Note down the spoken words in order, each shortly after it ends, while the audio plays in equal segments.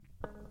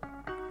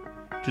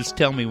Just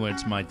tell me when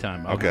it's my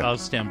time. Okay. I'll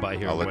stand by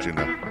here. I'll and let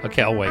wait. you know.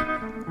 Okay, I'll wait.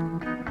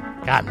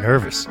 God,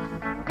 nervous.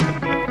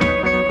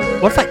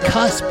 What if I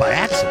cuss by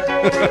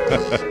accident?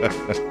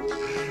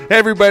 Hey,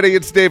 everybody,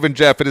 it's Dave and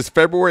Jeff. It is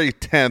February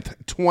 10th,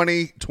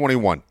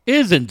 2021.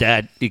 Isn't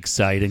that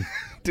exciting?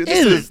 Dude,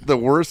 this is the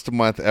worst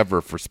month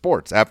ever for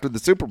sports. After the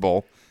Super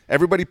Bowl,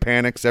 everybody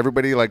panics.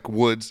 Everybody, like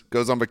Woods,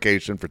 goes on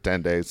vacation for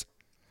 10 days.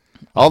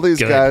 All these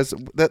Good. guys,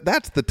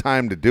 that's the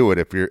time to do it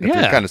if you're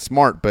kind of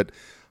smart. But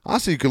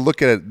also, you can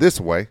look at it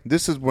this way.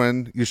 This is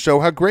when you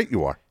show how great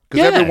you are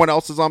because everyone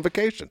else is on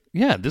vacation.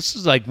 Yeah, this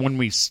is like when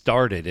we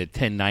started at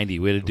 1090.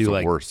 We had to do the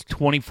like worst.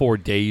 24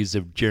 days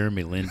of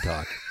Jeremy Lin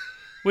talk.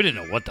 We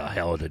didn't know what the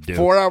hell to do.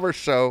 4-hour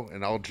show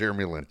and all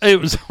Jeremy Lin. It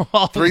was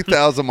all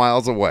 3,000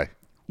 miles away.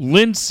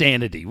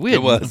 Linsanity.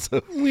 It was.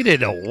 We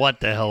didn't know what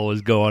the hell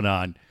was going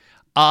on.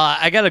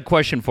 I got a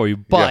question for you,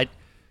 but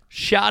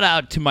shout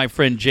out to my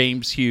friend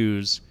James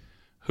Hughes,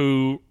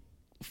 who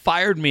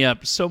fired me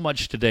up so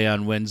much today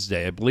on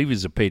Wednesday. I believe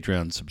he's a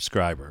Patreon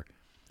subscriber.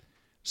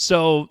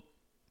 So,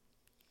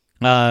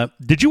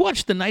 did you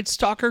watch The Night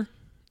Stalker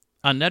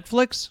on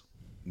Netflix?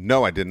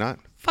 No, I did not.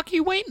 Fuck are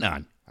you waiting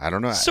on? I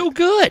don't know. So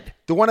good.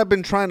 The one I've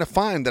been trying to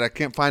find that I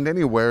can't find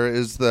anywhere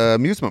is the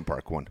amusement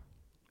park one.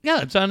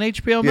 Yeah, it's on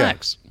HBO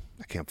Max.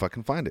 I can't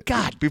fucking find it.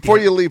 God Before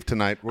damn. you leave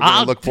tonight, we're going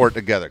to look for it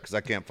together because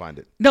I can't find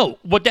it. No,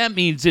 what that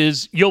means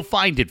is you'll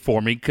find it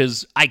for me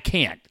because I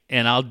can't,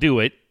 and I'll do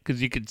it because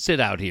you can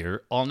sit out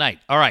here all night.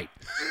 All right.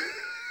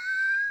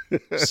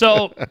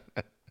 So,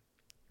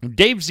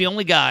 Dave's the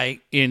only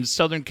guy in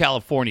Southern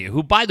California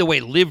who, by the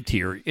way, lived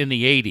here in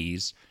the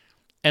 80s,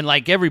 and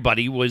like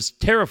everybody, was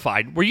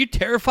terrified. Were you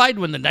terrified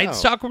when the Night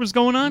Stalker was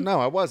going on?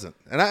 No, I wasn't.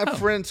 And I have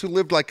friends who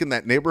lived like in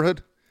that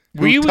neighborhood.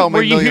 Were you tell me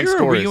were you million here or were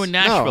stories. you in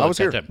Nashville No, I was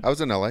at here. that time? I was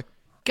in L.A.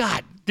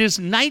 God, this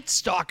Night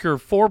Stalker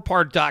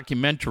 4-part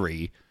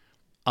documentary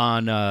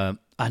on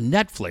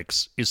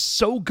Netflix is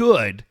so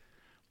good.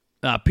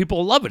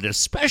 People love it,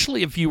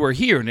 especially if you were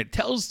here. And it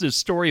tells this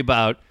story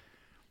about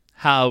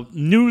how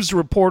news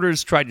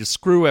reporters tried to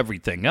screw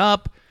everything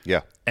up.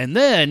 Yeah. And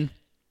then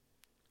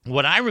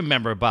what I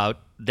remember about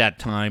that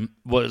time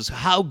was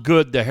how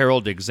good the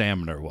Herald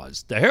Examiner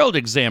was. The Herald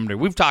Examiner,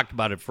 we've talked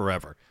about it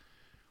forever.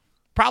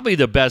 Probably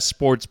the best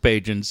sports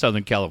page in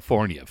Southern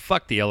California.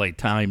 Fuck the LA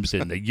Times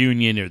and the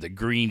Union or the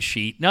Green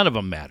Sheet. None of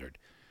them mattered.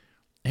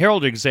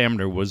 Herald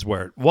Examiner was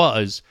where it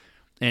was.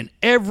 And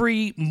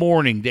every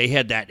morning they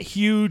had that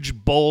huge,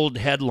 bold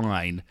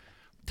headline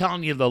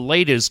telling you the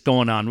latest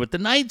going on with the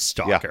Night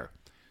Stalker.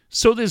 Yeah.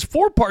 So this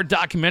 4-part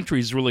documentary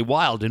is really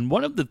wild. And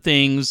one of the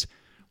things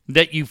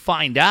that you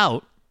find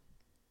out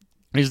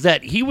is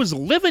that he was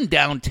living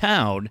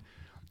downtown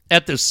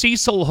at the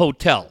Cecil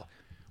Hotel.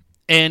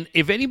 And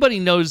if anybody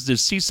knows the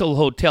Cecil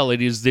Hotel,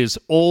 it is this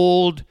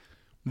old,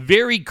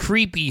 very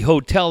creepy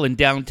hotel in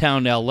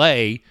downtown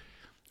L.A.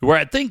 where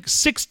I think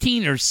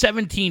 16 or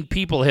 17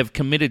 people have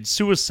committed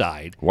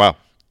suicide. Wow.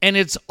 And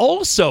it's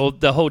also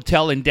the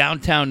hotel in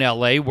downtown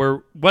L.A.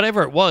 where,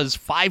 whatever it was,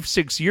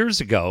 5-6 years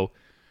ago,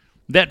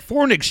 that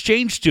foreign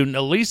exchange student,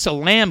 Elisa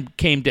Lam,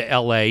 came to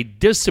L.A.,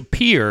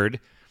 disappeared,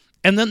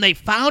 and then they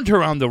found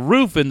her on the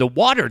roof in the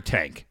water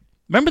tank.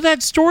 Remember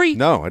that story?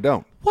 No, I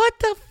don't. What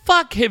the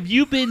fuck have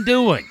you been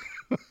doing?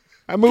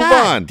 I move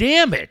God on.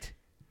 Damn it.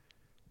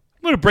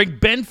 I'm going to bring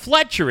Ben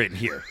Fletcher in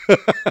here.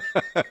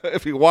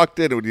 If he walked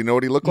in, would you know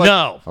what he looked like?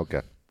 No.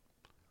 Okay.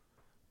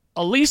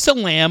 Elisa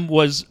Lam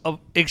was an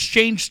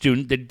exchange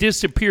student that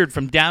disappeared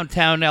from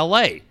downtown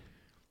L.A.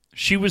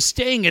 She was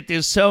staying at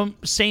this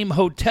same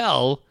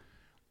hotel,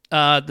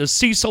 the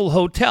Cecil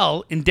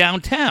Hotel in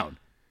downtown.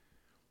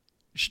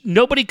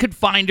 Nobody could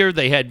find her.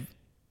 They had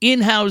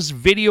in-house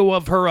video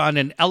of her on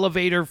an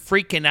elevator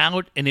freaking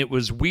out, and it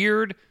was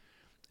weird.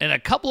 And a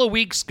couple of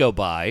weeks go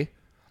by,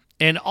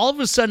 and all of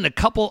a sudden a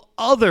couple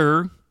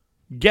other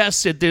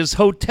guests at this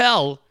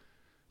hotel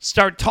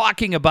start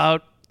talking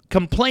about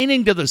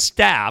complaining to the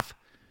staff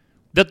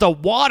that the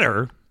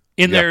water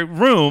in their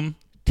room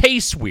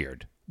tastes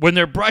weird. When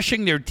they're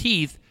brushing their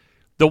teeth,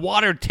 the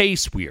water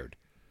tastes weird.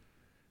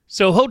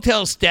 So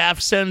hotel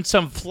staff send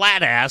some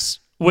flat ass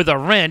with a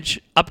wrench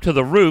up to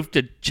the roof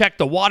to check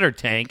the water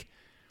tank,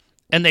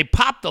 and they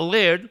pop the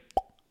lid,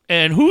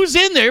 and who's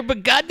in there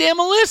but goddamn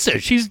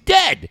Alyssa? She's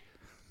dead,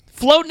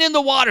 floating in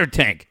the water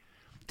tank.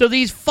 So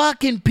these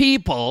fucking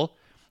people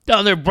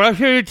down there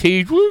brushing their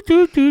teeth,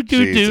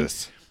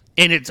 Jesus.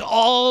 and it's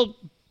all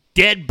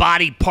dead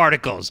body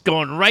particles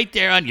going right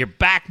there on your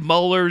back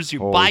molars,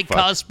 your Holy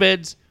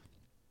bicuspids.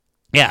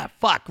 Yeah,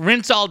 fuck.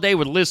 Rinse all day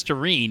with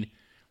Listerine.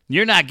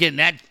 You're not getting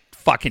that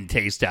fucking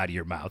taste out of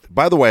your mouth.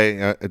 By the way,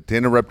 to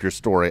interrupt your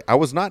story, I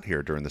was not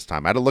here during this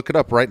time. I had to look it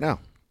up right now.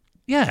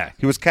 Yeah.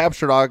 He was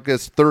captured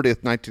August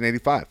 30th,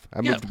 1985.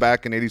 I moved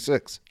back in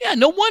 86. Yeah,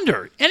 no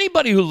wonder.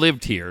 Anybody who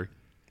lived here,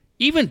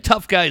 even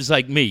tough guys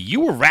like me,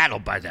 you were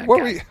rattled by that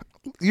guy.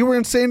 You were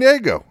in San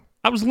Diego.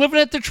 I was living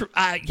at the...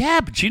 yeah,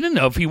 but you didn't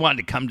know if he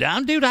wanted to come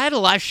down. Dude, I had a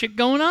lot of shit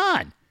going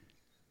on.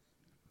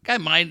 Guy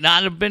might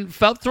not have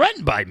felt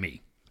threatened by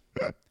me.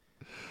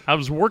 I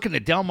was working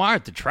at Del Mar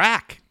at the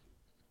track.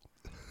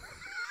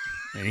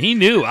 And he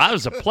knew I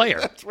was a player.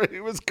 That's where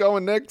he was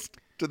going next,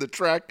 to the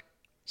track.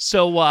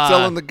 So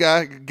selling the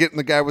guy, getting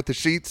the guy with the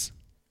sheets.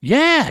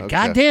 Yeah, okay.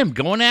 Goddamn,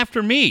 going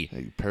after me.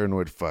 Hey, you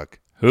paranoid fuck.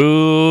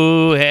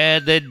 Who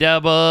had the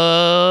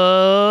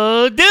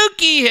double?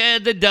 Dookie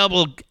had the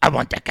double. I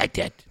want that guy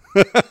dead.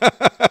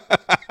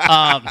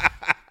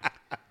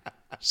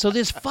 So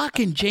this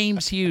fucking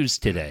James Hughes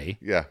today.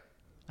 Yeah.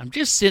 I'm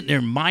just sitting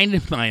there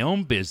minding my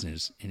own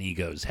business, and he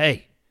goes,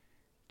 "Hey,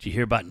 did you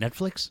hear about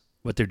Netflix?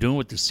 What they're doing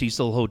with the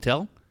Cecil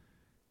Hotel?"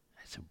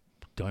 I said,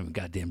 "Don't even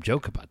goddamn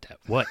joke about that."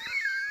 What?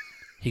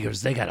 He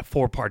goes, "They got a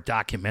 4-part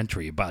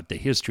documentary about the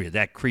history of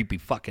that creepy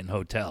fucking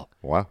hotel."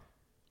 Wow.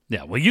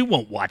 Yeah, well, you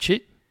won't watch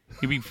it.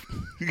 You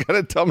got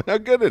to tell me how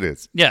good it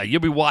is. Yeah, you'll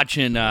be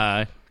watching...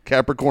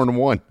 Capricorn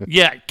 1.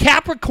 Yeah,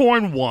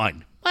 Capricorn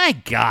 1. My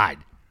God.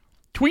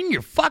 Between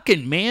your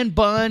fucking man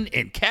bun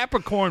and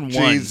Capricorn 1.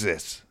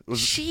 Jesus.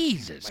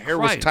 Jesus My hair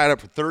was tied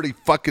up for 30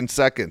 fucking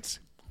seconds.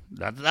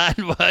 That's not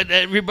what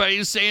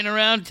everybody's saying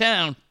around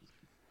town.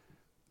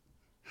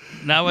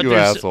 Not what you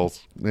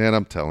assholes. Man,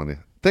 I'm telling you.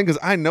 Thing is,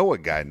 I know a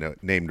guy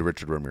named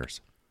Richard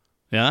Ramirez.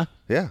 Yeah?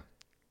 Yeah.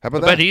 How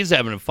about that? I bet he's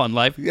having a fun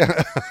life.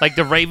 Yeah. Like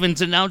the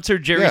Ravens announcer,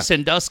 Jerry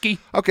Sandusky.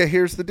 Okay,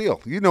 here's the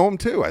deal. You know him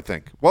too, I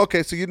think. Well,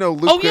 okay, so you know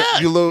Luke.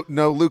 You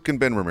know Luke and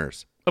Ben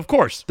Ramirez. Of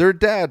course. Their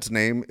dad's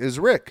name is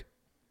Rick.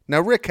 Now,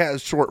 Rick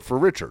has short for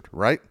Richard,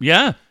 right?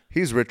 Yeah.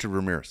 He's Richard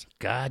Ramirez.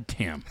 God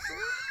damn.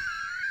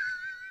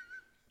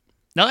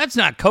 No, that's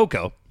not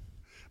Coco.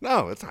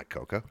 No, it's not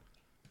Coco.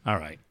 All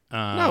right.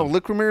 No,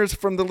 Luke Ramirez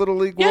from the Little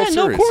League World Series.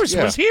 Yeah, no, of course,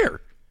 was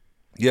here.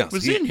 Yes.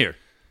 Was in here.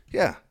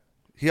 Yeah.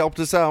 He helped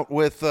us out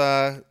with,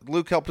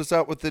 Luke helped us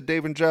out with the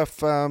Dave and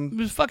Jeff it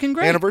was fucking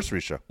great. Anniversary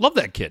show. Love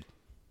that kid.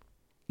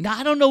 Now,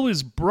 I don't know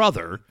his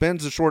brother.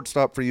 Ben's a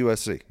shortstop for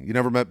USC. You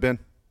never met Ben?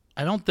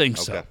 I don't think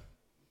so.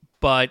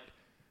 But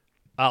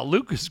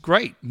Luke is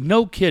great.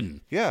 No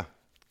kidding. Yeah.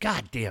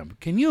 God damn.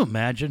 Can you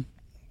imagine?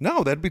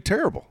 No, that'd be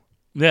terrible.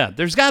 Yeah,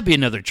 there's got to be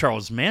another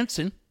Charles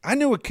Manson. I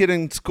knew a kid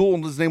in school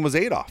and his name was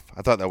Adolf.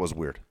 I thought that was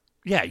weird.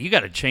 Yeah, you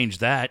got to change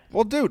that.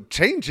 Well, dude,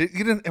 change it.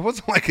 You didn't. It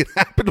wasn't like it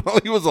happened while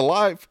he was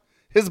alive.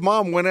 His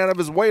mom went out of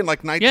his way in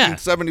like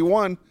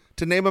 1971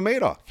 to name him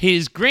Adolf.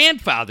 His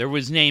grandfather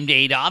was named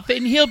Adolf,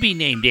 and he'll be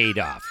named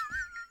Adolf.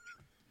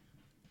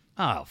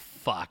 Oh,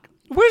 fuck.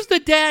 Where's the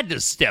dad to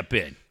step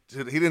in?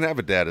 Dude, he didn't have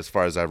a dad as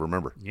far as I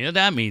remember. Yeah,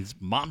 that means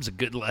mom's a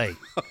good lay.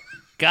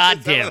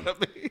 God damn.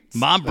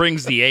 Mom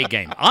brings the A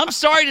game. I'm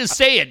sorry to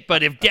say it,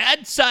 but if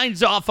dad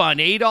signs off on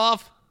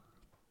Adolf,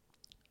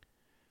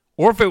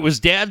 or if it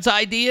was dad's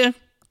idea,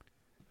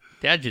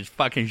 dad just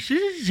fucking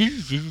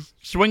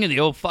swinging the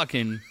old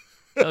fucking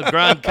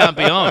Grand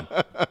Campeon.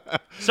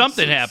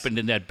 Something happened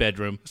in that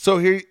bedroom. So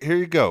here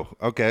you go.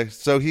 Okay,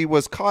 so he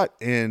was caught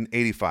in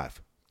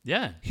 85.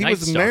 Yeah. He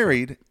was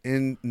married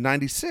in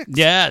 96.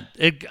 Yeah.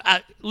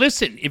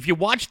 Listen, if you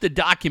watch the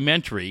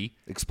documentary.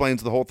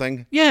 Explains the whole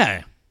thing?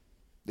 Yeah.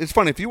 It's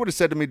funny. If you would have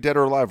said to me dead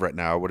or alive right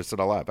now, I would have said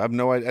alive. I had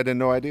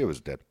no idea he was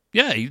dead.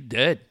 Yeah, he's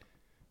dead.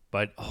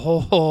 But,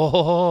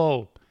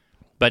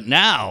 but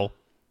now,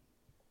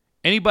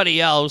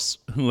 anybody else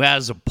who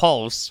has a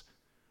pulse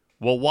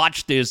will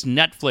watch this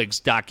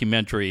Netflix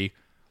documentary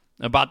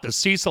about the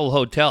Cecil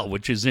Hotel,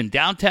 which is in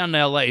downtown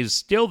L.A., is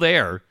still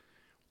there,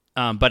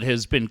 but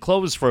has been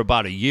closed for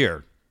about a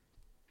year.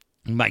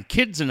 My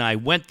kids and I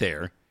went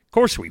there. Of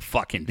course we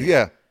fucking did.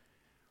 Yeah.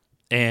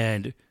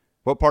 And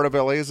what part of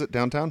L.A. is it?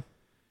 Downtown?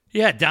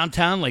 Yeah,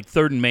 downtown, like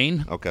 3rd and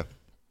Main. Okay.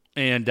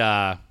 And,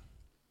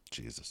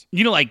 Jesus.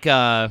 You know, like,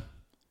 let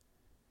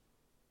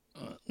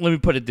me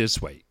put it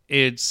this way.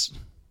 It's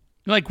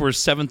like we're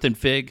 7th and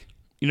Fig.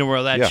 You know where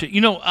all that shit, you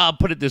know, I'll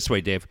put it this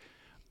way, Dave.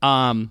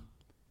 Where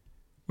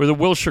the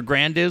Wilshire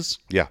Grand is.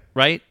 Yeah.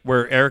 Right?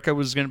 Where Erica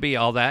was going to be,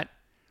 all that.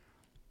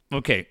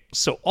 Okay,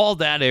 so all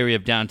that area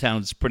of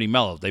downtown is pretty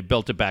mellow. They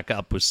built it back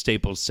up with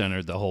Staples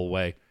Center the whole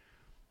way.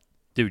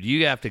 Dude,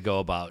 you have to go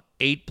about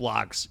 8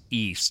 blocks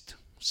east.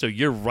 So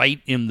you're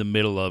right in the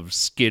middle of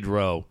Skid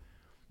Row,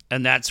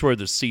 and that's where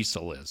the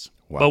Cecil is.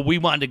 Wow. But we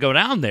wanted to go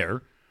down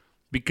there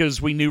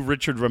because we knew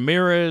Richard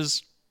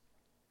Ramirez.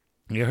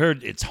 You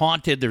heard it's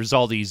haunted. There's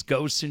all these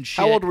ghosts and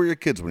shit. How old were your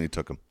kids when you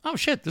took them? Oh,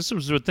 shit. This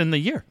was within the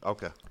year.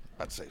 Okay.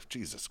 That's safe.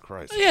 Jesus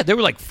Christ. Yeah, they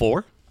were like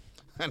 4.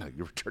 I know.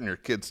 You return your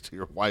kids to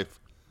your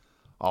wife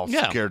all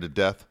scared to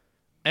death.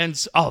 And,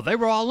 they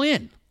were all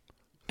in.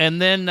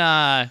 And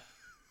then,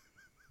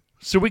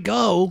 so we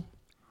go.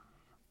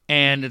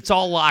 And it's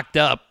all locked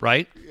up,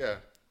 right? Yeah.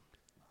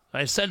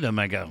 I said to him,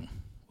 I go,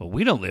 well,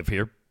 we don't live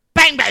here.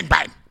 Bang, bang,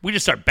 bang. We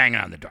just start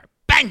banging on the door.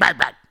 Bang, bang,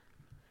 bang.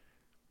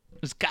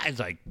 This guy's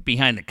like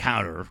behind the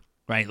counter,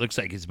 right? Looks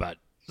like he's about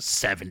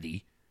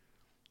 70.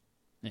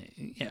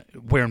 Yeah,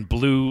 wearing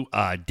blue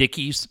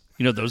Dickies.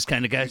 You know, those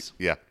kind of guys?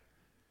 Yeah.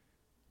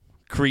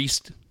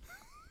 Creased.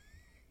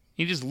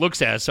 He just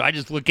looks at us, so I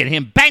just look at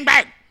him. Bang,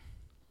 bang.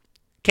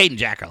 Kate and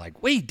Jack are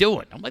like, what are you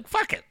doing? I'm like,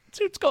 fuck it.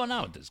 See what's going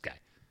on with this guy.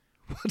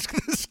 What's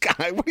this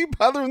guy? What are you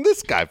bothering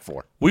this guy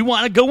for? We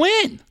want to go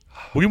in.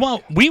 We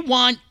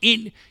want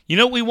in. You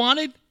know what we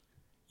wanted?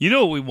 You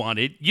know what we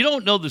wanted. You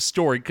don't know the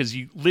story because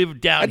you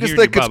live down here. I just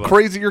think it's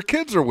crazy your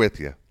kids are with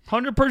you.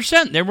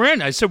 100%. They were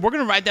in. I said, we're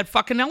going to ride that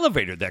fucking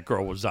elevator that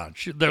girl was on.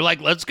 They're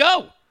like, let's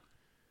go.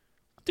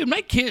 Dude,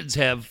 my kids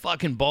have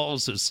fucking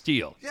balls of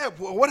steel. Yeah,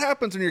 well, what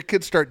happens when your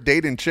kids start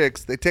dating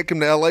chicks? They take them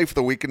to L.A. for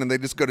the weekend and they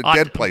just go to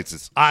dead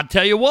places. I'll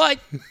tell you what.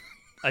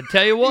 I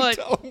tell you what.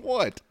 Tell them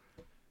what?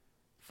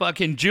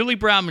 Fucking Julie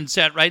Brownman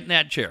sat right in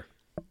that chair.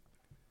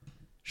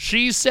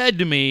 She said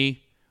to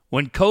me,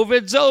 when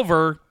COVID's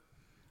over,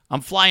 I'm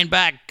flying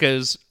back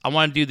because I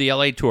want to do the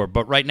L.A. tour.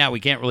 But right now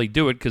we can't really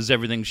do it because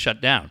everything's shut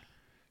down.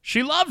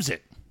 She loves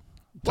it.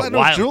 Well, I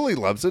know Julie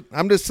loves it.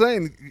 I'm just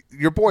saying,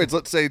 your boys,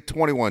 let's say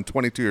 21,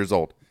 22 years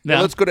old.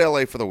 Yeah. Let's go to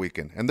L.A. for the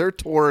weekend. And their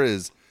tour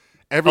is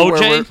everywhere.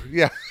 OJ,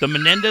 yeah. The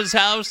Menendez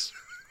house,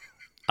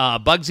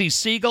 Bugsy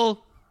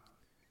Siegel.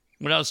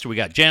 What else do we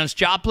got? Janis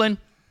Joplin.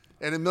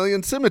 And a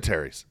million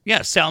cemeteries.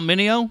 Yeah, Sal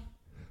Mineo.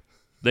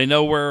 They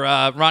know where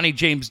Ronnie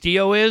James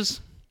Dio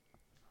is.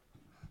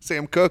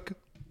 Sam Cooke.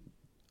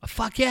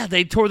 Fuck yeah,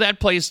 they tore that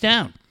place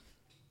down.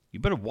 You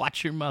better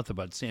watch your mouth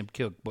about Sam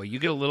Cooke, boy. You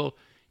get a little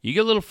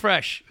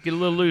fresh, get a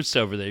little loose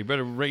over there. You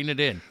better rein it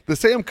in. The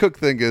Sam Cooke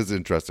thing is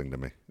interesting to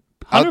me.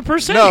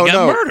 100%. He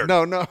got murdered.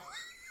 No.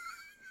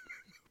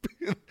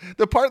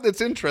 The part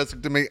that's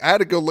interesting to me, I had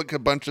to go look a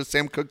bunch of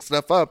Sam Cooke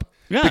stuff up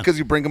because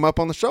you bring him up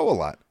on the show a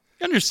lot.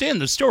 You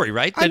understand the story,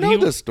 right? I know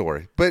this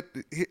story, but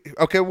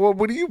okay. Well,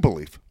 what do you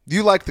believe?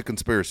 You like the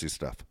conspiracy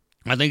stuff?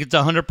 I think it's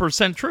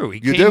 100% true.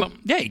 You do?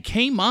 He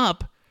came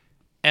up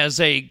as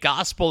a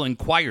gospel and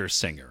choir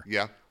singer.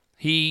 Yeah.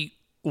 He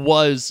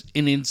was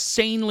an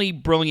insanely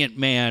brilliant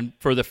man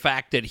for the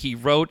fact that he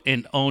wrote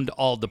and owned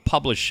all the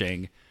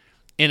publishing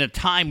in a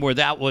time where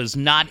that was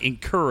not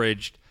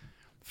encouraged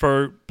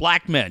for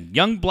black men.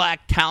 Young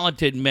black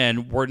talented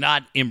men were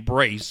not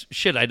embraced.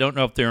 Shit, I don't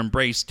know if they're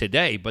embraced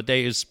today, but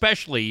they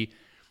especially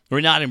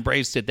were not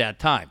embraced at that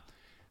time.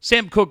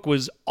 Sam Cooke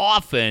was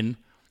often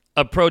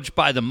approached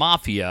by the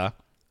mafia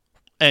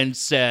and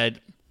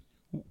said,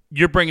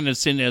 you're bringing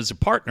us in as a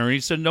partner. And he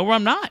said, no,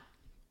 I'm not.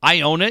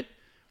 I own it.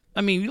 I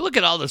mean, you look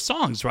at all the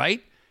songs,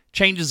 right?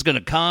 Change is Gonna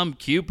Come,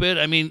 Cupid.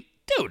 I mean,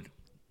 dude,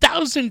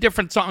 1,000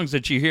 different songs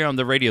that you hear on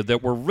the radio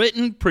that were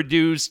written,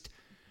 produced,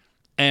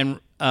 and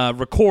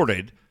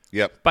recorded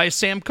by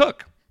Sam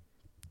Cooke.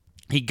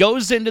 He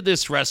goes into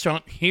this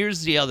restaurant.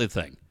 Here's the other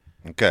thing.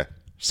 Okay.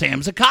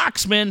 Sam's a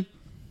cocksman.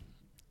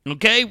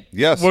 Okay?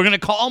 Yes. We're going to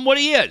call him what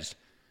he is.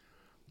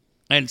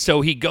 And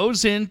so he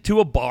goes into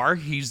a bar.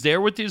 He's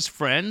there with his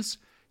friends.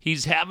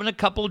 He's having a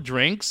couple of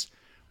drinks,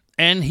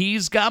 and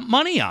he's got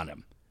money on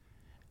him.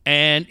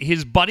 And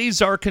his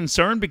buddies are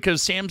concerned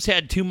because Sam's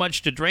had too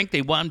much to drink.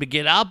 They want him to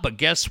get out, but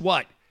guess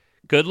what?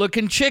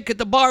 Good-looking chick at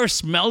the bar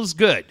smells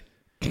good.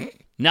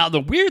 Now, the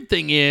weird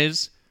thing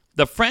is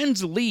the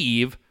friends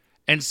leave,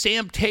 and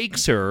Sam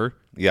takes her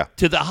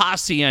to the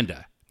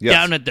Hacienda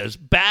down at the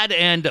bad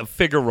end of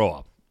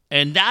Figueroa.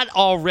 And that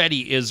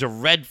already is a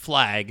red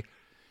flag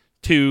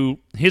to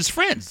his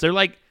friends. They're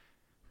like,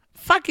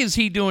 fuck is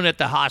he doing at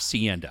the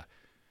Hacienda?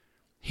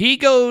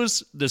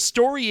 The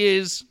story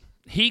is,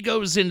 he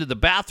goes into the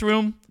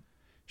bathroom.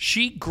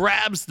 She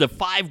grabs the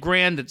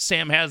 $5,000 that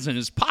Sam has in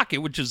his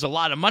pocket, which is a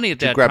lot of money at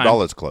that time. She grabbed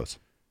all his clothes.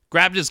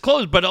 Grabbed his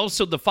clothes, but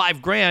also the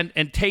 $5,000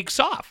 and takes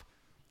off.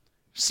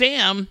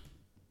 Sam,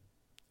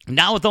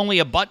 now with only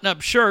a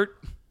button-up shirt,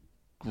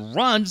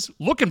 runs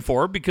looking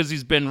for her because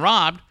he's been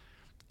robbed,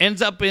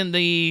 ends up in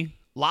the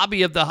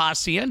lobby of the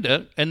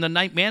Hacienda, and the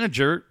night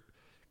manager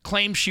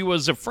claims she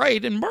was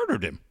afraid and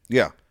murdered him.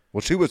 Yeah.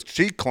 Well,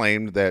 she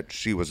claimed that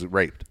she was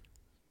raped.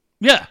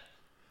 Yeah.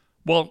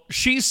 Well,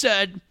 she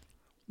said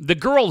the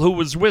girl who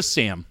was with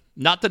Sam,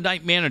 not the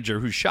night manager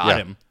who shot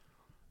him.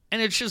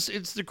 And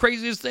it's the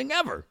craziest thing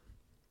ever.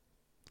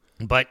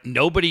 But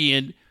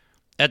nobody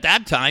at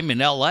that time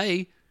in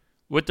L.A.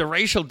 with the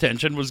racial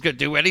tension was going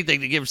to do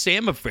anything to give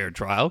Sam a fair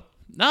trial.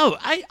 No,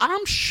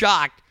 I'm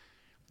shocked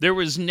there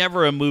was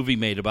never a movie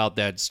made about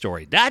that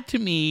story. That, to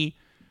me,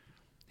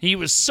 he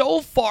was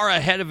so far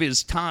ahead of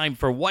his time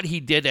for what he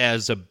did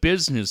as a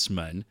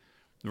businessman,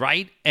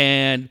 right?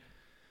 And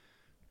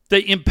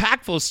the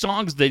impactful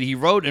songs that he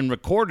wrote and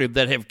recorded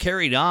that have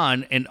carried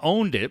on and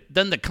owned it,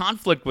 then the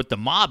conflict with the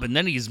mob, and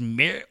then he's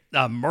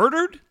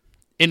murdered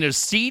in a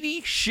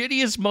seedy,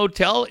 shittiest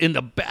motel in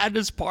the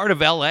baddest part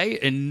of L.A.,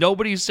 and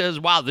nobody says,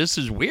 wow, this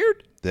is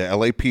weird? The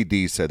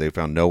LAPD said they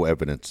found no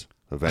evidence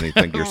of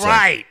anything you're saying.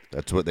 Right.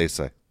 That's what they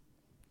say.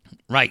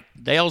 Right.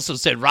 They also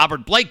said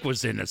Robert Blake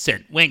was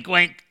innocent. Wink,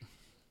 wink.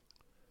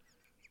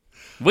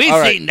 We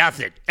see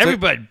nothing.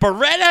 Everybody,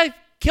 Beretta,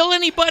 kill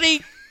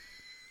anybody?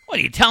 What,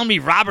 are you telling me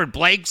Robert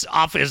Blake's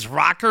off his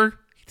rocker?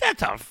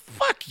 That's a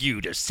fuck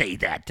you to say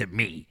that to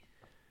me.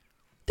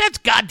 That's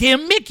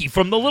goddamn Mickey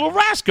from the Little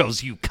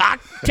Rascals, you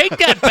cock. Take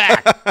that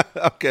back.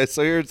 Okay,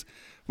 so here's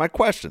my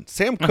question.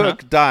 Sam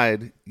Cooke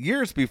died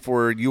years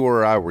before you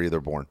or I were either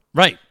born.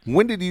 Right.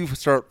 When did you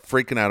start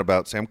freaking out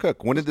about Sam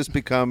Cooke? When did this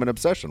become an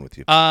obsession with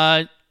you?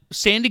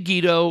 San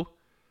Diego,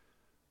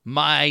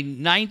 my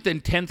 9th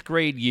and 10th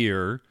grade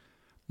year,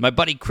 my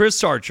buddy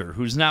Chris Archer,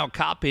 who's now a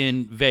cop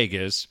in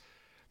Vegas,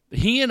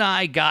 he and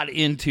I got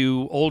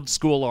into old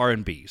school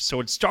R&B. So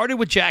it started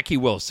with Jackie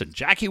Wilson.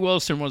 Jackie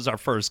Wilson was our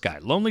first guy.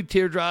 Lonely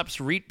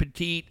Teardrops, Reet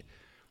Petite,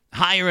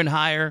 Higher and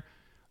Higher,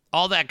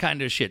 all that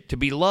kind of shit. To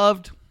Be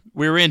Loved,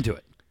 we were into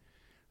it.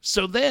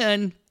 So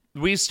then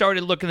we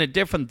started looking at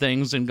different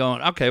things and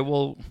going, okay,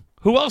 well,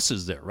 who else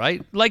is there,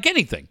 right? Like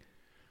anything.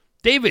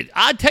 David,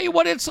 I'll tell you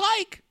what it's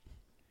like.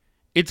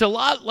 It's a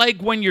lot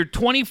like when you're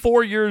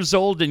 24 years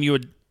old and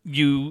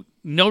you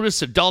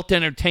notice adult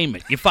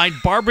entertainment. You find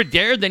Barbara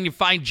Dare, then you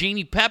find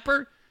Jeannie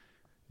Pepper,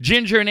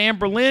 Ginger and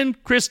Amber Lynn,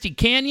 Christy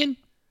Canyon,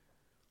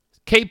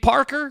 Kay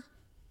Parker.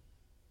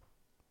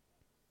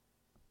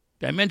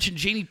 Did I mention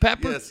Jeannie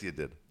Pepper? Yes, you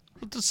did.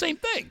 It's the same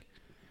thing.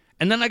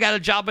 And then I got a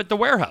job at the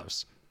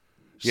warehouse.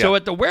 So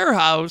at the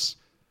warehouse,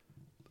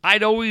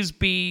 I'd always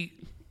be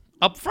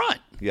up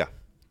front. Yeah.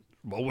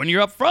 Well, when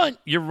you're up front,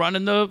 you're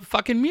running the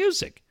fucking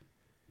music.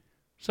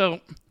 So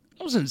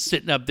I wasn't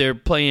sitting up there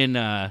playing,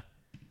 Duran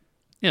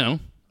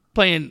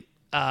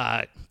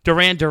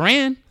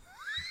Duran.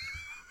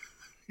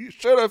 You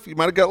should have. You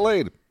might have got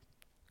laid.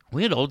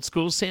 We had old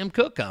school Sam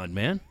Cooke on,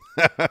 man.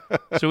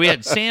 So we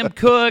had Sam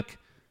Cooke,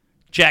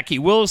 Jackie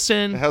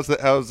Wilson. How's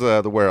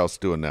the warehouse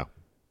doing now?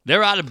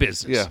 They're out of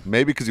business. Yeah,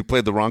 maybe because you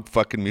played the wrong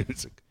fucking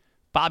music.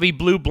 Bobby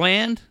Blue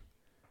Bland,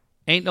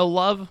 Ain't No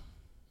Love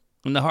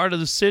in the Heart of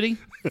the City.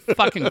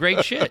 Fucking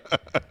great shit.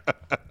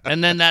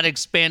 And then that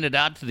expanded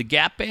out to the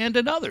Gap Band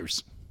and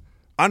others.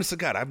 Honest to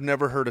God, I've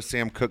never heard a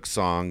Sam Cooke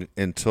song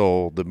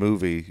until the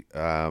movie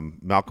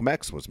Malcolm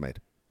X was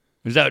made.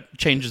 Is that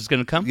Change Is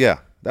Gonna Come? Yeah,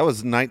 that was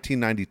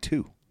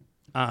 1992.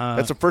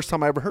 That's the first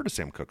time I ever heard a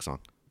Sam Cooke song.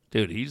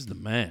 Dude, he's the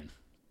man.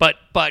 But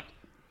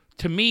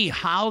to me,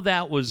 how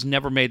that was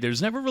never made,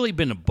 there's never really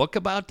been a book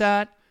about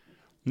that.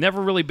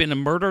 Never really been a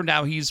murder.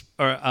 Now he's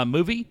a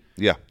movie.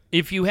 Yeah.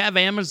 If you have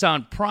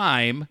Amazon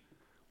Prime,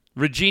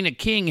 Regina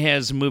King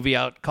has a movie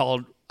out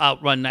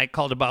One Night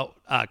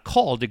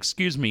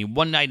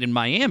in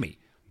Miami.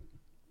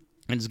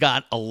 And it's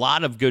got a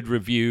lot of good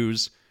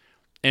reviews.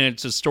 And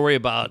it's a story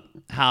about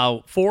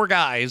how 4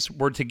 guys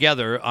were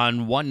together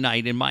on one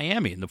night in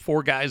Miami. And the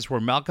 4 guys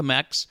were Malcolm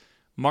X,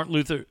 Martin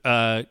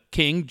Luther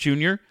King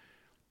Jr.,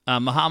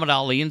 Muhammad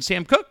Ali, and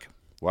Sam Cooke.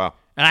 Wow.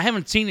 And I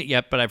haven't seen it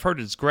yet, but I've heard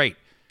it's great.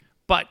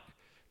 But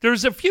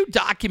there's a few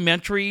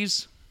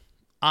documentaries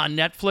on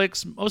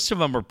Netflix. Most of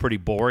them are pretty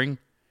boring.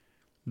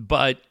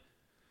 But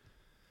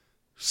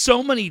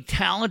so many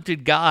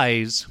talented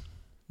guys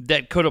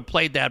that could have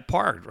played that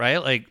part, right?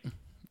 Like,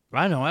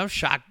 I don't know, I was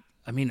shocked.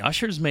 I mean,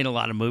 Usher's made a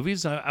lot of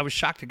movies. I was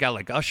shocked a guy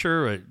like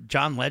Usher or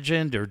John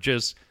Legend or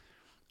just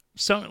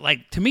some,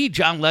 like, to me,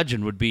 John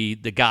Legend would be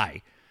the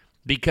guy.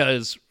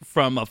 Because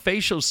from a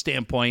facial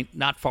standpoint,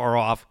 not far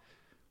off,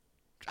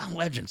 John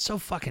Legend's so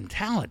fucking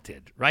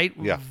talented, right?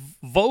 Yeah.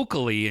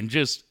 Vocally and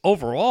just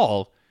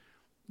overall,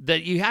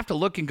 that you have to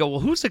look and go, well,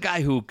 who's the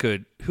guy who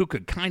could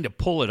kind of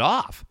pull it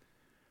off?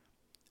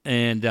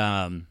 And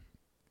I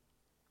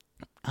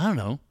don't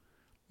know,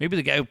 maybe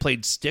the guy who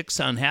played Styx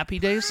on Happy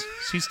Days,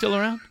 is he still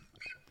around?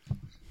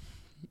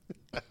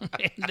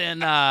 And then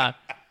that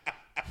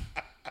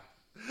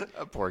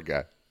poor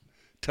guy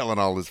telling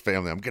all his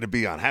family, I'm going to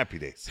be on Happy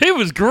Days. He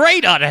was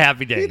great on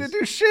Happy Days. He didn't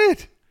do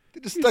shit.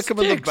 They just stuck him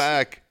in the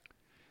back.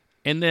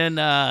 And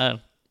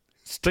then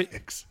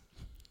Styx.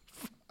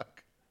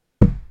 Fuck.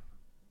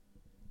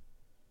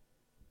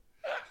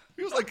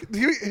 He was like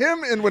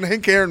him, and when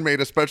Hank Aaron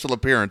made a special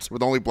appearance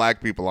with only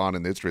black people on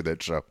in the history of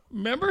that show.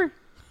 Remember?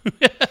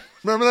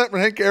 Remember that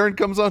when Hank Aaron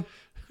comes on?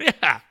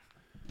 Yeah.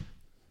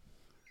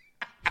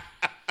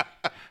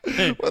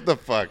 What the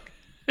fuck?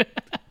 I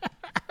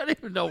don't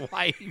even know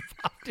why he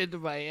popped into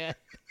my head.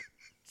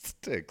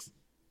 Styx.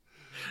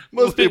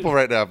 Most people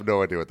right now have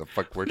no idea what the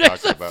fuck we're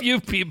talking about. There's a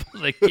few people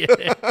that get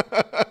it.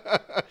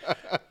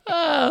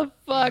 Oh,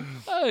 fuck.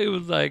 I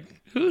was like,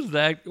 who's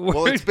that?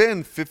 Well, it's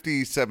been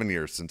 57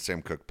 years since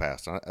Sam Cooke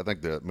passed. I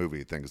think the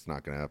movie thing is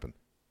not going to happen.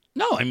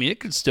 No, I mean,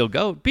 it could still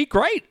go. Be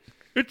great.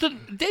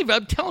 Dave,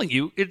 I'm telling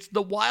you, it's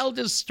the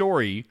wildest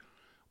story.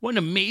 What an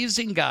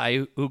amazing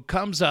guy who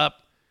comes up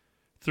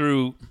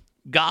through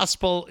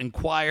gospel and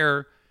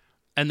choir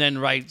and then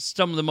writes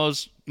some of the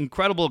most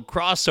incredible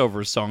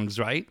crossover songs,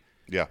 right?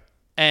 Yeah.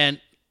 And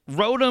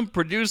wrote them,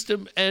 produced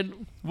them,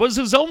 and was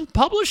his own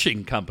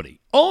publishing company.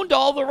 Owned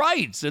all the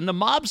rights, and the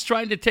mob's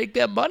trying to take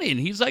that money, and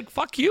he's like,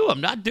 fuck you,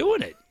 I'm not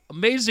doing it.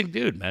 Amazing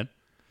dude, man.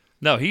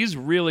 No, he's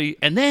really...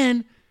 And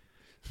then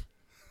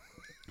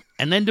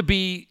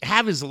to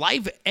have his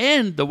life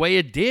end the way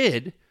it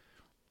did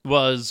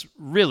was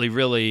really,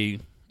 really...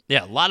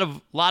 Yeah, a lot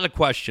of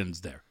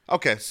questions there.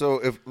 Okay, so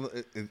if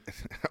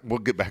we'll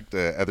get back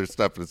to other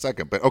stuff in a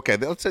second, but okay,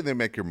 let's say they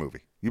make your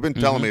movie. You've been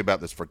telling me about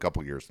this for a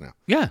couple years now.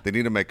 Yeah. They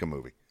need to make a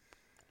movie.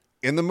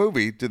 In the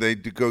movie, do they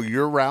go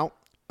your route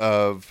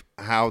of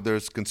how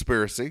there's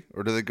conspiracy,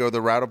 or do they go the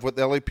route of what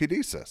the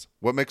LAPD says?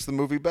 What makes the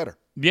movie better?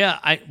 Yeah,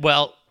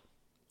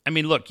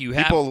 look,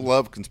 People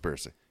love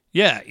conspiracy.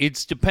 Yeah,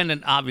 it's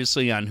dependent,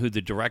 obviously, on who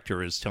the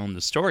director is telling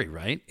the story,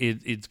 right?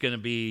 It's going to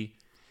be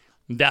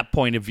that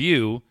point of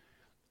view.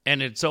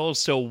 And it's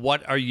also,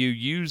 what are you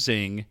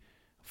using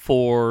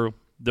for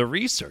the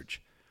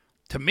research.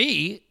 To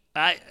me,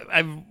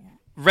 I've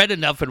read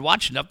enough and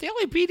watched enough. The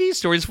LAPD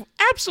story is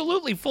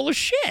absolutely full of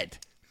shit.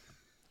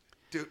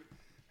 Dude,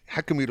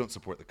 how come we don't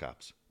support the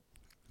cops?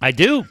 I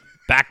do.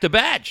 Back to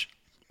badge.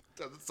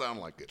 Doesn't sound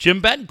like it.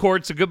 Jim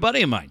Betancourt's a good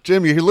buddy of mine.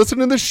 Jim, you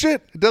listening to this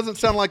shit? It doesn't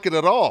sound like it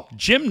at all.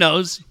 Jim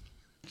knows.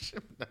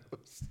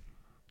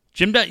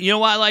 Jim knows. You know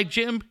why I like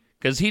Jim?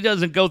 Because he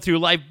doesn't go through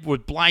life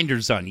with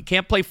blinders on. You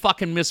can't play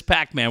fucking Miss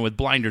Pac-Man with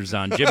blinders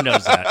on. Jim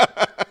knows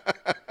that.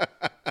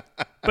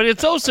 But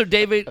it's also,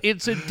 David,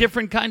 it's a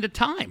different kind of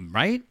time,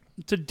 right?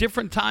 It's a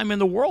different time in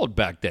the world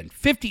back then.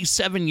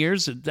 57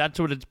 years, that's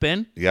what it's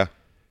been? Yeah.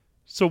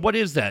 So what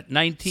is that,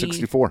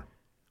 64.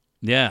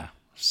 Yeah,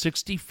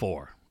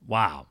 64.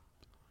 Wow.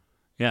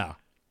 Yeah.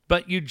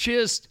 But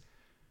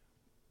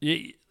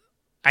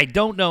I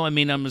don't know. I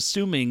mean, I'm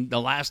assuming the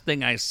last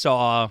thing I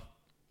saw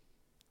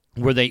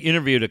where they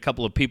interviewed a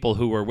couple of people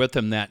who were with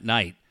him that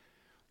night.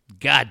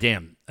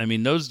 Goddamn. I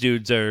mean, those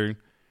dudes they're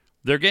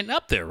getting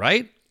up there,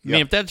 right? I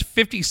mean, if that's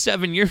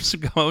 57 years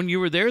ago and you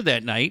were there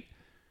that night,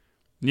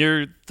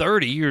 you're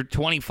 30, you're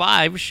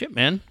 25, shit,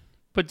 man.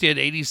 Put you at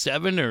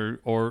 87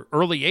 or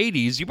early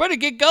 80s, you better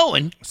get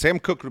going. Sam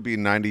Cooke would be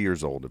 90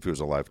 years old if he was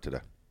alive today.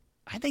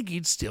 I think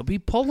he'd still be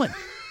pulling.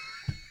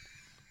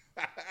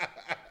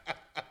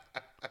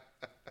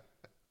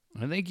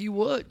 I think he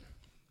would.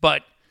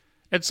 But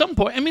at some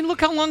point, I mean,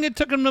 look how long it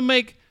took him to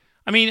make.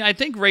 I mean, I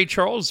think Ray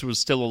Charles was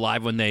still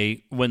alive when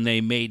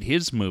they made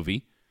his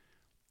movie,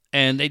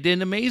 and they did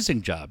an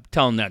amazing job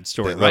telling that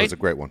story, That right? was a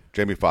great one.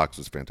 Jamie Foxx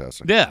was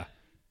fantastic. Yeah.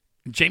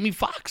 Jamie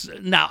Foxx.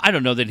 Now, I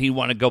don't know that he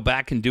want to go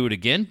back and do it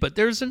again, but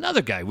there's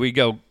another guy where you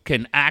go,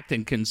 can act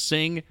and can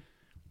sing.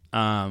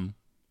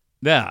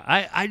 Yeah,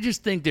 I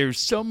just think there's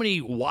so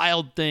many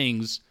wild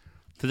things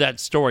to that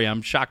story.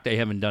 I'm shocked they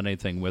haven't done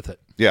anything with it.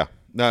 Yeah.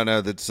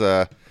 No, that's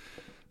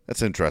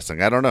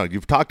interesting. I don't know.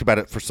 You've talked about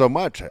it for so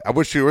much. I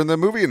wish you were in the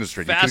movie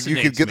industry. You could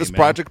Fascinates get me, this man.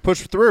 project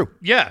pushed through.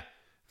 Yeah,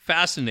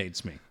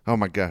 fascinates me. Oh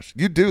my gosh,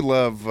 you do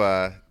love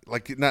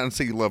like not to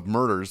say you love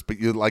murders, but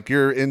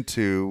you're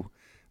into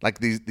like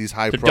these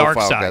high dark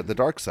profile side. guys. The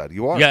dark side.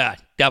 You are. Yeah,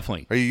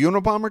 definitely. Are you a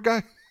Unabomber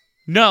guy?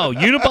 No,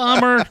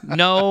 Unabomber,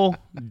 no.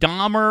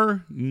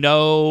 Dahmer,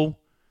 no.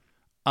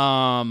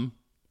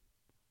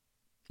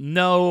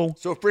 No.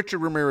 So if Richard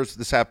Ramirez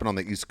this happened on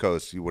the East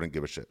Coast, you wouldn't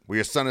give a shit. Were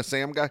you a Son of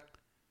Sam guy?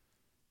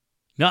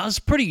 No, I was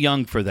pretty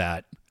young for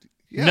that.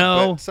 Yeah,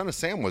 No. but Son of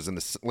Sam was in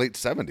the late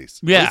 70s.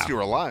 Yeah. At least you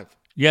were alive.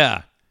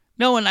 Yeah.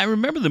 No, and I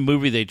remember the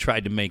movie they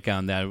tried to make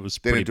on that. It was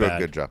They pretty didn't do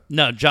bad. a good job.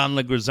 No, John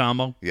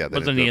Leguizamo. Yeah, they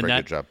wasn't didn't do he a in very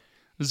that? good job.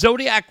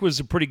 Zodiac was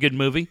a pretty good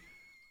movie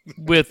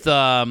with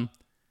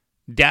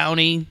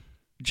Downey,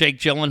 Jake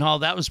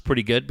Gyllenhaal. That was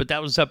pretty good, but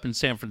that was up in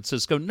San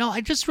Francisco. No,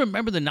 I just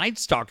remember The Night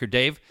Stalker,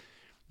 Dave,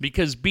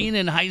 because being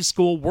in high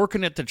school,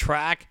 working at the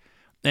track,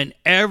 and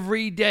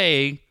every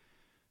day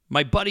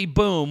my buddy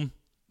Boom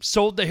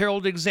sold the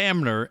Herald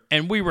Examiner,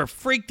 and we were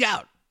freaked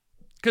out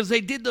because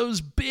they did those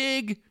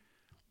big,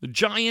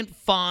 giant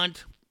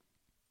font,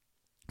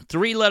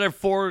 3-letter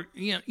 4,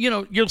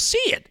 you'll see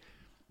it.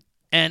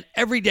 And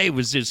every day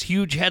was this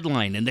huge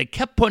headline, and they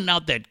kept putting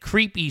out that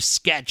creepy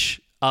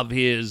sketch of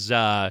his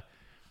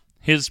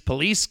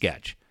police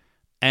sketch.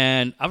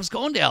 And I was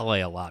going to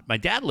L.A. a lot. My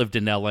dad lived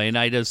in L.A., and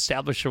I'd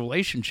established a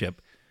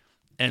relationship.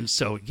 And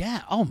so,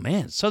 yeah, oh,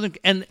 man, Southern.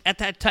 And at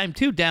that time,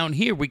 too, down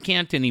here, we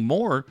can't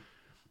anymore,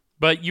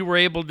 but you were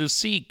able to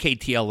see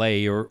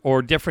KTLA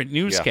or different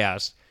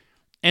newscasts.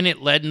 And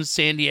it led in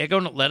San Diego,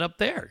 and it led up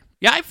there.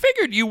 Yeah, I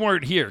figured you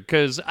weren't here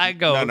because I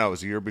go. No, it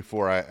was a year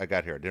before I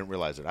got here. I didn't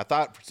realize it. I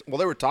thought, well,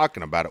 they were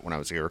talking about it when I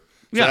was here.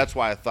 So Yeah. that's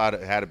why I thought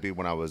it had to be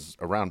when I was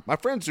around. My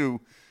friends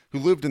who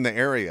lived in the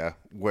area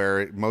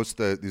where most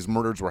of these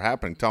murders were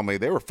happening tell me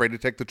they were afraid to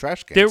take the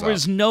trash cans There out.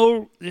 was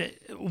no,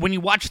 when you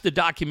watch the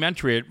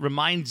documentary, it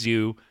reminds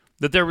you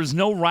that there was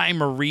no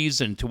rhyme or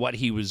reason to what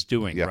he was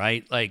doing, Yeah.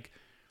 right? Like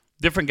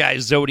different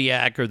guys,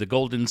 Zodiac or the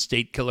Golden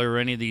State Killer or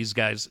any of these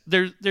guys,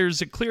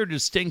 there's a clear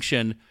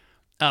distinction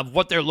of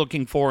what they're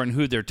looking for and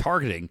who they're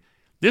targeting.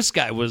 This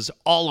guy was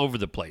all over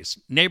the place.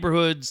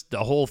 Neighborhoods,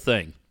 the whole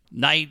thing.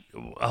 Night,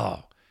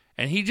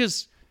 and he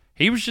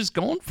was just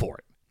going for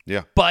it.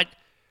 Yeah. But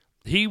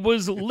he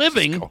was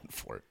living. Going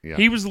for it. Yeah.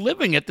 He was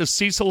living at the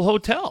Cecil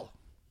Hotel.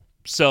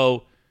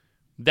 So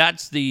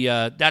that's the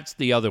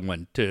other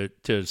one to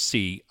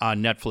see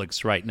on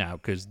Netflix right now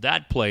because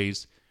that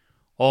place,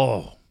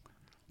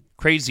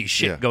 crazy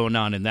shit Yeah. going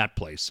on in that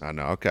place. I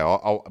know. Okay.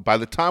 I'll by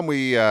the time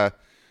we at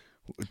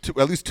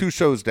least 2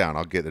 shows down,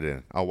 I'll get it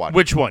in. I'll watch.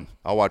 Which one?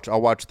 I'll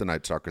watch the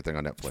Night Stalker thing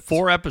on Netflix.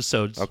 4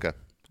 episodes. Okay.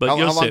 But how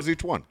you'll long see- is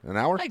each one? An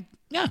hour?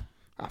 Yeah.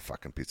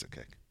 Fucking piece of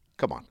cake.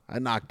 Come on. I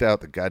knocked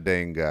out the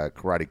goddamn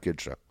Karate Kid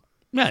show.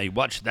 Yeah, you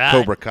watched that.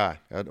 Cobra Kai.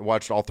 I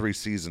watched all 3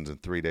 seasons in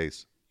 3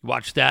 days. You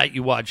watched that.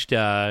 You watched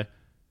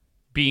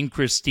Being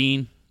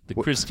Christine, the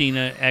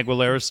Christina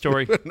Aguilera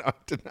story. No, I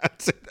did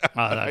not say that.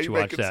 I thought Are you you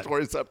watched making that.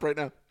 stories up right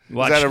now?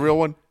 Watched- Is that a real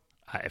one?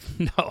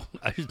 No,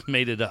 I just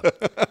made it up.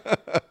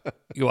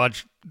 You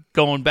watched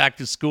Going Back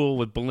to School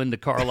with Belinda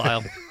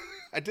Carlisle.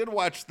 I did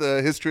watch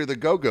the History of the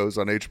Go-Go's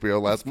on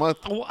HBO last month.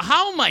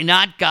 How am I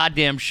not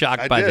goddamn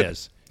shocked by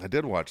this? I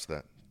did watch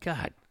that.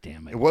 God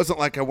damn it. It wasn't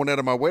like I went out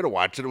of my way to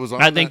watch it. It was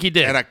on. I think you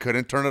did. And I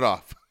couldn't turn it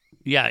off.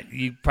 Yeah,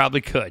 you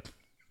probably could.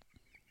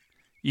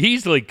 You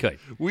easily could.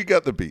 We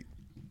got the beat.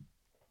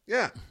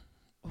 Yeah.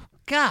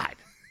 God.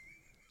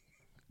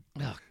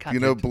 Oh, God. You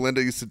know,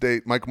 Belinda used to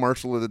date Mike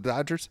Marshall of the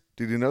Dodgers?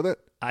 Did you know that?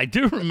 I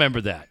do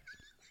remember that.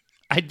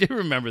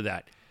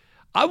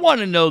 I want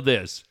to know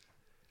this.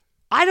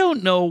 I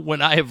don't know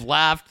when I have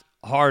laughed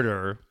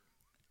harder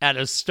at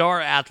a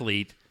star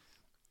athlete.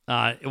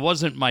 It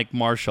wasn't Mike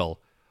Marshall.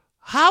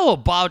 How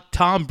about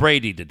Tom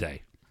Brady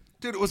today?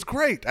 Dude, it was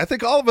great. I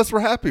think all of us were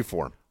happy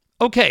for him.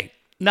 Okay.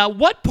 Now,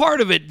 what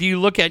part of it do you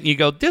look at and you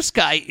go, this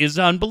guy is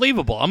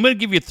unbelievable? I'm going to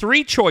give you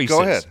 3 choices.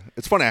 Go ahead.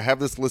 It's funny. I have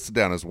this listed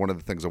down as one of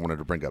the things I wanted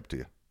to bring up to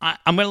you.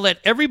 I'm going to let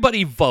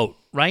everybody vote,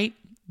 right?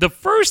 The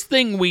first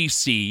thing we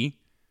see,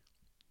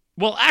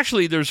 well,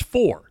 actually, there's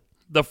 4.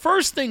 The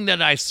first thing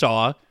that I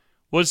saw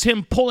was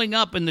him pulling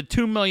up in the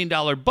 $2 million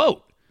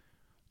boat.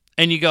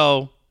 And you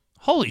go,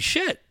 holy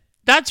shit,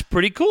 that's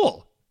pretty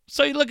cool.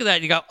 So you look at that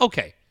and you go,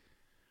 okay.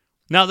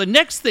 Now, the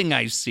next thing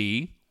I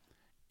see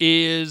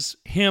is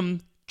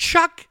him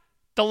chuck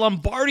the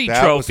Lombardi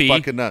Trophy was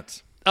fucking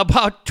nuts.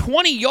 About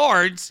 20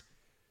 yards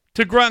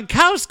to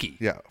Gronkowski.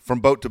 Yeah, from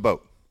boat to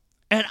boat.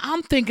 And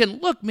I'm thinking,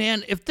 look,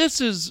 man, if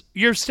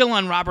you're still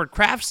on Robert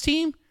Kraft's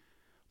team,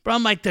 but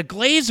I'm like, the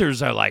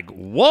Glazers are like,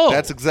 whoa.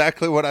 That's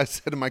exactly what I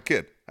said to my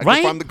kid.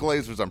 Right? If I'm the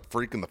Glazers, I'm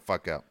freaking the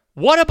fuck out.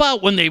 What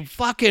about when they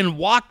fucking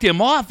walked him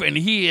off and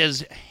he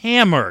is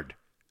hammered?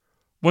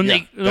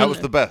 That was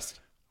the best.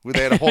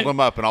 They had to hold him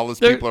up and all those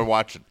people are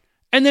watching.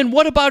 And then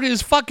what about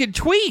his fucking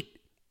tweet?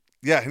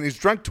 Yeah, and he's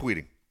drunk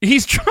tweeting.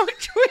 He's drunk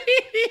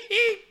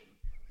tweeting.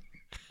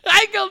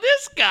 I go,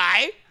 this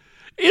guy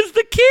is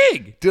the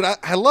king. Dude,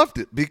 I loved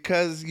it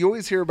because you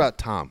always hear about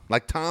Tom.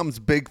 Like Tom's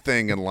big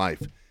thing in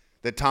life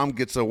that Tom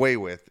gets away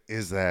with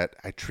is that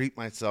I treat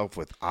myself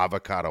with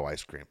avocado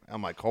ice cream.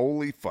 I'm like,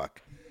 holy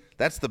fuck.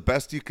 That's the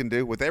best you can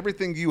do with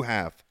everything you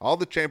have. All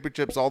the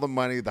championships, all the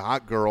money, the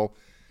hot girl.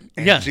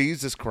 And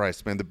Jesus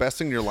Christ, man, the best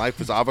thing in your life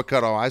is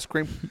avocado ice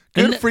cream.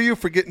 Good for you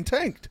for getting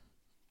tanked.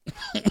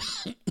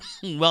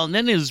 Well, and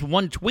then his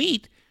one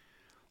tweet,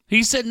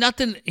 he said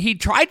nothing. He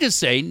tried to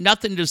say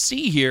nothing to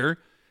see here,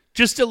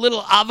 just a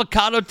little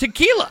avocado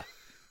tequila.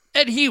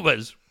 And he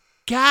was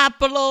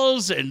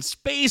capitals and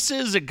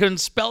spaces and couldn't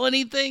spell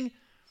anything.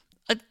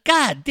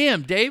 God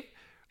damn, Dave.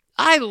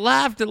 I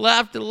laughed and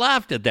laughed and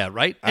laughed at that,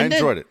 right? I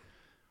enjoyed it.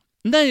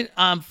 And then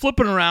I'm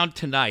flipping around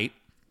tonight,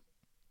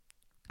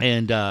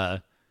 and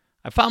I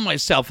found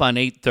myself on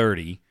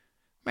 8:30.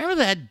 Remember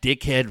that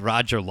dickhead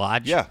Roger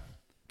Lodge? Yeah.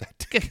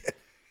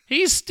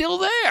 He's still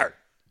there.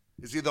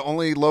 Is he the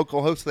only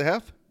local host they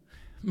have?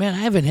 Man, I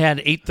haven't had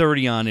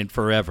 8:30 on in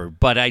forever,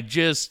 but I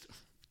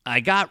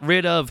got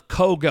rid of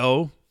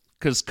Kogo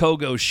because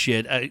Kogo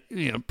shit,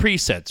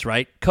 presets,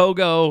 right?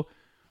 Kogo,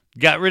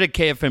 got rid of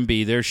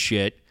KFMB, their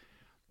shit,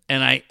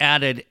 and I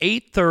added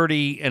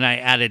 8:30 and I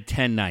added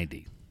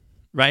 1090,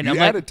 right? You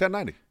added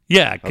 1090?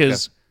 Yeah,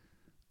 because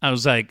I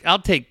was like, I'll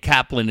take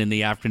Kaplan in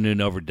the afternoon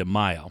over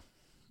DeMaio.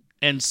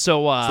 And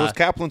so... so is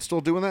Kaplan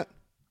still doing that?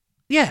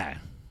 Yeah.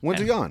 When's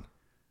he on?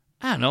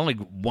 I don't know, like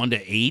 1 to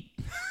 8.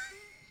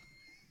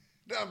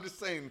 No, I'm just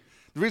saying.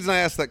 The reason I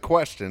asked that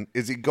question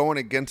is he going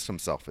against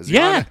himself? Is he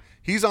Yeah. on it?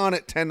 He's on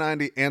at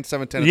 1090 and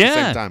 710 at the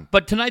same time.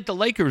 But tonight the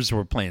Lakers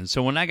were playing.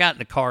 So when I got in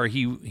the car,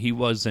 he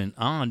wasn't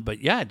on.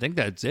 But yeah, I think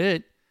that's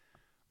it.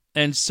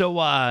 And so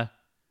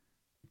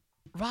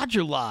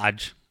Roger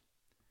Lodge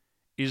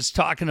is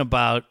talking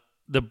about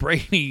the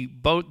Brady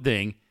boat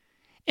thing.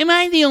 Am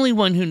I the only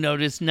one who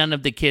noticed none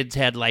of the kids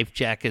had life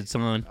jackets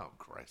on? Oh,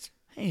 Christ.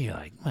 And you're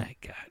like, my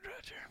God,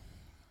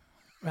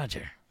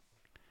 Roger,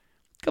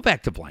 go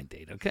back to Blind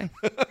Date, okay?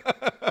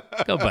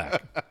 Go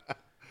back.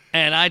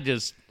 And I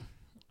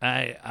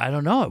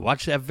don't know. I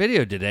watched that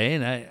video today,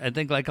 and I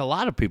think like a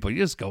lot of people, you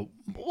just go,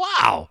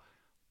 wow.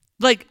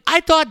 Like, I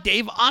thought,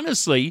 Dave,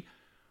 honestly,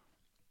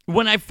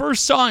 when I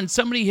first saw and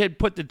somebody had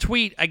put the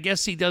tweet, I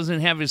guess he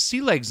doesn't have his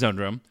sea legs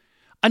under him.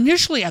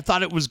 Initially, I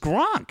thought it was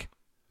Gronk.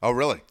 Oh,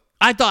 really?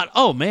 I thought,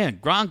 oh, man,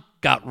 Gronk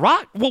got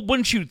rocked. Well,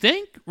 wouldn't you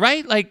think,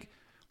 right? Like,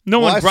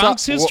 knowing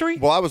Gronk's history?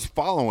 Well, I was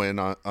following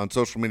on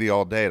social media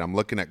all day, and I'm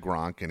looking at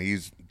Gronk, and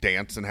he's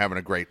dancing, having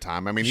a great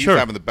time. I mean, he's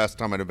having the best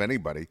time out of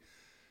anybody.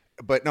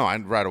 But no,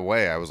 right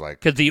away I was like,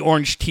 because the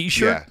orange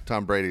T-shirt. Yeah,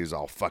 Tom Brady's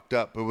all fucked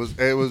up. It was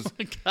it was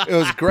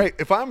great.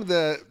 If I'm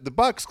the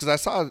Bucks, because I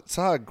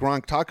saw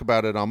Gronk talk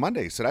about it on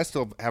Monday. He said I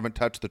still haven't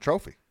touched the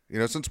trophy.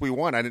 Since we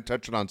won, I didn't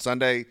touch it on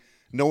Sunday.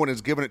 No one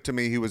has given it to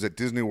me. He was at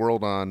Disney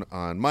World on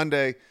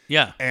Monday.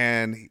 Yeah,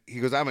 and he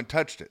goes, I haven't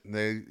touched it. And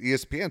the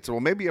ESPN said, well,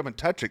 maybe you haven't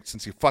touched it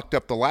since you fucked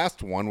up the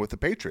last one with the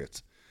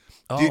Patriots.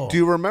 Oh. Do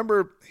you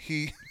remember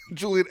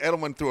Julian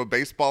Edelman threw a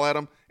baseball at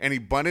him and he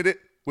bunted it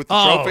with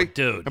the trophy,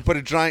 dude, and put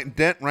a giant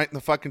dent right in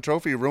the fucking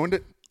trophy? He ruined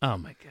it. Oh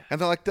my God! And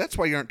they're like, "That's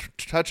why you aren't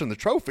touching the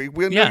trophy.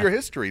 We know your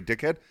history,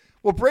 dickhead."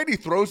 Well, Brady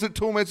throws it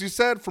to him, as you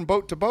said, from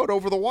boat to boat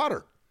over the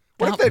water.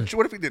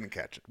 What if he didn't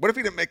catch it? What if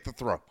he didn't make the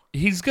throw?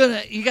 You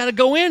got to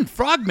go in,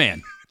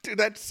 Frogman. Dude,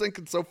 that's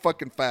sinking so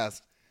fucking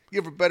fast. You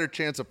have a better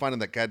chance of finding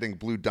that goddamn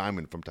blue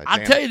diamond from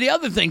Titanic. I'll tell you the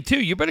other thing,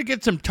 too. You better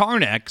get some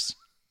Tarnex,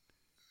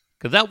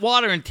 because that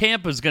water in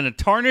Tampa is going to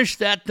tarnish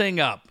that thing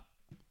up.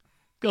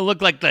 It's going to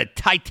look like the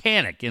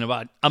Titanic in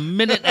about a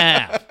minute and a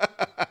half.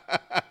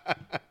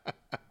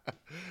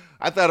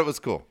 I thought it was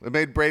cool. It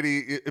made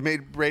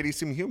Brady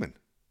seem human.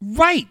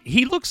 Right.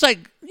 He looks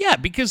like,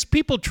 because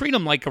people treat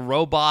him like a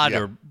robot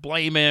or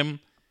blame him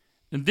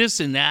and this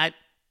and that.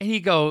 And you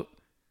go,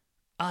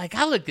 I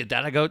looked at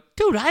that. I go,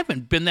 dude, I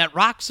haven't been that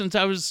rock since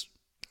I was,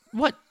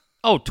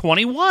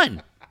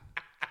 21.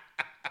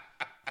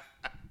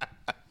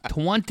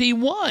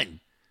 21. And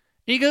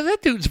you go,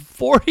 that dude's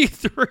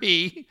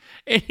 43.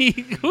 And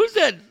who's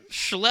that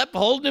schlep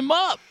holding him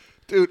up?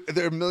 Dude,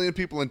 there are a million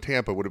people in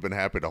Tampa would have been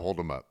happy to hold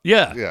him up.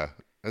 Yeah. Yeah.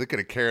 They could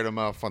have carried him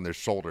off on their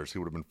shoulders. He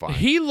would have been fine.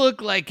 He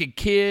looked like a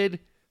kid,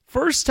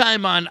 first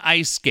time on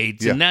ice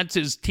skates, and that's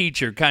his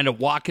teacher kind of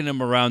walking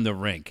him around the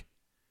rink.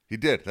 He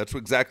did. That's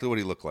exactly what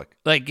he looked like.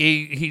 Like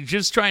he's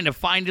just trying to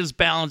find his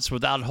balance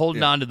without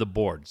holding on to the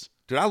boards.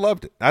 Dude, I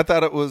loved it. I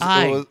thought it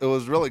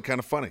was really kind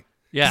of funny.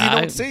 Yeah.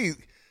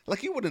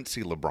 You wouldn't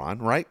see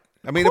LeBron, right?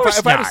 I mean,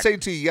 if I had to say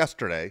to you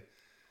yesterday,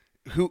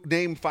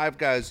 name 5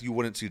 guys you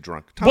wouldn't see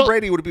drunk. Tom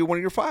Brady would be one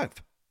of your 5.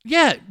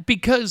 Yeah,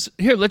 because,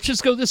 here, let's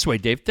just go this way,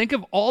 Dave. Think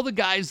of all the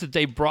guys that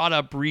they brought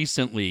up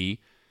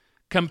recently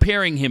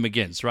comparing him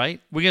against,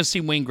 right? We're going to see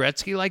Wayne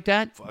Gretzky like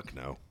that? Fuck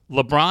no.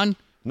 LeBron?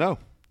 No.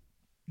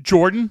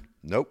 Jordan?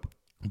 Nope.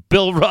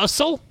 Bill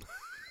Russell?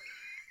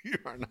 You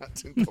are not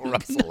seeing Bill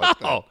Russell like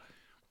that.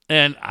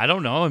 And I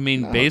don't know. I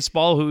mean,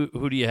 baseball,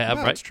 who do you have,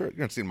 right? That's true. You're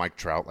going to see Mike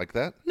Trout like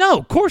that? No,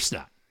 of course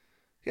not.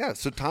 Yeah,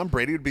 so Tom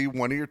Brady would be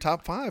one of your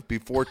top 5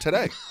 before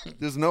today.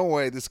 There's no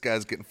way this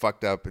guy's getting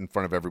fucked up in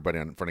front of everybody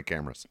in front of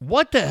cameras.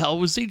 What the hell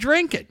was he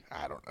drinking?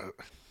 I don't know.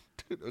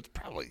 Dude, it's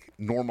probably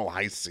normal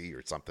high C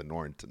or something,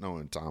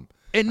 knowing Tom.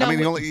 And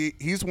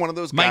he's one of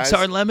those Mike's guys.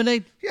 Hard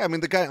Lemonade? Yeah, I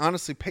mean, the guy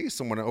honestly pays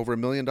someone over $1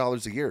 million a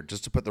year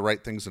just to put the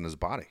right things in his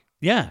body.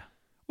 Yeah.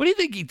 What do you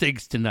think he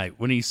thinks tonight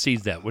when he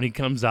sees that, when he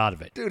comes out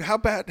of it? Dude, how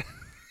bad?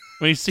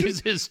 When he sees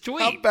his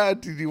tweet. How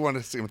bad did you want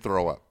to see him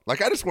throw up?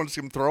 Like, I just want to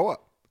see him throw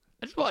up.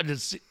 I just wanted to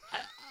see.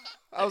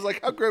 I was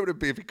like, how great would it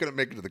be if he couldn't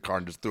make it to the car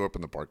and just threw up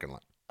in the parking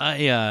lot?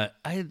 I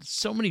had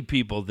so many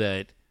people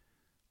that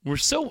were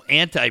so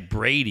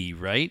anti-Brady,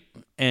 right?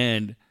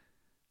 And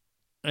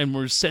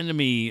were sending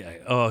me,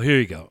 oh, here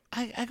you go.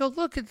 I go,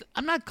 look,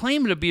 I'm not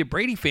claiming to be a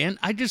Brady fan.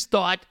 I just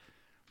thought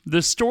the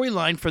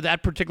storyline for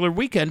that particular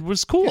weekend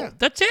was cool. Yeah.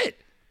 That's it.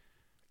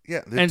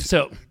 Yeah.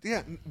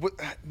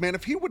 Man,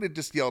 if he would have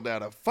just yelled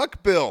out,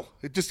 fuck Bill,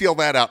 just yelled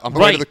that out on the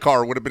way to the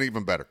car, it would have been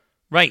even better.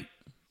 Right.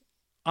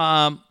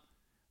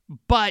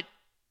 But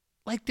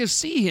like to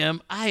see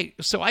him, I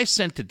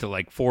sent it to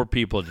like 4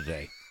 people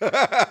today.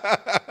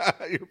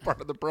 You're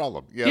part of the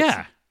problem. Yes.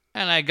 Yeah.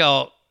 And I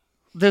go,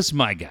 this is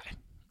my guy.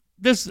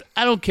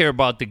 I don't care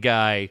about the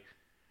guy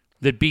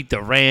that beat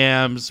the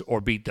Rams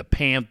or beat the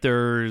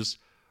Panthers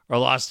or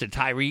lost to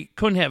Tyree.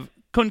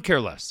 Couldn't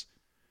care less.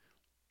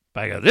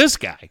 But I go, this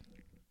guy,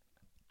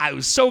 I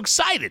was so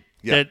excited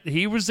that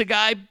he was the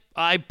guy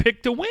I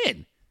picked to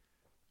win.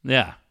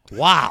 Yeah.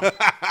 Wow.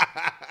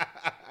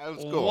 That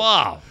was cool.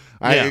 Wow.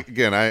 I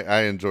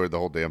enjoyed the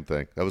whole damn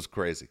thing. That was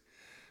crazy.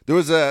 There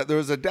was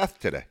a death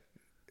today.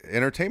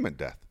 Entertainment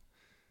death.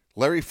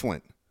 Larry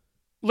Flint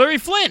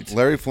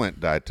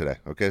died today.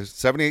 Okay,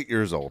 78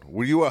 years old.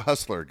 Were you a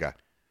Hustler guy?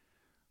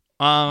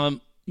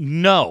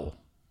 No.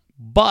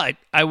 But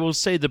I will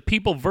say The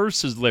People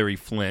versus Larry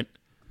Flint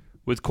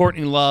with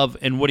Courtney Love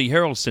and Woody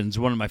Harrelson is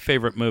one of my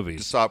favorite movies.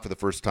 Just saw it for the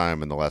first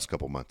time in the last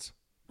couple months.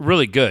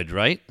 Really good,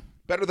 right?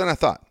 Better than I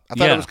thought. I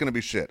thought it was going to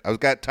be shit. I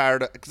got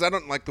tired because I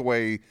don't like the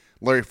way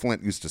Larry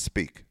Flint used to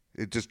speak.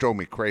 It just drove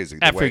me crazy.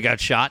 After he got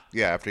shot?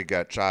 Yeah, after he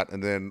got shot.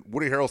 And then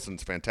Woody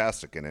Harrelson's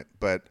fantastic in it,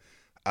 but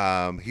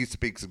he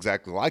speaks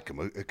exactly like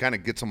him. It kind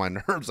of gets on my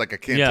nerves, like I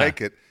can't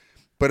take it.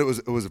 But it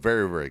was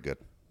very, very good.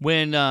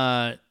 When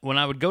I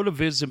would go to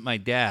visit my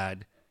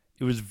dad,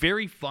 it was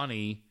very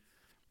funny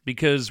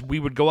because we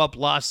would go up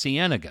La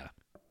Cienega,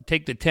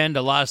 take the 10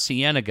 to La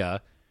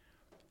Cienega,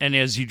 and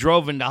as you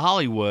drove into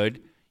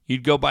Hollywood,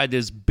 you'd go by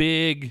this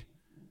big,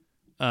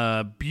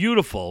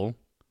 beautiful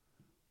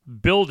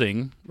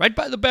building right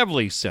by the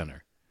Beverly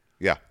Center.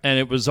 Yeah. And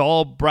it was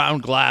all brown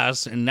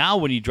glass, and now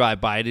when you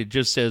drive by it, it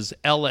just says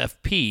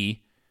LFP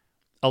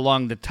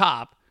along the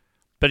top,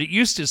 but it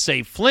used to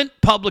say Flint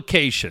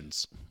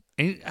Publications.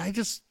 And I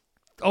just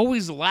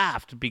always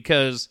laughed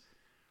because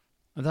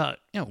I thought,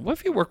 what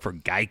if you work for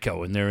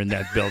Geico and they're in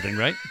that building,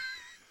 right?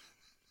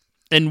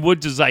 And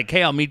Woods is like,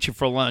 hey, I'll meet you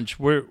for lunch.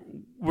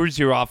 Where's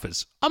your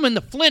office? I'm in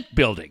the Flint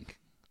building.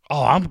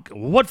 Oh,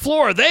 what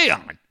floor are they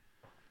on?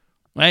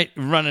 Right?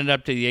 Running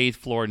up to the 8th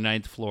floor,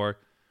 9th floor.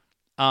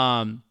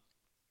 I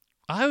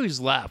always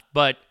laugh,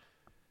 but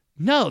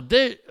no,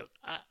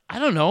 I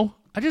don't know.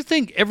 I just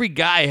think every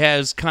guy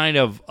has kind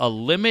of a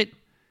limit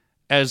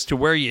as to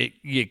where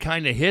you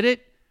kind of hit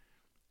it.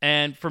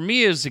 And for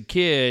me as a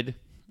kid,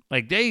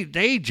 Like they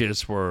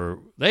were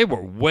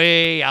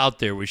way out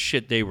there with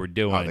shit they were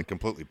doing. Oh, they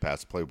completely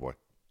passed Playboy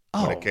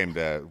when it came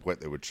to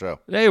what they would show.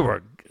 They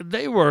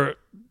were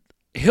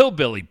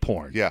hillbilly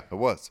porn. Yeah, it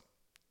was.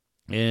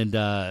 And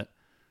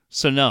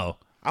so no.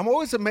 I'm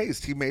always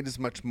amazed he made as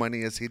much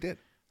money as he did.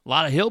 A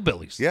lot of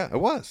hillbillies. Yeah, it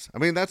was. I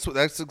mean, that's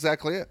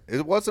exactly it.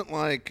 It wasn't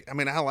like, I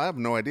mean, hell, I have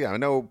no idea. I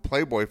know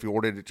Playboy, if you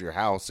ordered it to your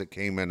house, it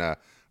came in a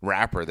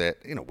wrapper that,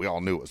 we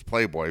all knew it was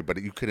Playboy, but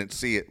you couldn't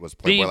see it was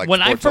Playboy.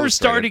 When I first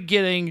started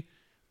getting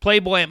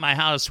Playboy at my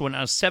house when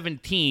I was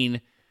 17,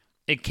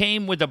 it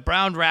came with a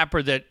brown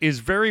wrapper that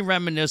is very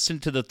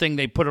reminiscent to the thing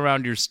they put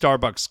around your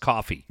Starbucks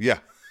coffee. Yeah.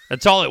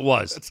 That's all it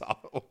was. That's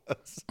all it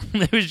was.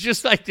 It was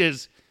just like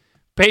this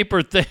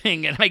paper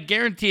thing, and I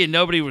guarantee you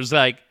nobody was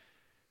like,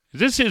 is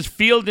this his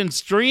Field and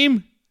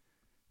Stream?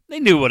 They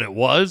knew what it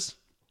was.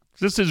 Is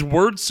this his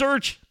word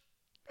search?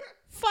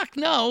 Fuck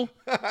no.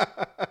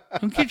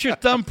 Don't get your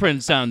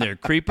thumbprints on there,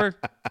 creeper.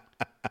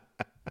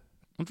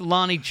 With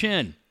Lonnie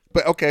Chin.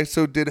 But okay,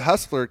 so did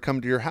Hustler come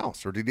to your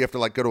house, or did you have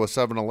to go to a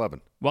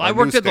 7-Eleven? Well, I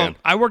worked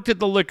at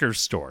the liquor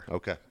store.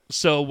 Okay.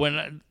 So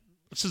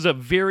this is a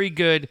very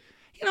good.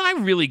 I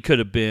really could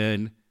have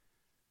been.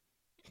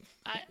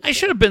 I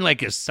should have been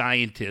like a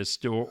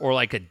scientist or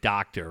like a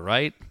doctor,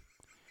 right?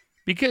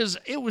 Because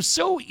it was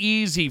so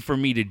easy for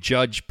me to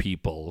judge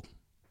people,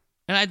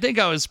 and I think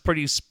I was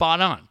pretty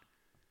spot on.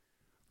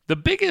 The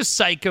biggest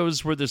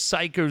psychos were the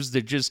psychos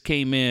that just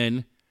came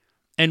in,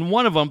 and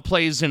one of them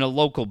plays in a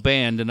local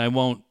band, and I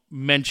won't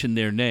mention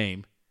their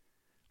name.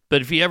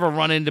 But if you ever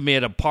run into me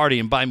at a party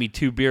and buy me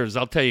 2 beers,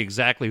 I'll tell you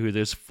exactly who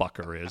this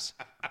fucker is.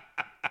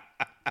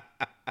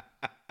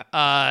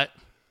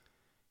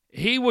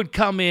 He would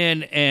come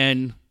in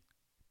and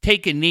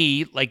take a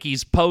knee like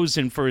he's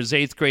posing for his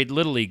 8th grade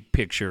Little League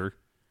picture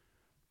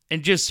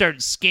and just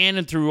start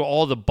scanning through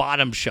all the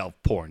bottom shelf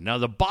porn. Now,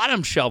 the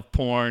bottom shelf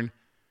porn,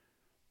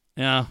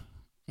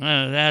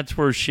 that's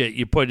where shit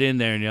you put in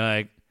there and you're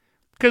like,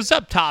 because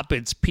up top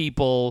it's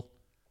People,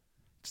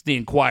 it's the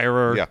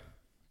Inquirer, yeah,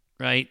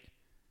 right?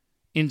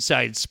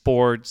 Inside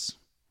Sports,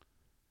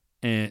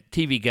 and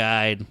TV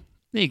Guide.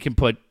 Then you can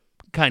put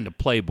kind of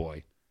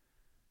Playboy.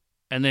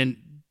 And then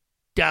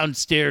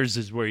downstairs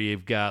is where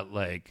you've got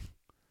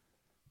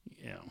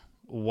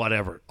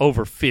whatever,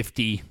 over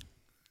 50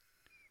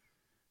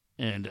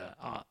 and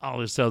all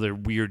this other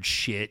weird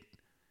shit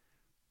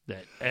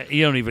that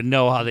you don't even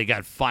know how they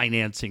got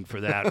financing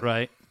for that,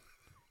 right?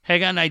 Hey, I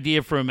got an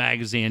idea for a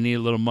magazine. I need a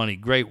little money.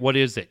 Great. What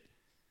is it?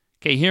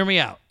 Okay, hear me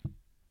out.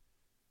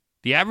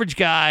 The average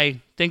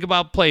guy, think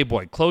about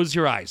Playboy. Close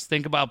your eyes.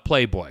 Think about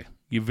Playboy.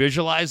 You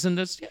visualizing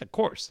this? Yeah, of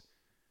course.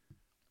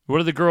 What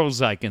are the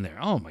girls like in there?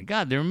 Oh, my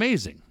God, they're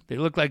amazing. They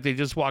look like they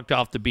just walked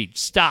off the beach.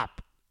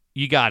 Stop.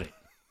 You got it.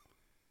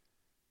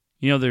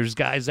 There's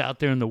guys out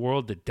there in the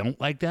world that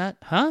don't like that?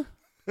 Huh?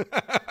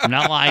 I'm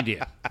not lying to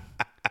you.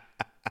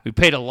 We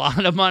paid a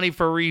lot of money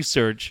for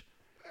research.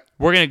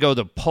 We're going to go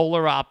the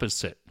polar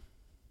opposite.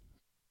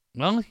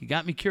 Well, you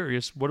got me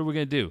curious. What are we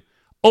going to do?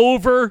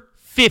 Over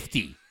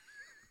 50.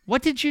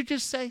 What did you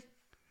just say?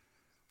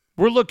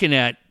 We're looking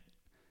at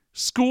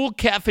school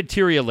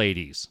cafeteria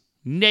ladies,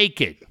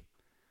 naked.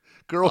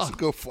 Girls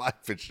go fly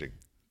fishing.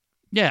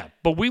 Yeah,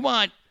 but we're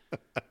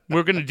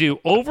going to do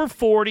over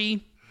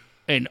 40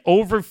 and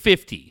over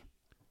 50.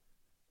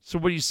 So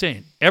what are you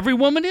saying? Every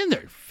woman in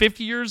there,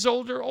 50 years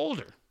old or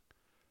older.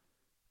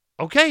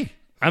 Okay,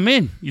 I'm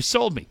in. You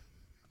sold me.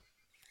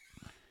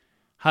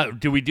 How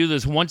do we do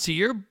this once a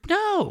year?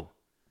 No.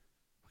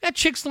 We got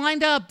chicks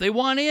lined up. They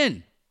want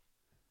in.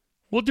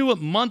 We'll do it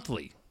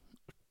monthly.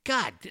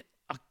 God,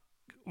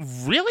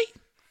 really?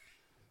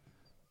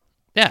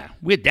 Yeah,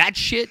 we had that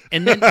shit.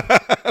 And then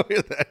we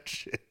had that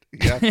shit.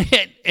 Yeah.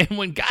 and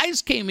when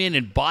guys came in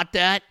and bought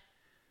that,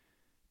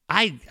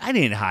 I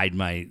didn't hide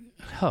my.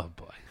 Oh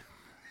boy.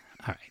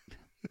 All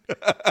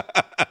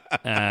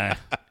right.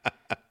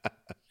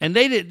 And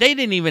they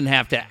didn't even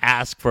have to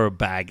ask for a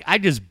bag. I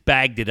just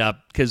bagged it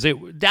up because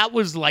that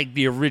was like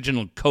the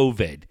original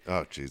COVID.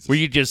 Oh Jesus! Where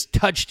you just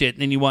touched it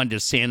and then you wanted to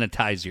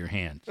sanitize your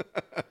hands.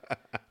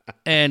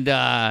 And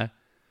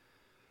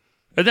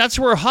that's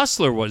where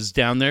Hustler was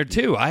down there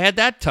too. I had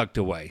that tucked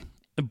away.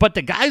 But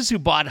the guys who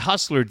bought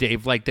Hustler,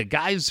 Dave, like the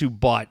guys who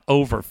bought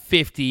over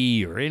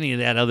 50 or any of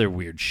that other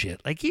weird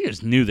shit, like you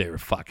just knew they were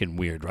fucking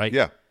weird, right?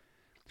 Yeah.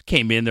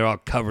 Came in, they're all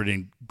covered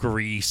in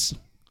grease.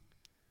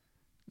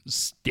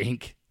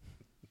 Stink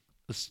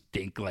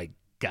like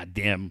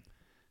goddamn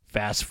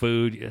fast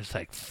food. It's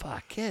like,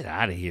 fuck, get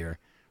out of here.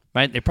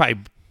 Right? They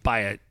probably buy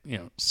a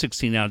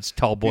 16-ounce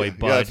tall boy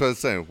Bud. Yeah, that's what I was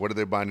saying. What are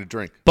they buying to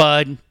drink?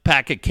 Bud,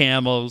 pack of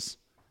Camels,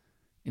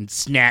 and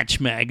Snatch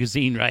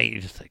magazine, right?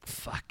 You're just like,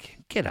 fuck,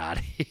 get out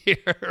of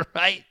here,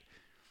 right?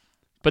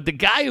 But the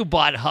guy who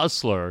bought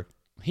Hustler,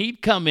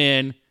 he'd come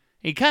in,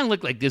 he kind of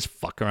looked like this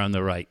fucker on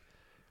the right.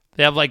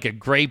 They have like a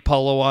gray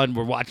polo on.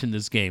 We're watching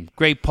this game.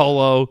 Gray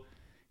polo,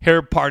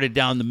 hair parted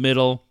down the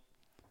middle.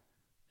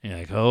 And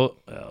you're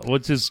like,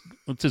 what's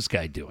this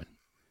guy doing?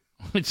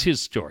 What's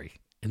his story?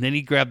 And then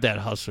he grabbed that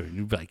Hustler, and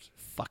you'd be like,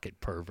 fuck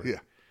it, pervert. Yeah.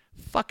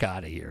 Fuck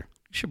out of here.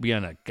 You should be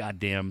on a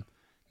goddamn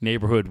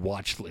neighborhood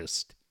watch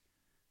list.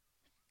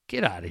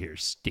 Get out of here,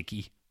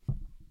 Sticky.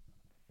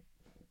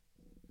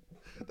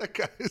 That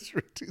guy's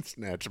routine.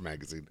 Snatch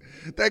magazine.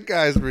 That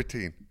guy's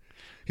routine.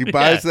 He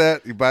buys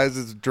that. He buys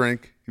his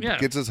drink. He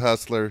gets his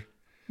Hustler.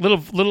 Little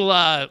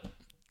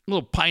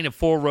pint of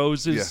Four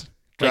Roses.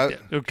 Yeah.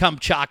 Or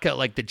Kamchatka,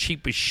 like the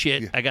cheapest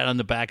shit I got on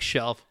the back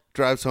shelf.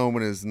 Drives home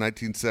in his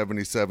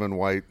 1977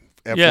 white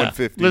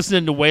F-150.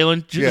 Listening to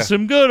Waylon. Just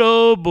some good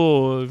old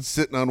boys.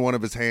 Sitting on one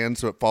of his hands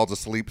so it falls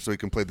asleep so he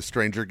can play the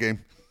stranger game.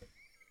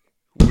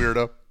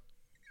 Weirdo.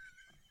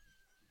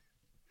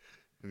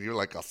 And you're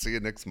like, I'll see you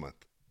next month.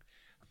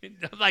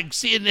 Like,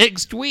 see you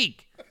next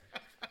week.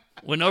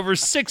 When over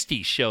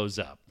 60 shows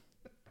up.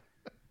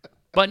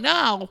 But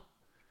now,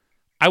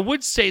 I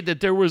would say that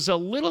there was a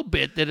little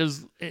bit that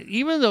is,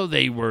 even though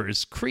they were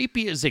as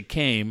creepy as it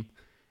came,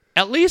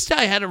 at least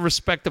I had to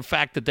respect the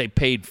fact that they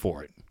paid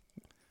for it.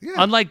 Yeah.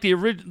 Unlike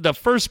the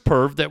first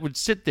perv that would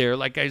sit there,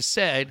 like I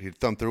said. He'd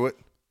thumb through it.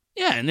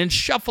 Yeah, and then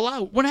shuffle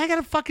out. When I got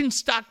to fucking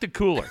stock the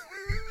cooler.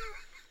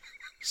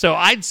 So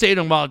I'd say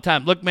to him all the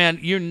time, look, man,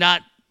 you're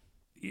not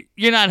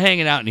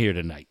hanging out in here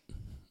tonight.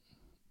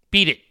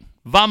 Beat it.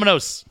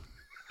 Vamonos.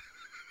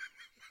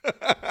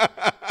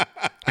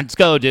 Let's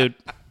go, dude.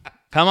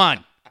 Come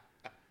on.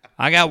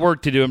 I got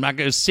work to do. I'm not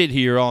going to sit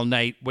here all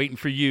night waiting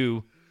for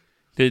you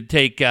to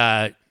take,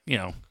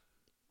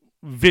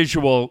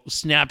 visual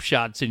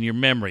snapshots in your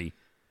memory.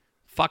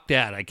 Fuck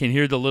that. I can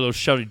hear the little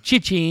shutter.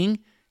 Cha-ching.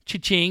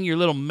 Cha-ching. Your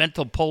little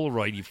mental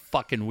Polaroid, you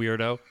fucking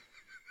weirdo.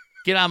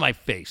 Get out of my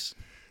face.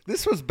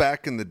 This was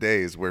back in the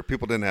days where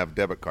people didn't have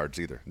debit cards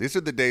either. These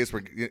are the days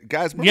where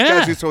guys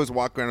used to always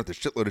walk around with a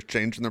shitload of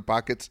change in their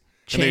pockets.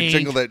 And they'd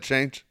jingle that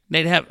change.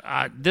 They'd have,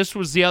 this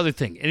was the other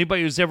thing.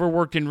 Anybody who's ever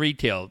worked in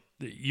retail,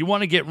 you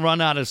want to get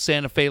run out of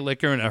Santa Fe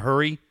liquor in a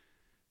hurry,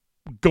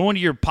 go into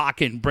your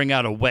pocket and bring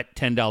out a wet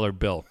 $10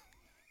 bill.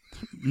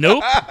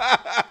 Nope.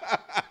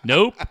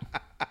 Nope.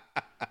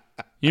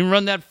 You can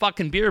run that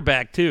fucking beer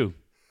back, too.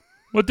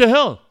 What the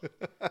hell?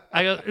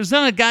 I go, there's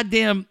not a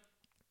goddamn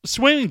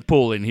swimming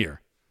pool in here.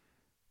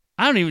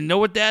 I don't even know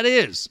what that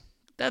is.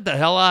 Get the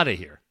hell out of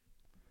here.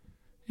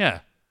 Yeah.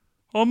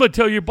 Oh, I'm going to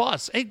tell your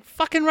boss. Hey,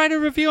 fucking write a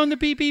review on the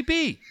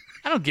BBB.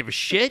 I don't give a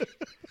shit.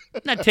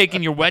 I'm not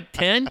taking your wet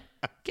 10.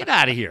 Get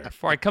out of here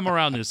before I come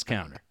around this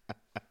counter.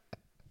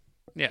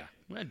 Yeah,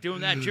 I'm not doing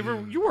that.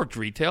 You worked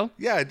retail?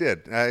 Yeah, I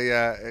did.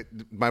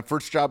 My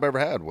first job I ever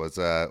had was,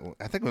 I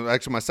think it was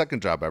actually my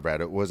second job I ever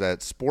had. It was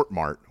at Sport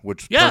Mart,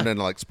 which turned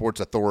into like Sports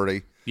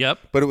Authority. Yep.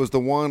 But it was the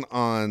one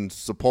on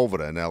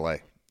Sepulveda in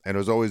L.A. And it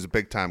was always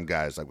big-time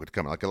guys like would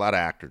come in, like a lot of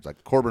actors.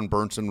 Like Corbin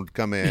Burnson would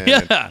come in.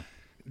 Yeah.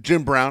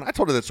 Jim Brown. I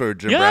told her that story.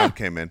 Jim Brown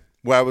came in.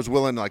 Where I was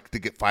willing to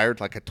get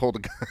fired. Like I told a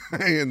guy.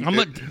 And I'm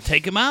going to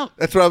take him out.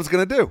 That's what I was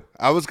going to do.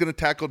 I was going to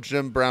tackle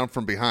Jim Brown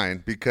from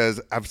behind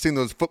because I've seen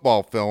those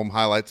football film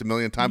highlights a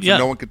million times and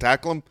no one could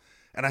tackle him.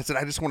 And I said,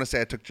 I just want to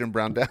say I took Jim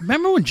Brown down.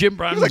 Remember when Jim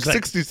Brown was like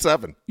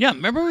 67? Yeah,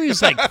 remember when he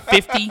was like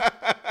 50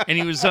 and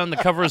he was on the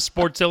cover of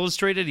Sports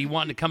Illustrated? He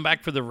wanted to come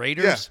back for the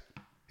Raiders?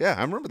 Yeah,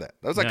 I remember that.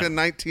 That was like that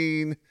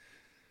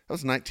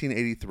was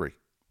 1983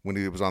 when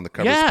he was on the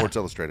cover of Sports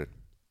Illustrated.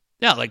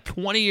 Yeah, like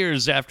 20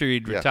 years after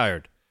he'd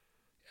retired.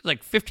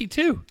 Like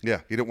 52.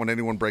 Yeah, he didn't want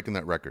anyone breaking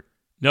that record.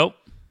 Nope.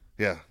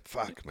 Yeah,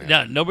 fuck, man.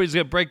 Yeah, nobody's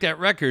going to break that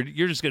record.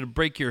 You're just going to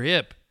break your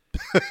hip.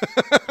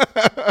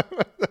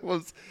 It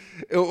was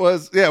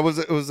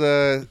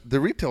the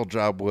retail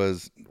job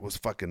was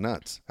fucking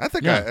nuts. I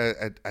think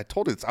I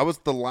told you this. I was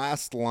the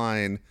last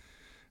line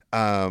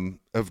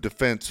of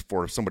defense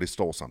for if somebody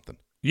stole something.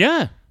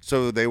 Yeah.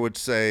 So they would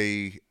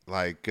say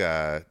like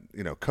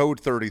code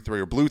 33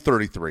 or blue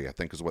 33, I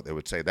think is what they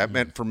would say. That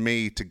meant for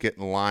me to get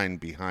in line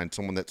behind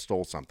someone that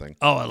stole something.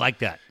 Oh, I like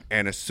that.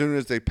 And as soon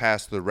as they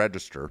passed the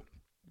register,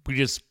 we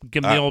just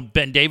give them the old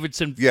Ben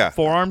Davidson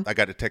forearm. I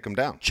got to take them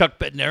down. Chuck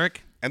Bednarik.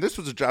 And this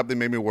was a job they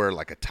made me wear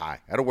like a tie.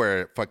 I had to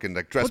wear fucking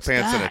like dress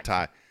pants and a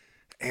tie.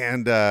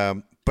 And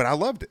but I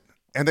loved it.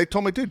 And they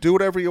told me, dude, do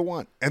whatever you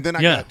want. And then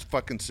I got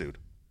fucking sued.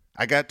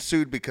 I got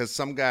sued because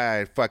some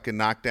guy fucking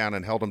knocked down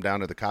and held him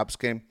down till the cops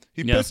came.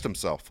 He pissed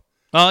himself.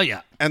 Oh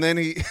yeah. And then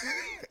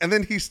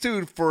he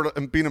sued for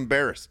being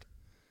embarrassed.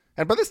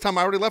 And by this time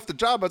I already left the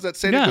job. I was at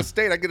San Diego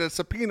State. I get a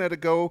subpoena to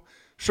go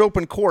show up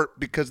in court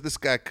because this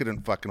guy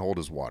couldn't fucking hold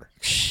his water.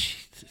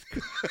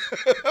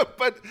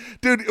 But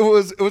dude, it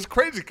was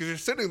crazy because you're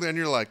sitting there and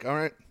you're like, all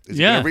right, is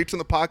he gonna reach in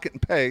the pocket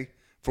and pay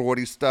for what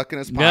he's stuck in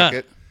his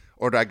pocket,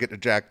 or do I get to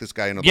jack this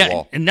guy into the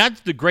wall? And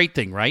that's the great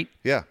thing, right?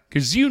 Yeah,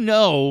 because you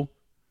know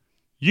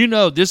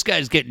this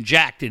guy's getting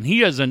jacked, and he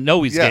doesn't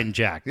know he's getting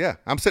jacked. Yeah,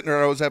 I'm sitting there.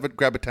 I always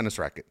grab a tennis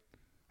racket.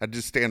 I'd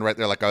just stand right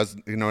there like I was,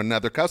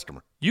 another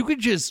customer. You could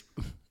just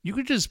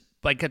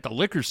like at the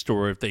liquor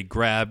store if they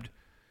grabbed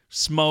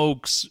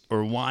smokes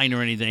or wine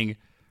or anything.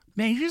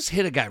 Man, you just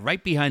hit a guy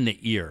right behind the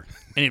ear,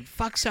 and it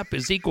fucks up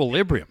his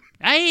equilibrium.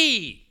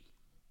 Hey!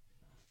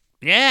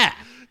 Yeah.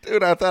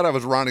 Dude, I thought I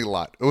was Ronnie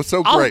Lott. It was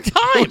so great. Time.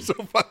 It was so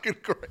fucking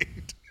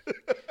great.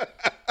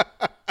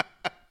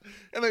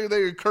 And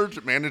they encouraged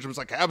it. Management's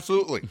like,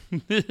 absolutely.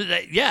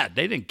 Yeah,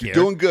 they didn't care. You're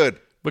doing good.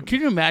 But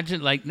can you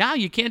imagine, like, now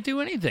you can't do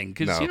anything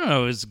because No. you don't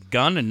know his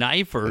gun, a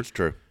knife, or That's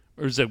true.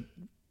 there's a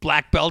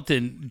black belt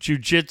in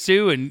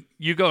jiu-jitsu, and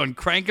you go and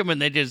crank them,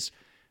 and they just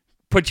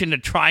put you in a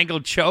triangle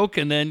choke,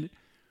 and then,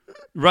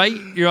 right,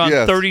 you're on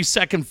Yes.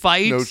 30-second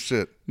fights. No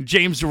shit.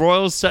 James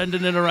Royal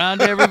sending it around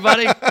to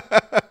everybody.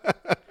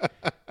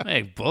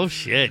 Hey,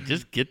 bullshit.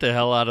 Just get the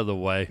hell out of the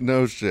way.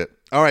 No shit.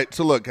 All right,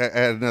 so look, I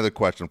had another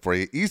question for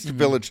you. East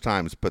Village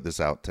Times put this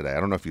out today. I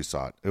don't know if you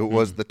saw it. It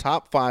was the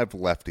top 5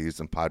 lefties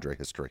in Padre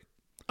history.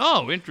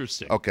 Oh,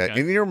 interesting. Okay,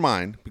 in your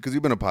mind, because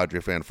you've been a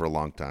Padre fan for a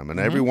long time, and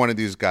every one of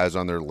these guys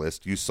on their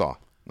list you saw,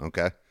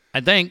 okay?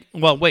 I think,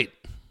 well, wait.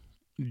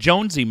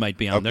 Jonesy might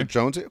be on there.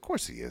 Jones, of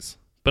course he is.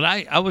 But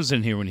I was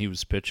in here when he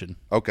was pitching.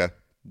 Okay,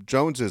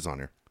 Jones is on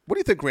here. What do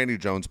you think Randy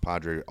Jones'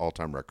 Padre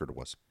all-time record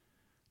was?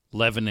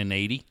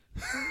 11-80.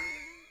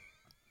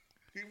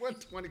 He won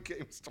 20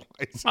 games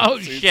twice. Oh,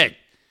 shit.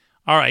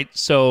 All right,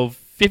 so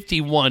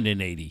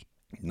 51-80.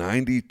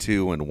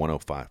 92 and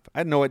 105. I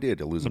had no idea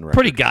to lose in record.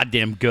 Pretty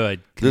goddamn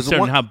good, There's considering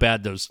one- how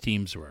bad those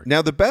teams were.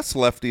 Now, the best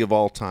lefty of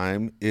all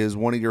time is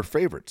one of your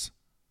favorites.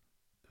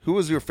 Who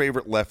was your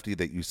favorite lefty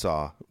that you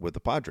saw with the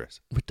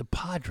Padres? With the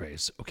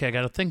Padres. Okay, I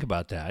got to think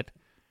about that.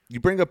 You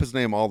bring up his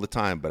name all the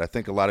time, but I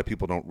think a lot of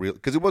people don't really,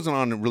 because he wasn't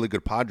on really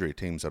good Padre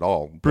teams at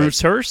all. But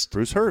Bruce Hurst?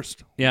 Bruce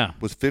Hurst Yeah.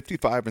 was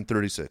 55 and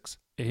 36.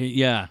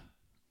 Yeah.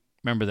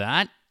 Remember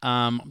that?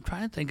 I'm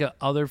trying to think of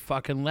other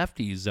fucking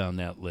lefties on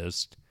that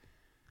list.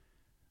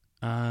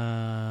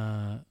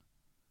 Are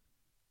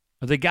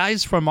the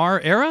guys from our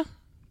era?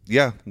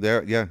 Yeah,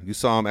 there. Yeah, you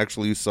saw him.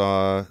 Actually, you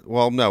saw.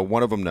 Well, no,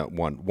 one of them. No,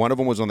 one of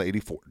them was on the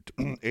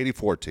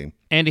 84 team.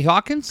 Andy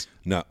Hawkins?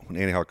 No,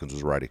 Andy Hawkins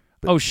was righty.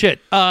 Oh,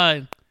 shit.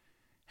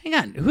 Hang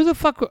on. Who the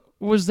fuck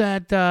was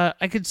that?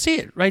 I could see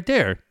it right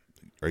there.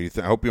 Are you?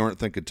 I hope you aren't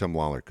thinking Tim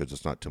Lawler because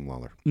it's not Tim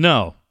Lawler.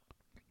 No.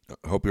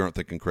 I hope you aren't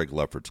thinking Craig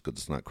Lefferts because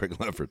it's not Craig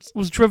Lefferts.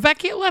 Was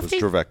Trevecki a It's lefty?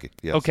 Trevecki.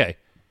 Yes. Okay.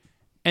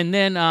 And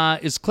then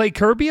is Clay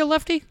Kirby a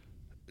lefty?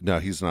 No,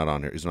 he's not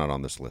on here. He's not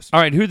on this list. All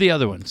right. Who are the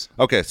other ones?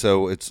 Okay,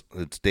 so it's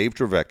Dave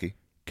Trevecki,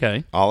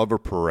 Okay. Oliver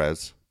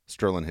Perez,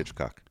 Sterling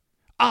Hitchcock.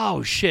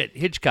 Oh, shit.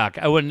 Hitchcock.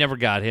 I would have never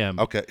got him.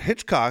 Okay,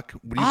 Hitchcock.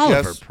 Would you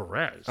Oliver guess?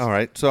 Perez. All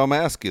right, so I'm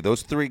gonna ask you.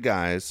 Those 3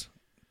 guys,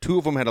 2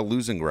 of them had a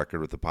losing record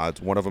with the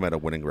Pods. One of them had a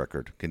winning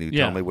record. Can you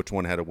Yeah. tell me which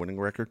one had a winning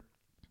record?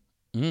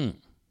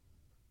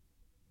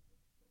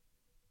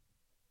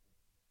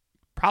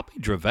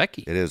 Probably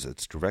Trevecki. It is.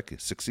 It's Trevecki,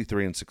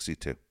 63 and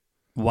 62.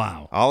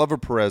 Wow. Oliver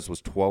Perez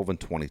was 12 and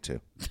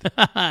 22,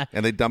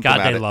 and they dumped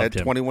God, him they out loved at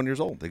him. 21 years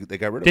old. They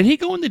got rid of Did him. he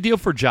go in the deal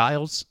for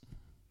Giles?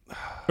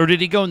 Or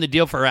did he go in the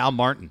deal for Al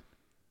Martin?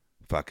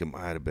 Fuck, it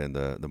might have been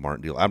the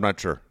Martin deal. I'm not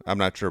sure.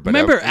 But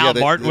Remember Al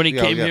Martin when he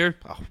came here?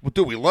 Oh, well,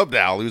 dude, we loved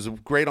Al. He was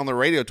great on the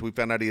radio until we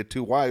found out he had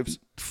 2 wives.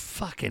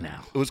 Fucking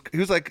Al. He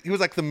was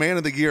like the man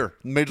of the year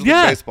in Major League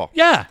Yeah. Baseball.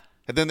 Yeah.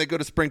 And then they go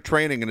to spring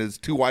training, and his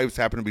 2 wives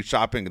happen to be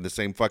shopping in the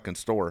same fucking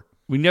store.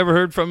 We never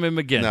heard from him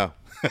again. No.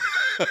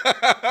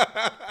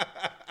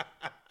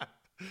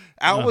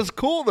 Al was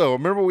cool, though.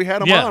 Remember, we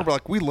had him Yeah. on. We're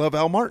like, we love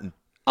Al Martin.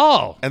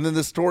 Oh. And then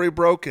the story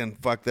broke, and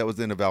fuck, that was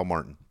the end of Al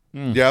Martin.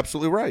 Hmm. You're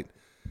absolutely right.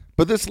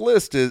 But this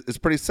list is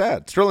pretty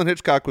sad. Sterling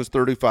Hitchcock was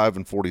 35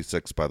 and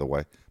 46, by the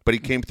way. But he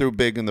came through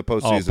big in the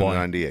postseason in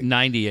 98.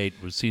 98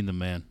 was seen the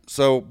man.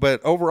 So, but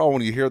overall,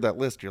 when you hear that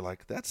list, you're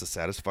like, that's the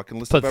saddest fucking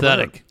list I've ever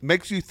heard. Pathetic.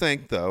 Makes you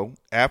think, though,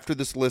 after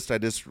this list I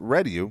just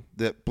read you,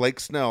 that Blake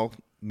Snell,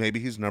 maybe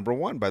he's number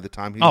 1 by the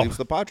time he leaves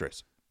the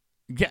Padres.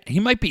 Yeah, he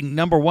might be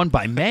number 1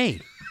 by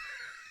May.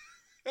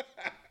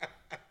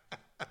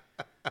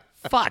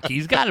 Fuck,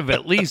 he's got to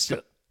at least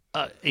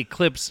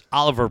eclipse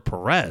Oliver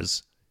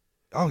Perez.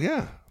 Oh,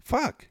 yeah.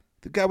 Fuck.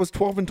 The guy was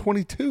 12 and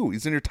 22.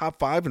 He's in your top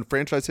 5 in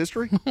franchise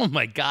history? Oh,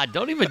 my God.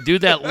 Don't even do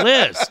that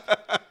list.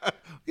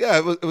 Yeah,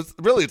 it was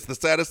really, it's the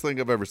saddest thing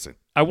I've ever seen.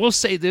 I will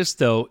say this,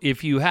 though.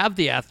 If you have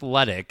The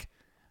Athletic,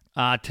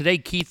 today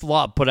Keith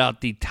Law put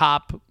out the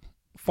top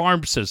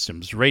farm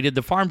systems, rated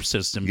the farm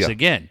systems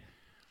again.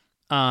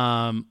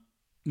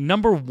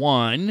 Number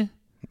 1.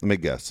 Let me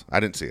guess. I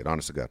didn't see it,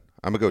 honest to God.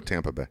 I'm going to go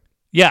Tampa Bay.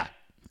 Yeah.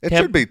 It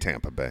should be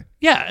Tampa Bay.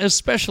 Yeah,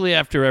 especially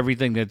after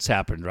everything that's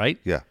happened, right?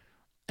 Yeah.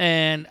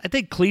 And I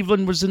think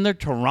Cleveland was in there.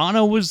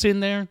 Toronto was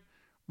in there,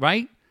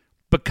 right?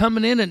 But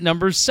coming in at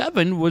number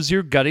 7 was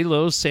your gutty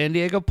little San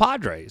Diego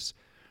Padres.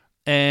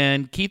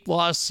 And Keith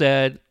Law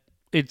said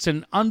it's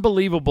an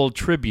unbelievable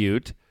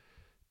tribute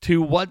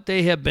to what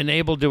they have been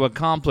able to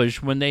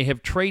accomplish when they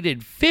have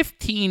traded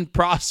 15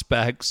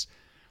 prospects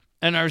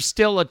and are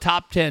still a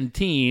top 10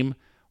 team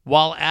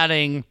while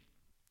adding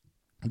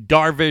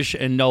Darvish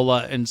and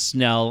Nola and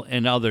Snell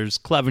and others,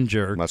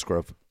 Clevenger.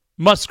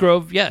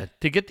 Musgrove, yeah,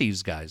 to get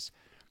these guys.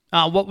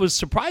 What was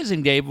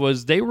surprising, Dave,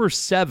 was they were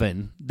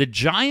 7. The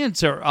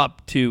Giants are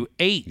up to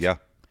 8. Yeah.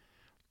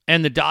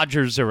 And the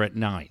Dodgers are at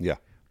 9. Yeah.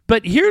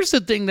 But here's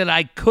the thing that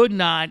I could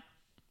not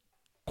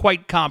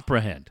quite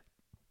comprehend.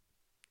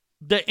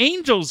 The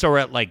Angels are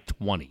at like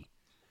 20.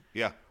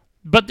 Yeah.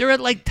 But they're at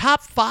like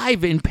top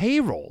 5 in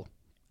payroll.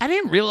 I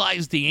didn't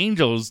realize the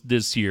Angels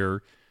this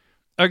year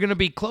are going to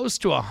be close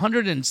to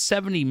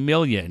 $170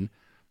 million,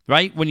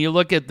 right? When you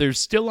look at, they're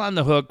still on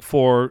the hook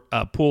for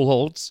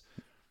Pujols,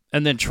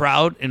 and then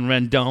Trout and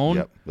Rendon.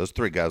 Yep, those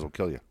three guys will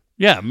kill you.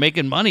 Yeah,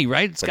 making money,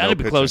 right? It's got to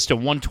be pitching. close to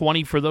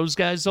 120 for those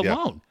guys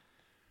alone.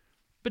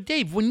 But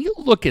Dave, when you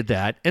look at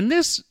that, and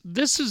this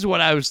is what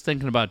I was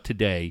thinking about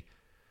today.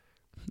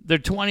 They're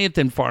 20th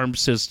in farm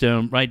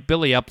system, right?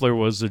 Billy Epler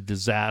was a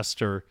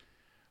disaster.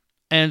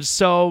 And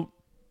so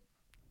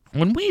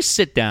when we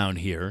sit down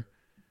here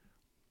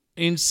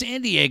in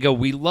San Diego,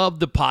 we love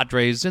the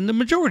Padres, and the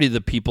majority of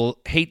the people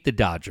hate the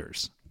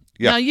Dodgers.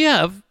 Yeah. Now, you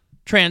have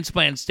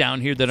transplants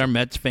down here that are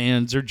Mets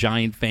fans or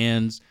Giant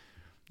fans.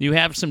 You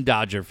have some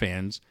Dodger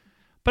fans.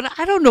 But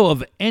I don't know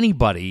of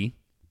anybody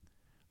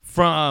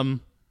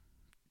from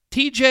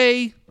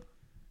TJ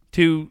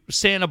to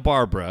Santa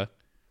Barbara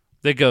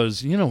that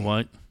goes, you know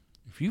what?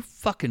 If you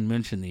fucking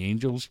mention the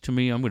Angels to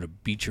me, I'm going to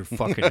beat your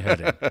fucking head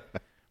in.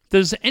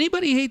 Does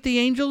anybody hate the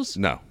Angels?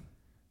 No.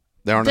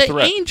 They aren't a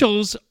threat. The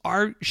Angels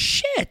are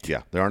shit.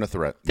 Yeah, they aren't a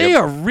threat. They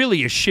are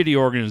really a shitty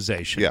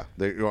organization. Yeah,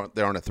 they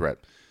aren't a threat.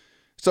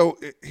 So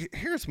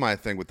here's my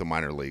thing with the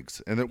minor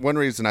leagues. And one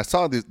reason I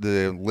saw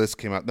the list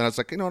came out, then I was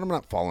like, you know what, I'm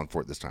not falling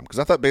for it this time because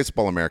I thought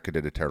Baseball America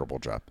did a terrible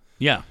job.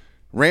 Yeah.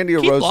 Randy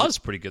Keith Arozarena. Law's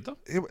pretty good, though.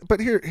 But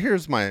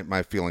here's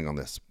my feeling on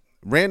this.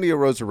 Randy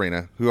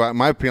Arozarena, who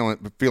my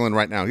feeling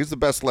right now, he's the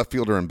best left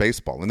fielder in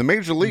baseball, in the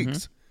major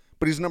leagues.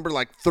 But he's number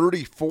like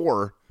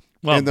 34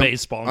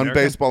 Baseball on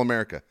Baseball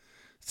America.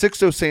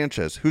 Sixto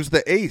Sanchez, who's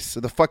the ace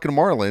of the fucking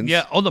Marlins.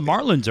 Yeah, the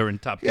Marlins are in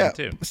top 10,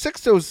 too.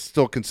 Sixto's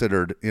still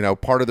considered,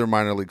 part of their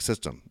minor league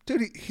system.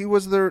 Dude, he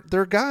was their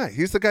guy.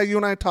 He's the guy you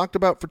and I talked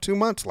about for 2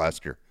 months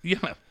last year.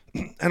 Yeah.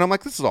 And I'm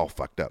like, this is all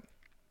fucked up.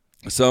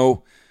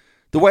 So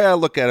the way I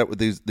look at it with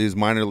these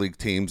minor league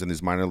teams and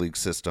these minor league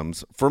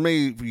systems, for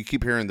me, you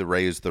keep hearing the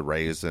Rays,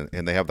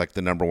 and they have like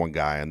the number one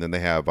guy, and then they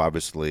have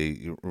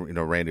obviously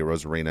Randy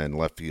Arozarena in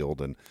left field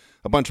and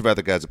a bunch of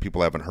other guys that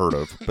people haven't heard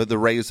of. But the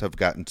Rays have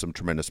gotten some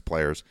tremendous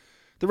players.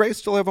 The Rays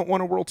still haven't won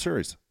a World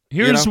Series.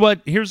 Here's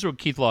what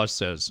Keith Law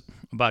says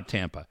about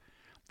Tampa.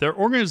 Their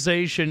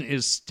organization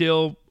is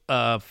still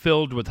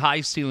filled with high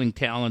ceiling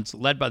talents,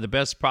 led by the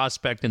best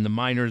prospect in the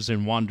minors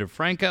in Wander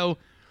Franco,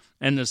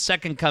 and the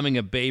second coming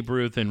of Babe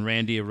Ruth and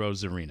Randy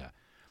Arozarena.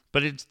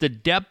 But it's the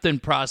depth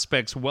and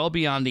prospects well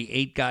beyond the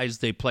 8 guys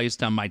they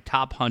placed on my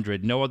top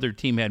 100. No other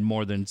team had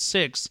more than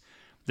 6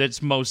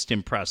 that's most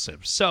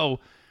impressive. So,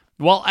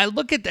 well, I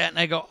look at that and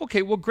I go,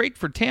 okay, well, great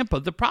for Tampa.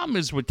 The problem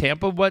is with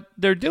Tampa, what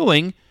they're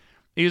doing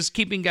is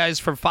keeping guys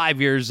for 5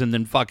 years and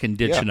then fucking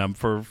ditching them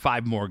for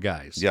 5 more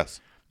guys.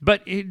 Yes.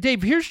 But,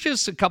 Dave, here's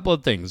just a couple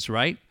of things,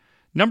 right?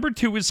 Number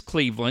 2 is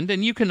Cleveland,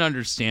 and you can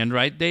understand,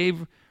 right?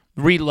 They've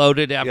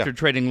reloaded after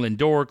trading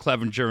Lindor,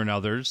 Clevenger, and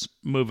others,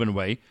 moving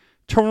away.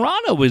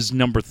 Toronto is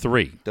number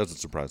 3. Doesn't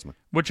surprise me.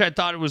 Which I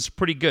thought was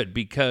pretty good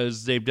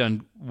because they've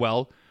done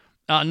well.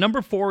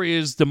 Number 4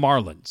 is the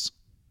Marlins.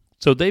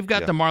 So they've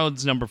got the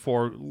Marlins number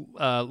 4,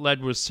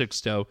 led with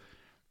Sixto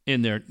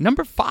in there.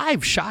 Number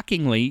 5,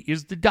 shockingly,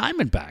 is the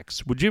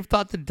Diamondbacks. Would you have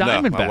thought the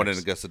Diamondbacks? No, I wouldn't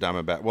have guessed the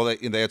Diamondbacks. Well,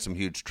 they had some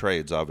huge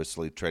trades,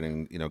 obviously,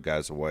 trading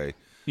guys away.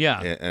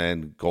 Yeah.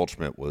 And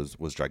Goldschmidt was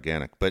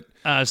gigantic. But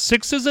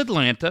 6 is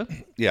Atlanta.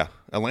 Yeah,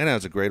 Atlanta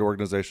is a great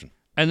organization.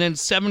 And then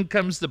 7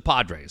 comes the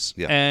Padres.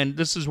 Yeah. And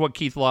this is what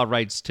Keith Law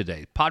writes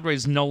today.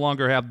 Padres no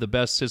longer have the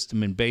best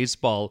system in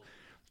baseball,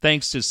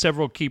 thanks to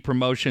several key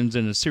promotions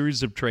and a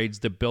series of trades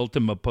that built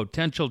them a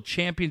potential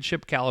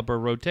championship-caliber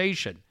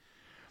rotation,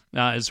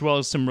 as well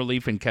as some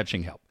relief and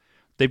catching help.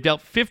 They've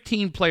dealt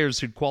 15 players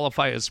who'd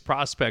qualify as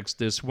prospects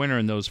this winter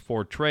in those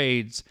 4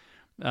 trades,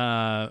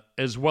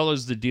 as well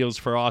as the deals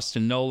for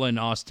Austin Nolan,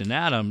 Austin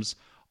Adams,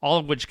 all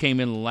of which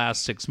came in the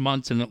last 6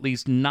 months, and at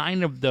least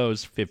 9 of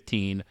those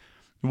 15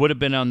 would have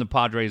been on the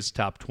Padres'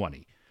 top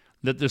 20.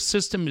 That the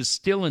system is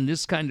still in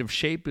this kind of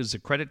shape is a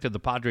credit to the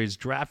Padres'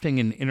 drafting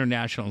and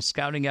international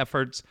scouting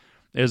efforts,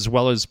 as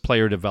well as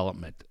player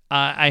development.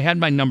 I had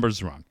my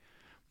numbers wrong.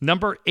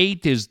 Number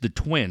 8 is the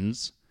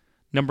Twins.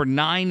 Number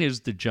 9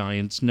 is the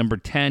Giants. Number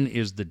 10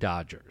 is the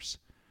Dodgers.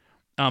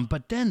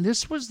 But then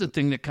this was the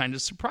thing that kind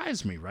of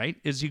surprised me, right?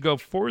 As you go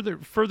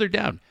further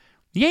down.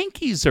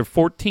 Yankees are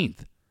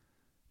 14th.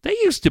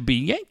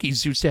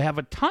 Yankees used to have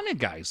a ton of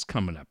guys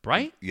coming up,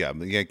 right? Yeah,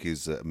 the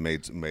Yankees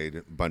made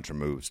a bunch of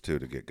moves, too,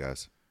 to get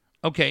guys.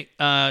 Okay,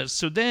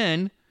 so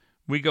then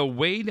we go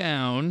way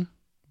down.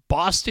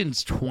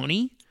 Boston's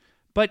 20.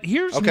 But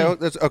here's...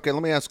 Okay,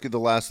 let me ask you the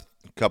last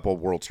couple of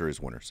World Series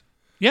winners.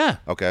 Yeah.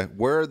 Okay,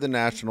 where are the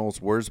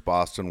Nationals? Where's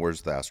Boston?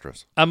 Where's the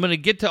Astros? I'm going to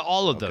get to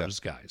all of those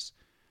guys.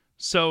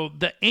 So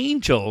the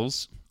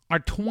Angels are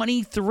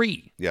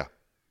 23. Yeah.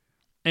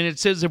 And it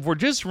says if we're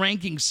just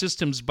ranking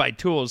systems by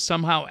tools,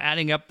 somehow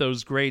adding up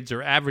those grades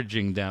or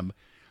averaging them,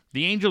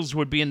 the Angels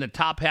would be in the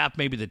top half,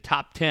 maybe the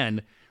top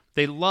 10.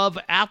 They love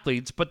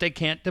athletes, but they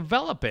can't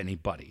develop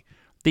anybody.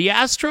 The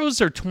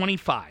Astros are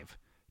 25.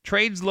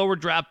 Trades, lower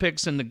draft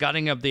picks, and the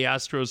gutting of the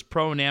Astros'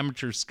 pro and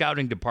amateur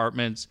scouting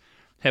departments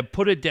have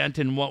put a dent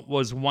in what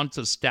was once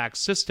a stacked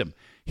system.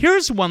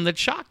 Here's one that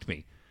shocked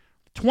me.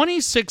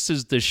 26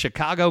 is the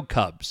Chicago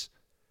Cubs.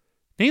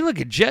 And you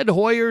look at Jed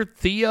Hoyer,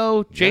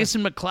 Theo,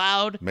 Jason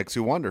McLeod. Makes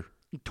you wonder.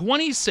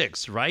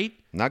 26, right?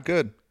 Not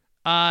good.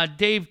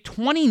 Dave,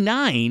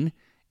 29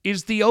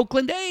 is the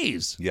Oakland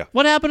A's. Yeah.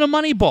 What happened to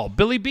Moneyball?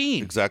 Billy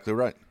Beane. Exactly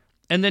right.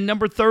 And then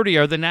number 30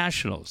 are the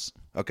Nationals.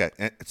 Okay,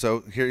 and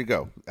so here you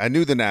go. I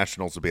knew the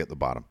Nationals would be at the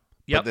bottom.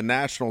 Yep. But the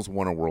Nationals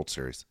won a World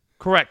Series.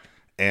 Correct.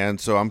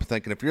 And so I'm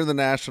thinking, if you're the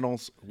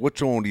Nationals,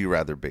 which one would you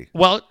rather be?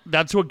 Well,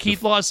 that's what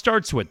Keith Law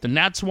starts with. The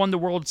Nats won the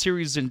World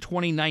Series in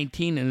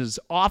 2019, and is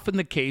often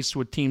the case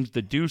with teams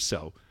that do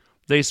so.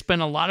 They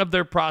spend a lot of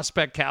their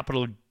prospect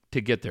capital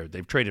to get there.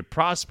 They've traded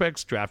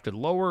prospects, drafted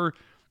lower,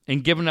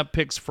 and given up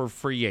picks for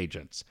free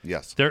agents.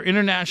 Yes. Their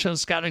international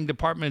scouting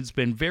department has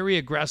been very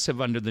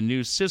aggressive under the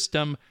new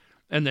system,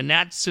 and the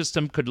Nats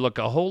system could look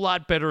a whole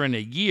lot better in a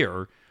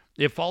year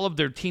if all of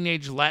their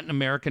teenage Latin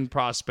American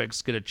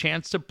prospects get a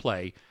chance to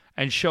play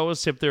and show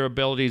us if their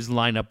abilities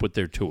line up with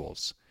their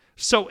tools.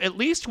 So at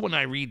least when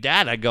I read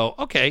that, I go,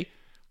 okay,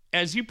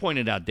 as you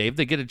pointed out, Dave,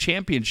 they get a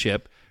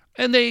championship,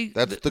 and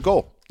That's the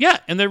goal. yeah,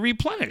 and they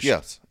replenish.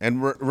 Yes.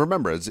 And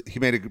remember, he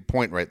made a good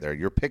point right there.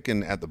 You're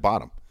picking at the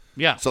bottom.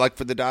 Yeah. So, like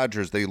for the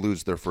Dodgers, they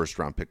lose their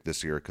first-round pick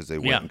this year because they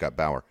went Yeah. and got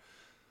Bauer.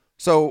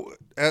 So,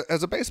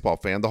 as a baseball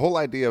fan, the whole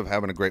idea of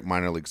having a great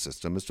minor league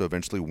system is to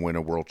eventually win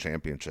a world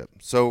championship.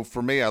 So,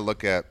 for me, I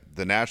look at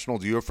the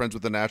Nationals. You have friends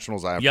with the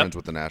Nationals. I have Yep. friends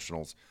with the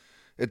Nationals.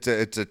 It's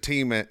a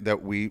team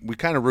that we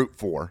kind of root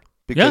for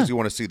because Yeah. you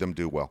want to see them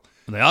do well.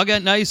 They all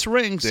got nice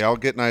rings. They all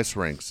get nice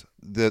rings.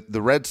 The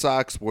Red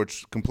Sox,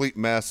 which complete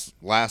mess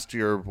last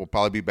year, will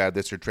probably be bad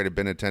this year. Traded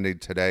Benintendi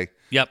today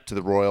Yep. to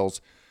the Royals,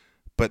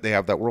 but they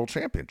have that world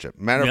championship.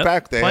 Matter Yep, of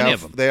fact, plenty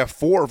of them. they have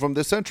 4 of them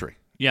this century.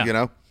 Yeah. You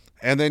know?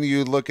 And then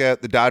you look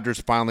at the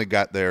Dodgers finally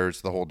got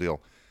theirs, the whole deal.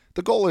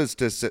 The goal is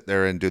to sit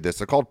there and do this.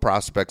 They're called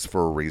prospects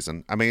for a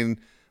reason. I mean,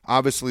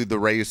 obviously the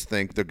Rays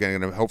think they're going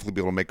to hopefully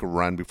be able to make a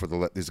run before they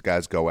let these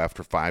guys go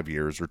after 5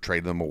 years or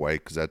trade them away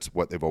because that's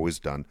what they've always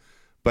done.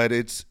 But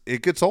it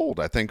gets old,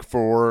 I think,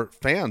 for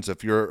fans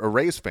if you're a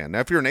Rays fan. Now,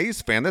 if you're an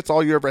A's fan, that's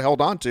all you ever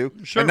held on to.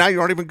 Sure. And now you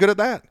aren't even good at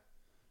that.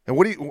 And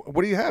what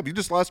do you have? You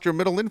just lost your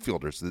middle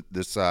infielders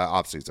this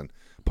offseason.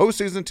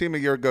 Postseason team a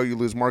year ago, you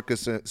lose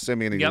Marcus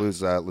Semien and Yep. you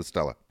lose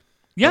Listella.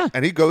 Yeah.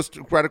 And he goes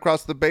right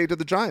across the bay to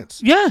the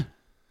Giants. Yeah.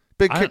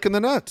 Big kick in the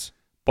nuts.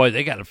 Boy,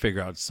 they got to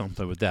figure out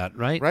something with that,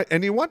 right? Right?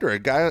 And you wonder, a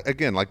guy,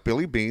 again, like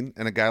Billy Beane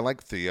and a guy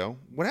like Theo,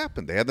 what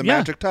happened? They had the Yeah.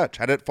 magic touch.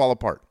 How did it fall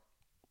apart?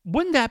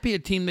 Wouldn't that be a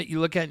team that you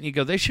look at and you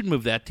go, they should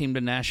move that team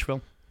to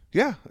Nashville?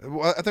 Yeah.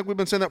 Well, I think we've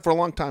been saying that for a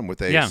long time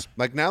with A's. Yeah.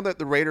 Like now that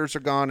the Raiders are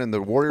gone and the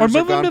Or Warriors are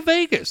move them gone, to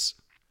Vegas.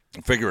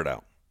 figure it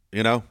out.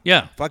 You know?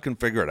 Yeah. Fucking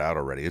figure it out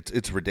already.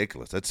 It's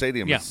ridiculous. That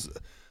stadium Yeah. is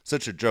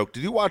such a joke.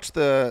 Did you watch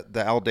the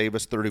Al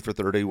Davis 30 for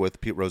 30 with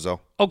Pete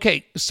Rozelle?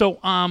 Okay, so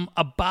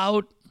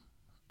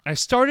I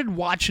started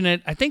watching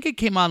it. I think it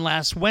came on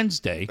last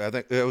Wednesday. I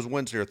think it was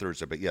Wednesday or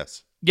Thursday, but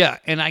yes. Yeah,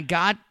 and I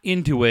got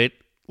into it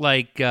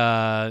like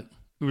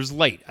it was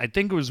late. I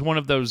think it was one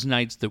of those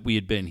nights that we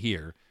had been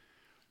here.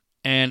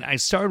 And I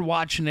started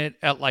watching it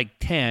at like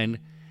 10,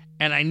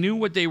 and I knew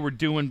what they were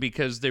doing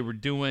because they were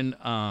doing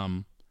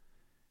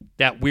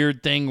that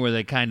weird thing where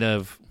they kind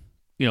of,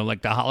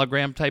 like the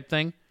hologram type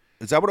thing.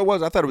 Is that what it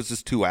was? I thought it was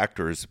just 2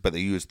 actors, but they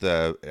used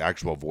the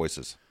actual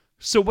voices.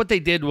 So what they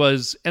did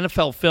was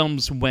NFL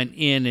Films went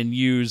in and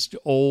used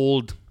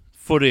old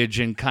footage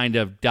and kind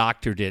of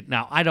doctored it.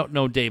 Now, I don't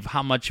know, Dave,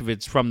 how much of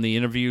it's from the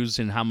interviews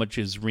and how much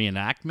is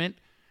reenactment,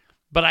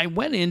 but I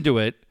went into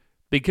it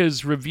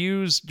because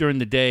reviews during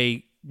the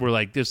day were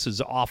like, this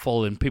is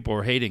awful, and people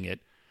were hating it.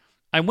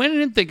 I went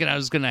in thinking I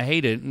was going to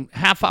hate it, and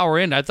half hour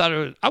in, I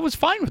thought I was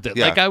fine with it.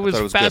 Yeah, like I I was thought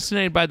it was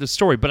fascinated by the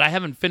story, but I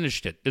haven't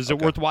finished it. Is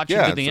it worth watching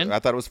to the end? I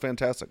thought it was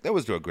fantastic. They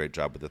always do a great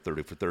job with the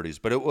 30 for 30s,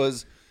 but it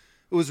was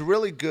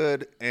really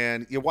good,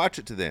 and you watch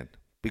it to the end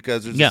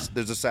because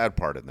there's a sad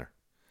part in there.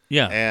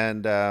 Yeah.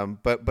 And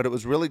but it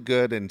was really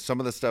good, and some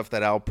of the stuff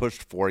that Al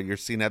pushed for, you're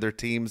seeing other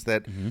teams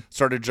that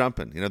started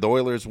jumping. The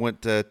Oilers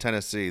went to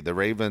Tennessee, the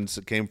Ravens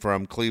came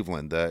from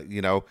Cleveland,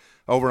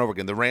 over and over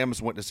again. The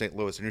Rams went to St.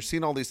 Louis, and you're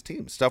seeing all these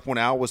teams. Stuff when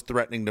Al was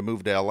threatening to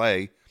move to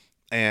L.A.,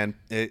 and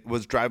it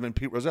was driving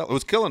Pete Rozelle. It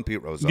was killing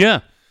Pete Rozelle.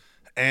 Yeah.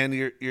 And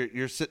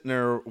you're sitting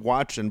there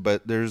watching,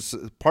 but there's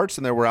parts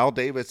in there where Al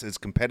Davis, as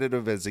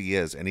competitive as he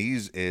is, and he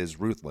is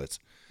ruthless.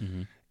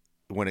 Mm-hmm.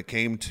 When it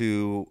came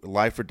to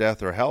life or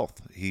death or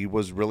health, he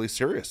was really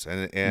serious.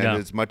 And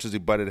as much as he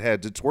butted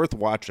heads, it's worth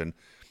watching.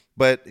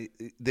 But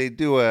they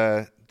do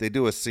a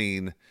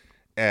scene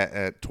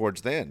at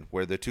towards the end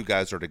where the 2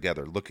 guys are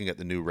together looking at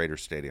the new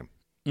Raiders stadium.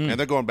 And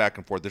they're going back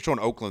and forth. They're showing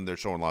Oakland, they're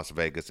showing Las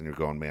Vegas, and you're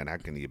going, man, how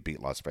can you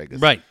beat Las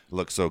Vegas? Right. It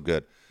looks so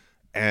good.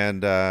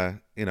 And,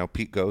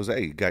 Pete goes,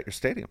 hey, you got your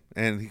stadium.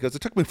 And he goes,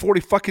 it took me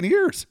 40 fucking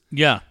years.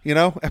 Yeah.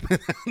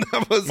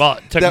 That was, Well,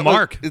 it took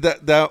Mark.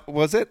 That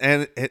was it.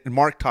 And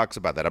Mark talks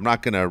about that. I'm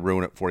not going to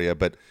ruin it for you,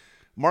 but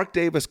Mark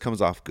Davis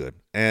comes off good.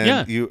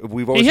 And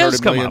we've always heard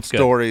a million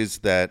stories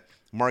that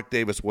Mark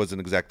Davis wasn't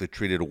exactly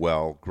treated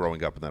well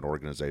growing up in that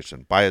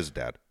organization by his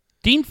dad.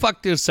 Dean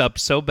fucked this up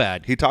so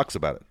bad. He talks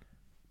about it.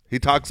 He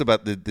talks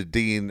about the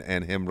Dean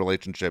and him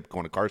relationship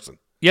going to Carson.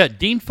 Yeah,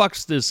 Dean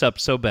fucks this up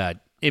so bad.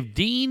 If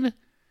Dean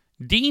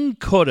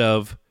could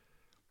have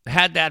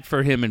had that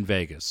for him in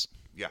Vegas.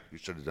 Yeah, you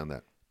should have done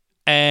that.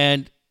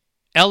 And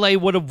LA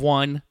would have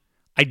won.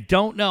 I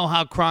don't know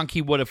how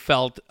Kroenke would have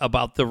felt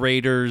about the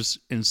Raiders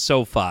in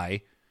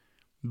SoFi,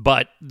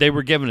 but they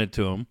were giving it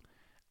to him.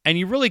 And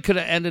you really could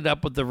have ended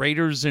up with the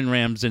Raiders and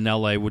Rams in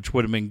LA, which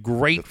would have been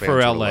great for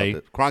LA.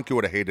 Kroenke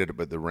would have hated it,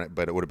 but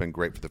it would have been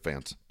great for the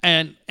fans.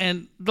 And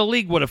the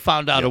league would have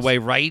found out a way,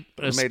 right?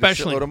 Especially made a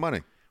shitload of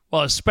money.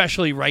 Well,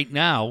 especially right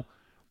now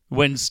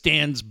when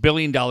Stan's $1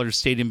 billion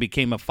stadium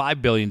became a $5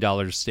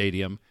 billion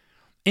stadium.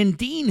 And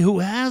Dean, who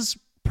has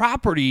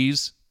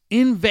properties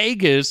in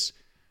Vegas,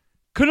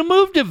 could have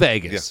moved to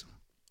Vegas. Yeah.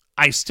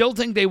 I still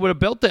think they would have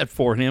built that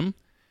for him.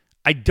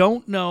 I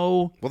don't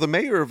know. Well, the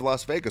mayor of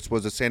Las Vegas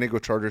was a San Diego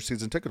Chargers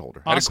season ticket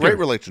holder. Had a Oscar. great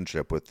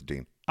relationship with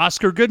Dean.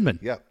 Oscar Goodman.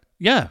 Yeah.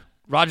 Yeah.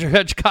 Roger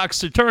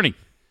Hitchcock's attorney.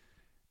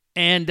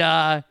 And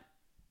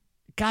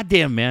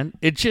goddamn, man,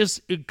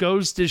 it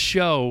goes to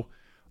show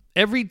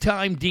every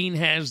time Dean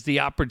has the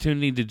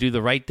opportunity to do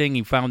the right thing,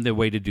 he found the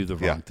way to do the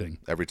wrong thing.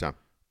 Every time.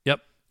 Yep.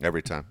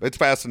 Every time. It's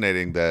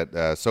fascinating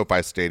that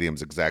SoFi Stadium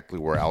is exactly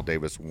where Al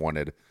Davis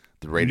wanted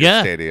the Raiders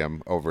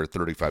Stadium over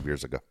 35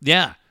 years ago.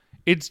 Yeah.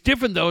 It's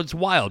different, though. It's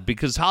wild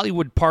because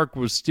Hollywood Park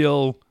was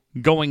still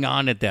going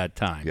on at that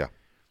time. Yeah.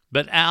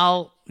 But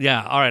Al,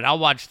 yeah, all right, I'll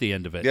watch the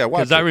end of it. Yeah, watch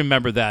because it. I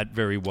remember that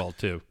very well,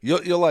 too.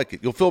 You'll like it.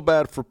 You'll feel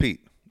bad for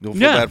Pete. You'll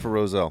feel bad for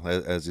Roselle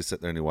as you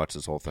sit there and you watch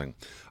this whole thing.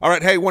 All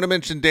right, hey, want to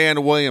mention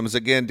Dan Williams.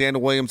 Again, Dan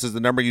Williams is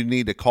the number you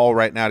need to call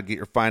right now to get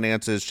your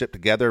finances shipped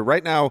together.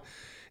 Right now,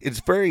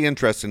 it's very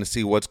interesting to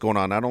see what's going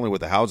on, not only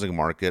with the housing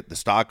market, the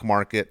stock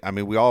market. I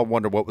mean, we all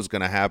wonder what was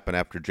going to happen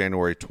after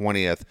January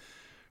 20th.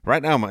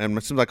 Right now, and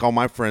it seems like all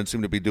my friends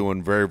seem to be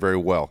doing very, very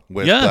well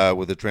with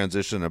the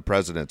transition of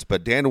presidents.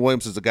 But Dan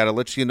Williams is the guy to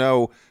let you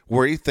know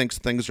where he thinks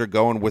things are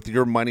going with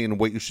your money and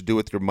what you should do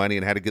with your money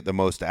and how to get the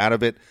most out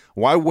of it.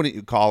 Why wouldn't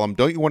you call him?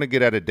 Don't you want to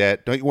get out of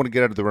debt? Don't you want to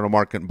get out of the rental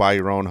market and buy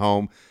your own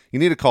home? You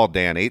need to call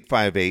Dan,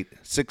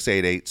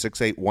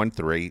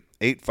 858-688-6813,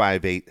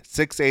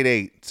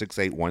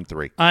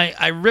 858-688-6813.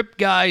 I rip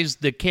guys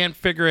that can't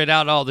figure it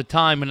out all the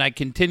time, and I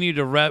continue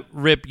to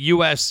rip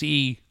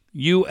USE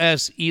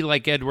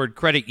like Edward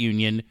Credit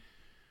Union,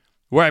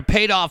 where I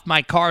paid off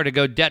my car to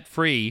go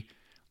debt-free.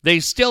 They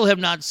still have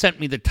not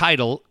sent me the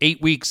title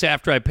 8 weeks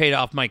after I paid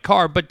off my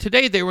car, but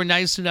today they were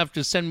nice enough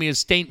to send me a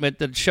statement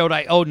that showed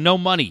I owed no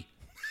money.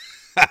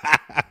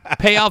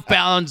 Payoff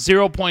balance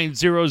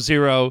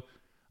 0.00,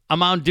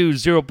 amount due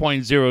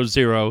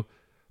 0.00.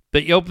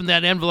 But you open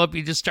that envelope,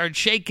 you just start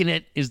shaking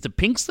it. Is the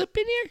pink slip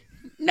in here?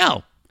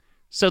 No.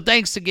 So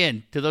thanks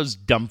again to those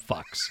dumb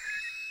fucks.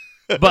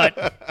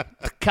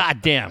 But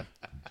goddamn,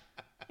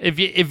 if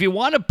you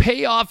want to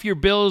pay off your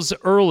bills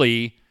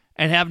early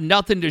and have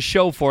nothing to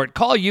show for it,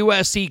 call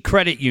USE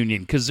Credit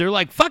Union because they're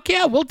like, fuck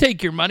yeah, we'll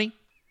take your money.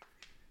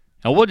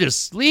 And we'll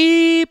just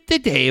sleep the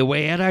day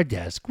away at our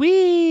desk.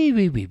 Wee.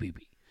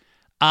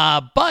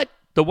 But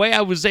the way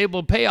I was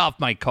able to pay off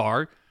my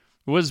car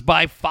was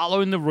by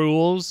following the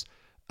rules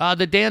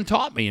that Dan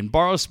taught me and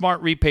borrow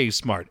smart, repay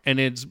smart. And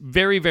it's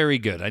very, very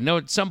good. I know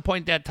at some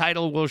point that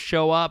title will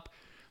show up.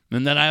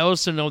 And then I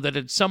also know that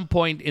at some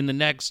point in the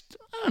next,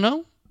 I don't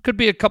know, could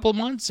be a couple of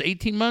months,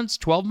 18 months,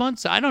 12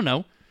 months, I don't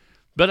know.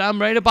 But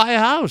I'm ready to buy a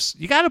house.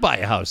 You got to buy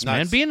a house,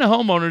 man. Being a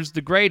homeowner is the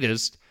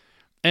greatest.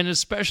 And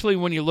especially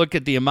when you look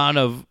at the amount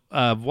of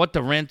what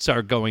the rents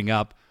are going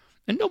up.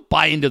 And don't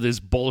buy into this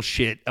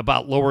bullshit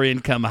about lower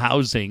income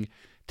housing.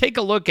 Take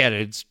a look at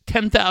it. It's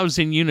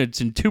 10,000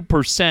 units and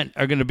 2%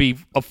 are going to be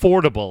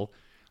affordable.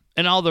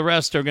 And all the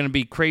rest are going to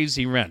be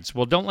crazy rents.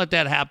 Well, don't let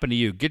that happen to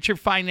you. Get your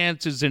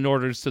finances in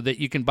order so that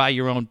you can buy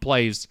your own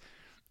place.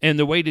 And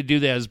the way to do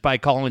that is by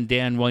calling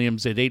Dan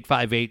Williams at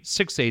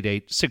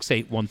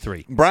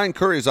 858-688-6813. Brian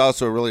Curry is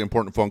also a really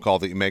important phone call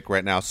that you make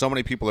right now. So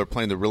many people are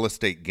playing the real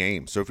estate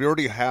game. So if you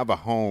already have a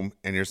home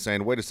and you're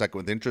saying, wait a second,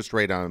 with the interest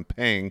rate I'm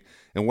paying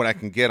and what I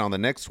can get on the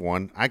next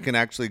one, I can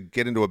actually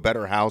get into a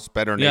better house,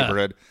 better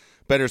neighborhood,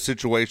 better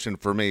situation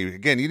for me.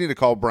 Again, you need to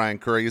call Brian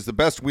Curry. He's the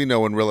best we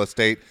know in real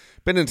estate.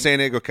 Been in San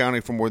Diego County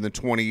for more than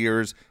 20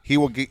 years. He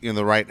will get you in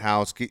the right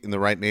house, get you in the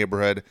right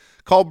neighborhood.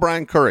 Call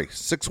Brian Curry,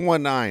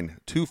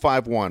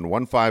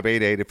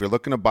 619-251-1588. If you're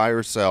looking to buy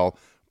or sell,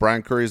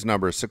 Brian Curry's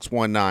number is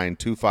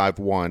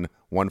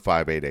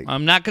 619-251-1588.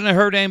 I'm not going to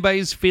hurt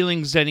anybody's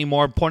feelings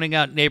anymore pointing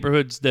out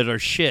neighborhoods that are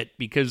shit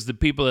because the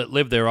people that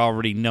live there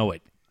already know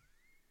it.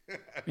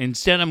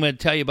 Instead, I'm going to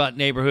tell you about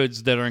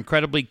neighborhoods that are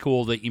incredibly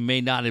cool that you may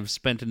not have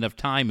spent enough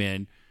time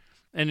in.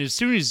 And as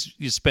soon as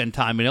you spend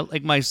time in it,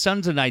 like my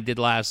sons and I did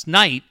last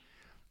night,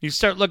 you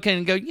start looking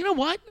and go, you know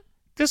what?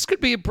 This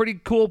could be a pretty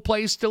cool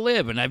place to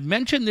live. And I've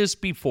mentioned this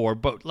before,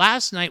 but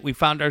last night we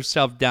found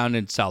ourselves down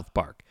in South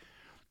Park.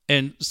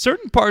 And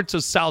certain parts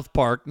of South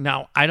Park,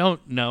 now I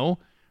don't know.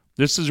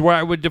 This is where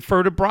I would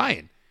defer to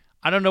Brian.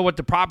 I don't know what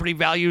the property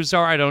values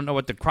are. I don't know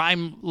what the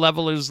crime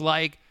level is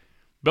like.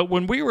 But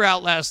when we were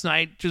out last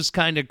night, just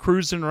kind of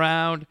cruising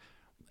around,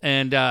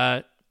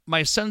 and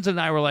my sons and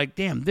I were like,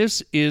 damn,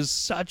 this is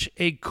such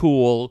a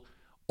cool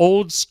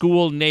old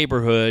school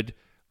neighborhood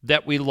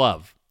that we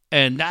love.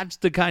 And that's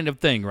the kind of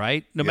thing,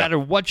 right? No matter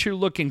what you're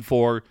looking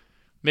for,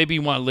 maybe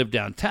you want to live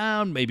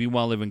downtown, maybe you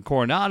want to live in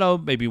Coronado,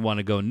 maybe you want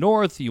to go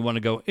north, you want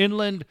to go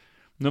inland.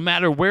 No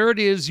matter where it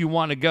is you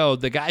want to go,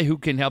 the guy who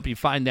can help you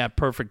find that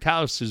perfect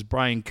house is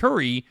Brian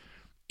Curry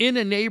in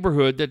a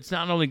neighborhood that's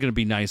not only going to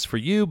be nice for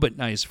you, but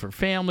nice for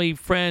family,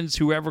 friends,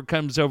 whoever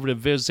comes over to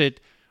visit,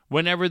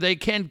 whenever they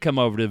can come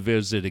over to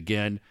visit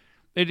again.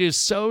 It is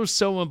so,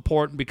 so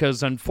important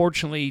because,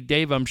 unfortunately,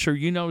 Dave, I'm sure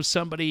you know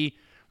somebody.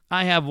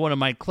 I have one of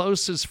my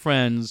closest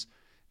friends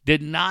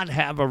did not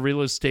have a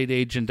real estate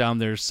agent on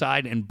their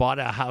side and bought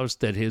a house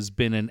that has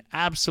been an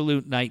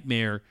absolute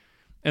nightmare,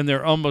 and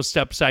they're almost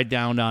upside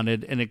down on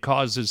it, and it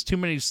causes too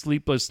many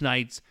sleepless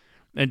nights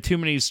and too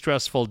many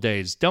stressful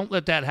days. Don't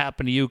let that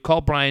happen to you. Call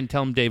Brian.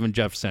 Tell him Dave and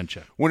Jeff sent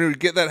you. When you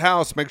get that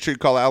house, make sure you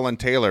call Alan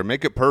Taylor.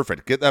 Make it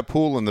perfect. Get that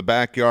pool in the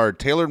backyard.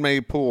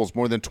 Tailor-made pools.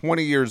 More than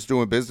 20 years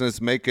doing business,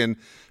 making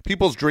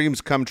people's dreams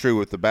come true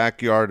with the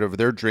backyard of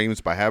their dreams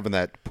by having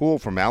that pool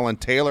from Alan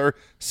Taylor.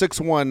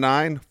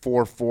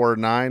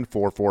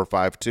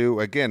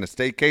 619-449-4452. Again, a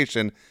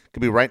staycation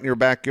could be right in your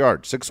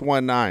backyard.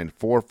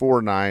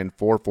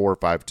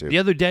 619-449-4452. The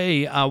other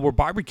day, we're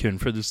barbecuing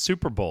for the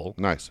Super Bowl.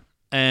 Nice.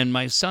 And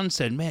my son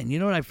said, man, you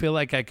know what I feel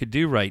like I could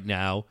do right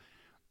now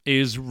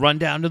is run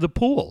down to the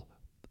pool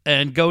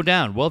and go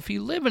down. Well, if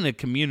you live in a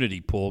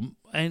community pool,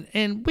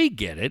 and we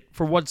get it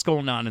for what's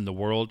going on in the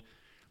world,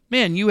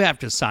 man, you have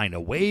to sign a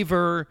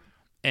waiver.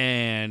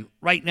 And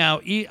right now,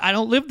 I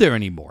don't live there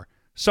anymore.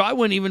 So I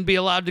wouldn't even be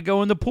allowed to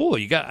go in the pool.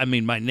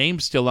 My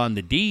name's still on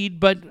the deed,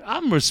 but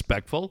I'm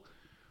respectful.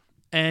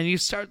 And you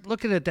start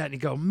looking at that and you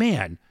go,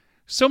 man,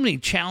 so many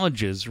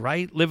challenges,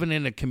 right? Living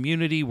in a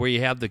community where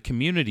you have the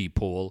community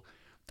pool.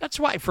 That's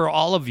why for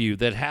all of you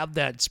that have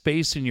that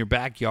space in your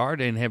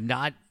backyard and have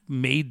not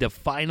made the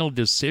final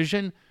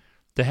decision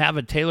to have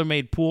a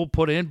tailor-made pool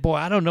put in, boy,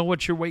 I don't know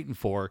what you're waiting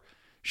for.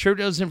 Sure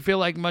doesn't feel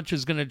like much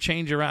is going to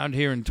change around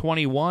here in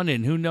 21,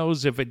 and who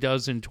knows if it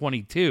does in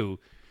 22.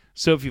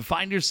 So if you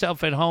find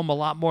yourself at home a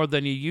lot more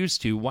than you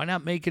used to, why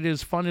not make it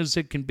as fun as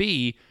it can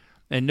be?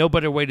 And no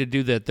better way to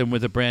do that than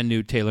with a brand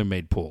new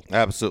tailor-made pool.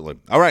 Absolutely.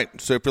 All right.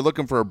 So if you're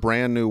looking for a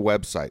brand new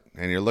website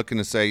and you're looking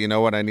to say, you know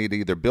what, I need to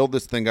either build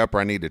this thing up or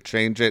I need to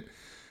change it,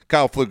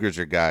 Kyle Pfluger's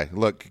your guy.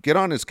 Look, get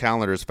on his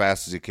calendar as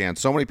fast as you can.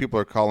 So many people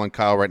are calling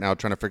Kyle right now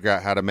trying to figure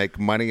out how to make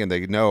money, and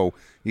they know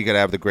you got to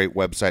have the great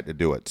website to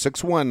do it.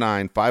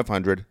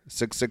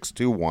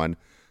 619-500-6621.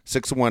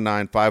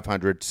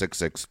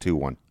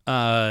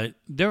 619-500-6621.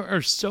 There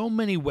are so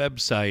many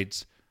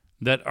websites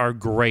that are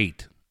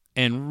great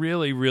and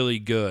really, really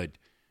good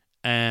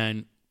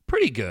and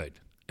pretty good.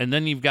 And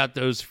then you've got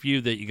those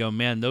few that you go,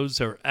 man,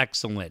 those are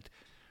excellent.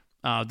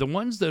 The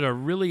ones that are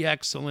really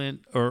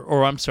excellent,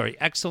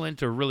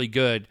 excellent or really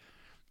good,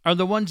 are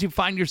the ones you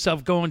find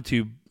yourself going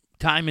to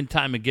time and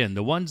time again.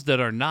 The ones that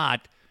are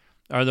not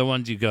are the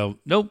ones you go,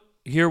 nope,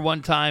 here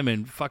one time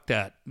and fuck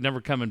that, never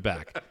coming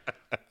back.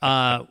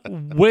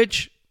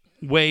 Which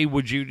way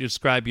would you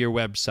describe your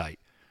website?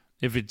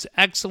 If it's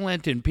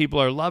excellent and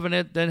people are loving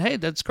it, then hey,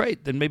 that's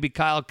great. Then maybe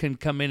Kyle can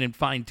come in and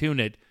fine-tune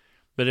it.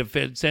 But if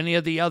it's any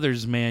of the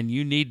others, man,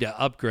 you need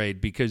to upgrade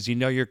because you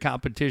know your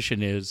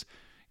competition is.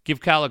 Give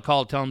Kyle a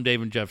call. Tell him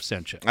Dave and Jeff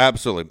sent you.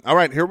 Absolutely. All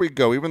right, here we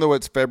go. Even though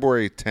it's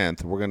February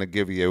 10th, we're going to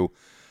give you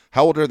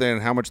how old are they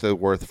and how much they're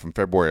worth from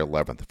February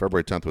 11th.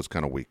 February 10th was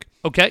kind of weak.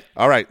 Okay.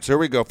 All right, so here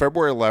we go.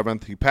 February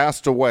 11th, he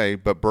passed away,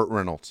 but Burt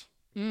Reynolds.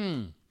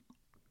 Burt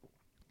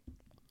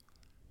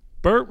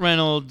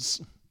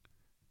Reynolds,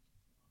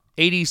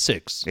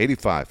 86.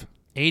 85.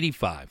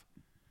 85.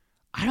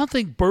 I don't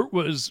think Burt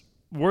was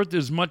worth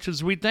as much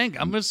as we think.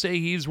 I'm going to say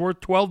he's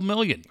worth $12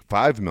 million.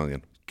 $5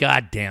 million.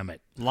 God damn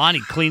it.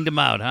 Lonnie cleaned him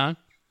out, huh?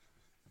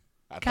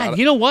 God,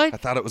 you know what? I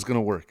thought it was going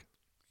to work.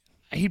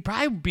 He'd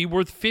probably be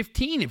worth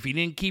 15 if he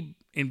didn't keep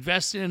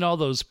investing in all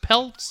those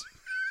pelts.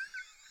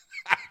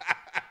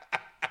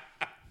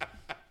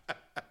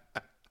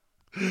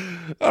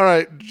 All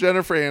right,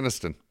 Jennifer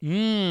Aniston.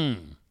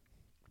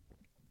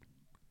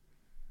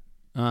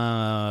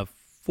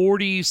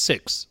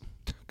 46.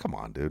 Come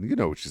on, dude. You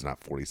know she's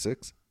not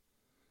 46.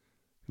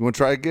 You want to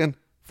try again?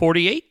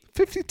 48?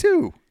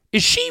 52.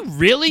 Is she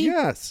really?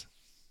 Yes.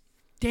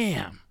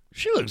 Damn.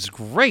 She looks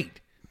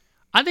great.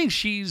 I think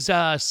she's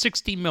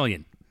 60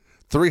 million.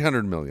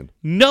 300 million.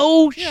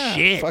 No Yeah,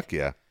 shit. fuck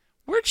yeah.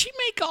 Where'd she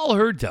make all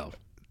her dough?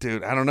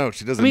 Dude, I don't know.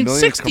 She does a I mean,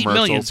 million 60 commercials.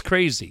 million's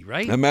crazy,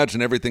 right?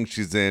 Imagine everything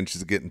she's in.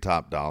 She's getting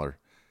top dollar.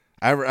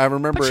 I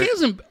remember. But she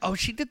hasn't. Oh,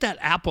 she did that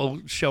Apple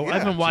show. Yeah, I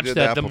haven't she watched did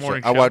that. The Apple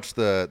morning show. show. I watched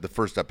the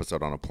first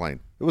episode on a plane.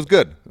 It was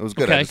good. It was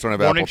good. Okay. I just don't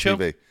have Morning Apple show?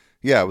 TV.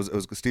 Yeah, it was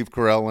Steve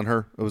Carell and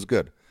her. It was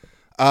good.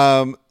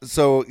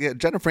 So yeah,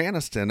 Jennifer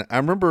Aniston. I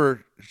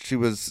remember it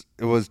was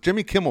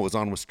Jimmy Kimmel was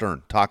on with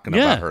Stern talking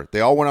about her.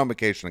 They all went on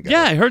vacation together.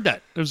 Yeah, I heard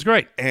that. It was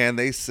great. And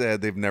they said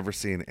they've never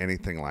seen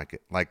anything like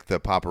it, like the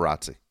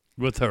paparazzi.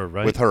 With her,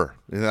 right? With her.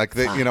 Like,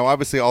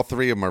 obviously all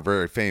three of them are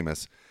very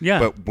famous. Yeah.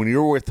 But when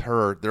you're with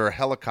her, there are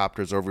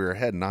helicopters over your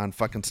head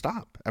non-fucking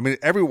stop. I mean,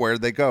 everywhere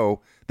they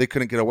go, they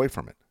couldn't get away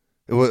from it.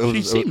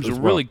 She seems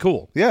really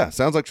cool. Yeah,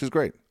 sounds like she's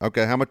great.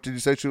 Okay, how much did you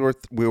say she was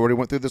worth? We already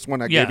went through this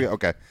one. I Yeah. gave you.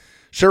 Okay,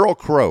 Sheryl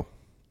Crow.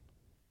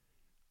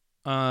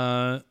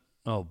 Oh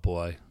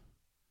boy,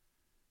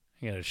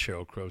 I got a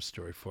Sheryl Crow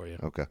story for you.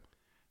 Okay,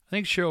 I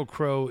think Sheryl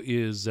Crow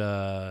is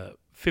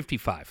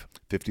 55.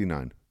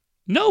 59.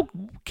 No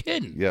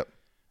kidding. Yep.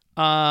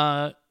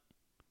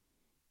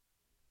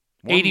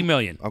 80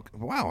 million. Okay.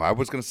 Wow, I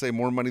was going to say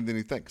more money than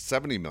you think.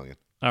 70 million.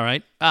 All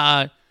right.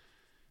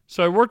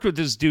 So I worked with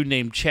this dude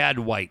named Chad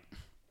White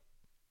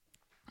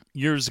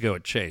years ago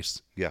at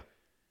Chase. Yeah.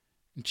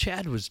 And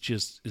Chad was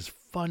just as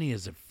funny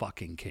as it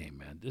fucking came,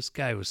 man. This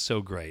guy was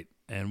so great.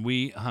 And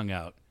we hung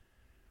out.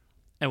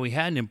 And we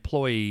had an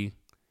employee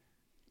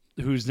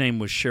whose name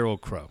was Sheryl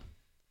Crow.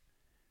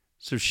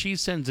 So she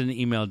sends an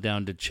email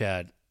down to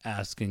Chad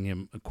asking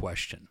him a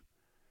question.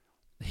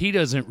 He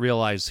doesn't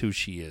realize who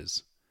she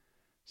is.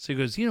 So he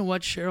goes, you know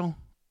what, Cheryl?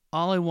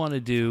 All I want to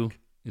do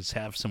is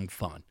have some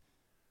fun.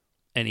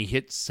 And he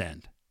hits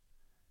send.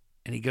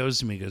 And he goes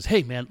to me, he goes,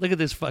 hey, man, look at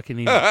this fucking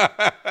email.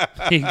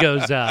 He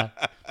goes,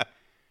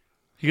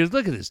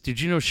 look at this.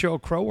 Did you know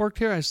Sheryl Crow worked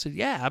here? I said,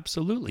 yeah,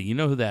 absolutely. You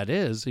know who that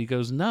is? He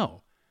goes,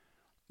 no.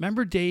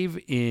 Remember, Dave,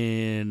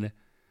 in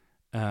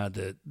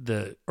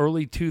the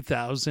early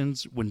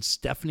 2000s when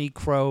Stephanie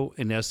Crow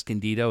in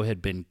Escondido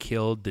had been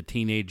killed, the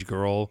teenage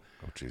girl?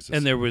 Oh, Jesus.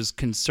 And there was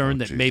concern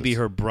that maybe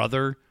her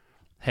brother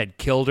had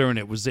killed her, and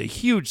it was a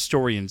huge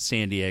story in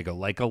San Diego,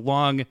 like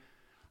along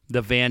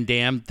the Van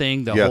Damme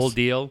thing, the whole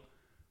deal.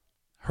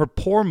 Her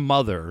poor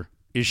mother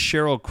is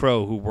Sheryl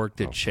Crow, who worked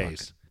at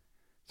Chase. Fuck.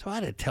 So I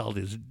had to tell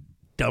this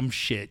dumb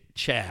shit,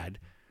 Chad.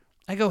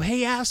 I go,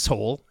 hey,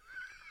 asshole,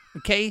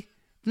 okay?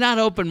 Not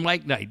open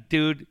mic night,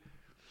 dude.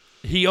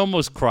 He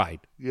almost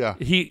cried. Yeah.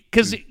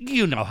 Because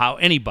you know how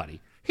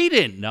anybody. He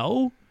didn't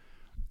know.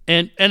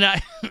 And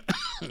I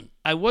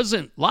I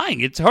wasn't lying.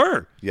 It's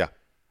her. Yeah.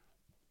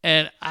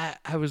 And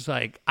I was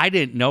like, I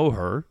didn't know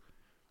her,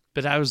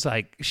 but I was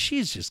like,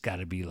 she's just got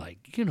to be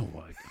like, you know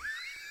what?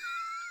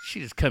 She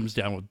just comes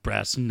down with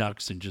brass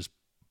knucks and just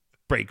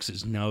breaks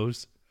his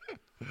nose.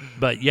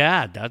 But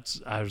yeah,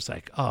 I was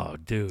like, oh,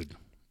 dude,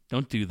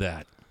 don't do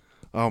that.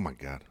 Oh, my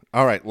God.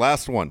 All right,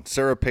 last one.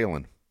 Sarah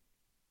Palin.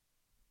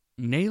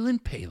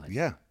 Nayland Palin.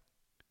 Yeah.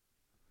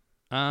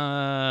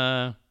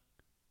 But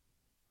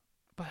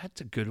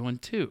that's a good one,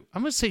 too.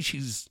 I'm going to say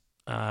she's,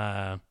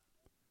 God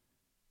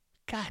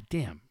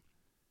damn.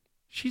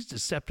 She's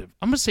deceptive.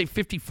 I'm going to say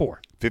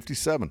 54.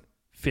 57.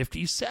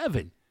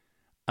 57.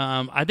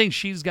 I think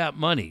she's got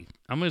money.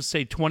 I'm going to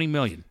say 20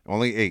 million.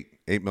 Only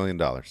 $8 million.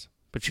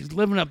 But she's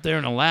living up there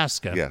in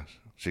Alaska. Yeah.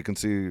 She can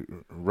see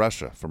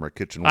Russia from her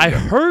kitchen window. I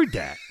heard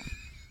that.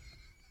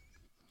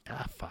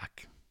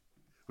 Fuck.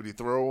 Would you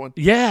throw one?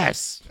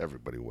 Yes.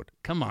 Everybody would.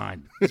 Come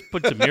on. Let's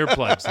put some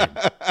earplugs in.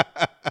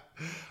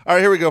 All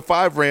right, here we go.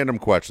 5 random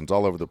questions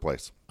all over the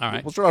place. All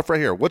right. We'll start off right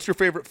here. What's your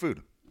favorite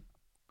food?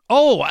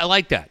 Oh, I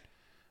like that.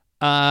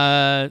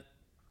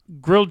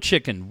 Grilled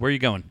chicken. Where are you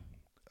going?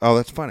 Oh,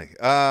 that's funny.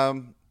 Right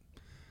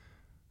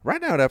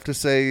now, I'd have to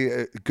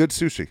say good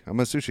sushi. I'm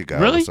a sushi guy.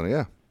 Really? Also.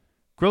 Yeah.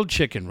 Grilled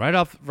chicken, right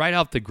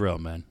off the grill,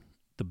 man.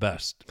 The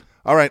best.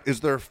 All right.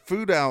 Is there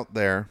food out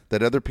there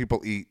that other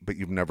people eat but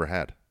you've never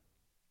had?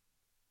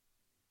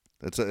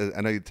 I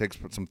know it takes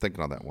some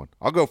thinking on that one.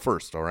 I'll go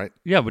first. All right.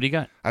 Yeah. What do you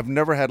got? I've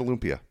never had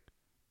lumpia.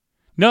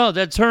 No,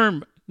 that's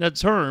Herm.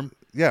 That's Herm.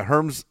 Yeah,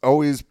 Herm's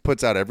always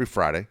puts out every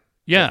Friday.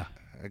 Yeah.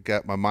 I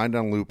got my mind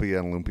on lumpia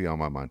and lumpia on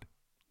my mind.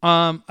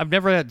 I've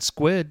never had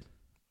squid,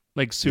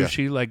 like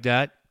sushi, like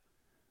that.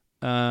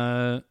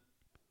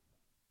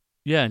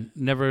 Yeah,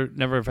 never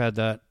have had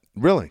that.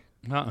 Really?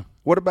 Uh-uh.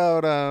 What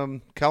about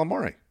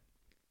calamari?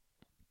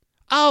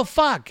 Oh,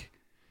 fuck.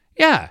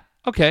 Yeah.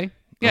 Okay.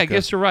 Yeah, I Okay.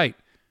 guess you're right.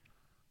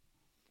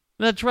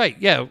 That's right.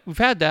 Yeah, we've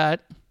had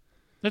that.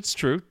 That's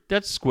true.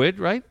 That's squid,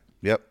 right?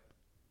 Yep.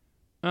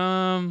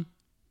 Um,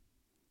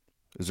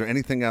 Is there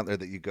anything out there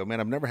that you go, man,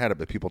 I've never had it,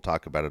 but people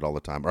talk about it all the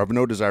time, or I have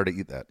no desire to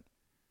eat that?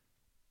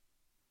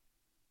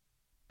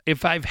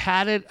 if I've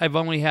had it, I've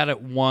only had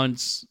it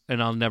once,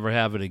 and I'll never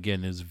have it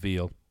again. Is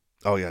veal?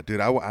 Oh yeah, dude,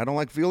 I don't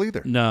like veal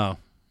either. No,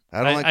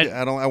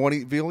 I want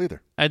to eat veal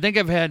either. I think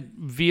I've had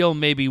veal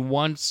maybe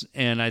once,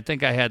 and I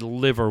think I had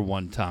liver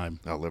one time.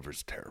 Oh,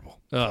 liver's terrible.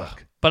 Ugh.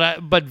 Fuck.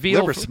 But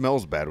veal Liver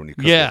smells bad when you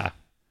cook yeah. it.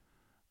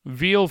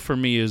 Veal for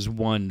me is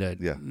one that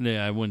Yeah.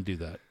 I wouldn't do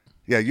that.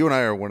 Yeah, you and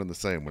I are one and the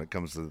same when it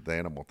comes to the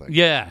animal thing.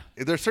 Yeah.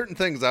 There's certain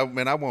things I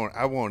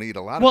won't eat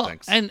a lot Well, of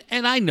things. and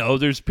I know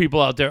there's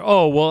people out there.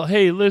 Oh, well,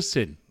 hey,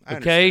 listen, I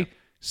okay, understand.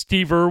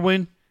 Steve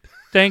Irwin,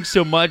 thanks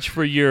so much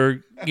for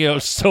your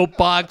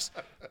soapbox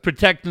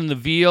protecting the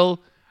veal.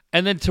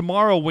 And then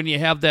tomorrow when you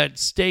have that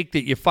steak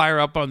that you fire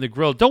up on the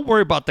grill, don't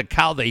worry about the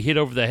cow they hit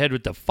over the head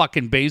with the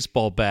fucking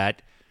baseball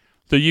bat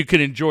so you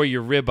can enjoy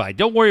your ribeye.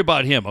 Don't worry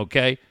about him,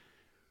 okay?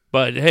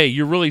 But, hey,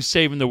 you're really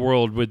saving the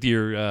world with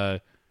your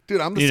Dude,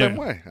 I'm the same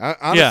way.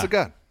 Honest to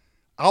God.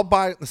 I'll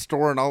buy it in the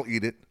store and I'll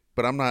eat it,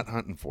 but I'm not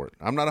hunting for it.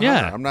 I'm not a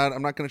hunter.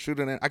 I'm not going to shoot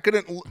an animal. I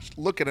couldn't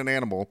look at an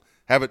animal,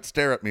 have it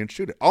stare at me and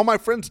shoot it. All my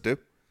friends do.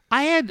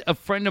 I had a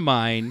friend of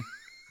mine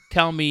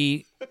tell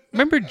me,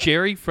 remember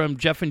Jerry from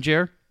Jeff and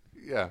Jer?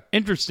 Yeah.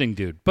 Interesting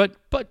dude, but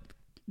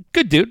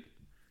good dude.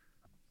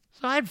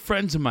 So I had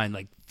friends of mine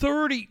like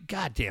 30,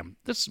 goddamn,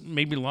 this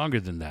maybe longer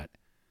than that.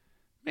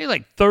 Maybe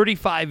like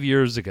 35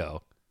 years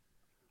ago.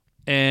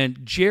 And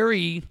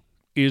Jerry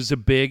is a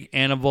big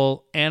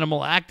animal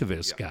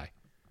activist guy.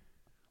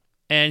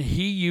 And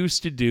he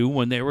used to do,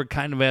 when they were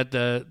kind of at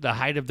the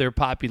height of their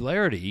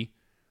popularity,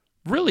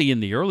 really in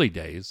the early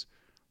days,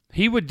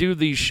 he would do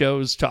these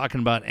shows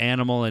talking about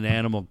animal and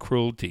animal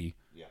cruelty.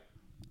 Yeah.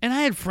 And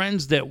I had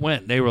friends that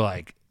went. They were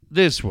like,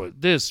 this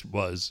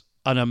was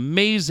an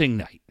amazing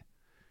night.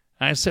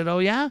 And I said, oh,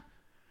 yeah?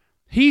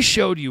 He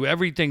showed you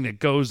everything that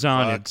goes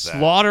on at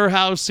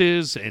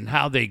slaughterhouses and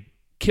how they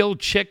kill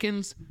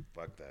chickens.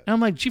 Fuck that. And I'm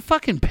like, did you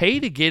fucking pay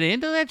to get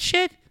into that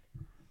shit?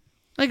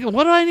 Like,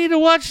 what do I need to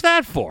watch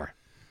that for?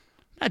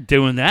 Not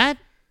doing that.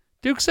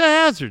 Dukes of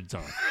Hazzard's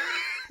on.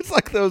 It's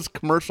like those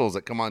commercials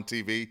that come on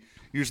TV,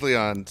 usually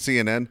on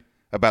CNN,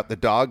 about the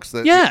dogs.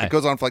 That It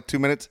goes on for like 2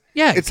 minutes.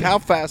 Yeah. It's how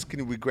fast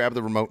can we grab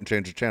the remote and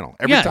change the channel?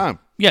 Every time.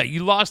 Yeah,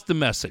 you lost the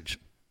message.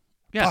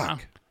 Yeah.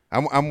 Fuck.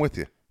 I'm with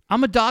you.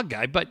 I'm a dog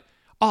guy, but,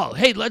 oh,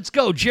 hey, let's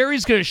go.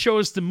 Jerry's going to show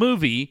us the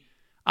movie,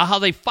 how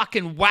they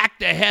fucking whacked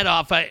the head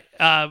off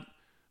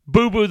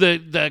Boo Boo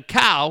the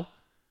cow,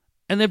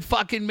 and then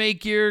fucking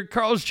make your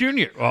Carl's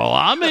Jr. Well,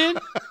 I'm in.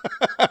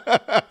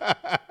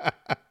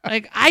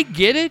 Like, I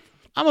get it.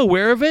 I'm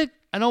aware of it.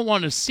 I don't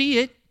want to see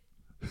it.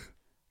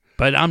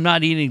 But I'm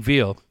not eating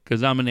veal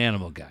because I'm an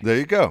animal guy. There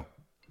you go.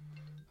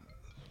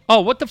 Oh,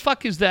 what the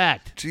fuck is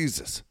that?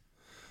 Jesus.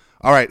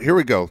 All right, here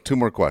we go. 2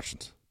 more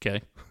questions.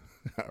 Okay.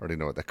 I already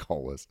know what that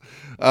call was.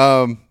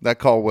 That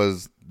call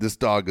was, this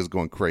dog is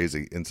going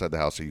crazy inside the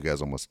house. Are you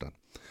guys almost done?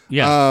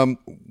 Yeah.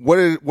 What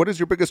is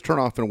your biggest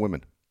turnoff in a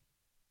woman?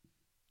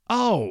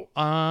 Oh,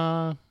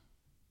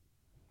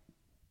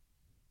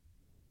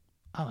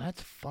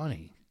 that's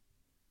funny.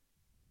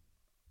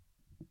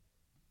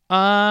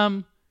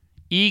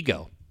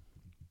 Ego.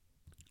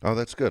 Oh,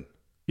 that's good.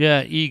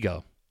 Yeah,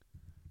 ego.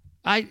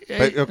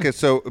 Okay,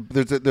 so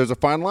there's a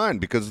fine line,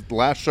 because the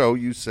last show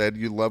you said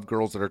you love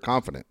girls that are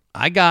confident.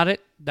 I got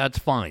it. That's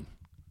fine.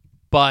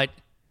 But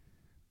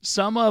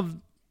I've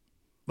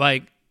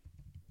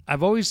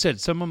always said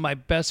some of my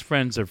best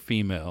friends are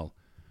female.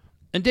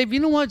 And Dave, you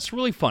know what? It's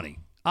really funny.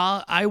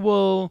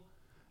 I'll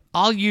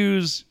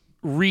use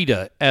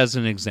Rita as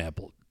an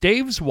example.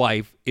 Dave's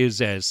wife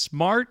is as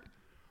smart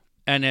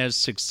and as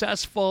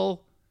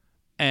successful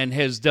and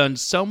has done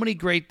so many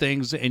great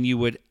things, and you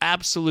would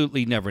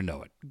absolutely never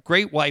know it.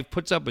 Great wife,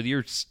 puts up with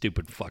your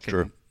stupid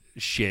fucking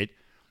shit.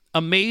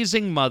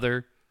 Amazing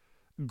mother,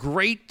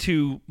 great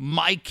to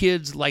my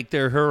kids like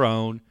they're her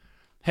own,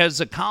 has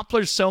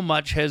accomplished so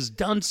much, has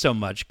done so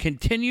much,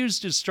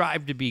 continues to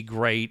strive to be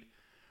great,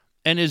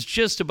 and is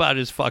just about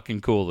as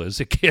fucking cool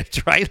as a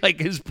kid, right? Like,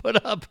 has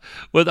put up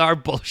with our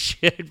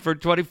bullshit for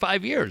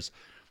 25 years.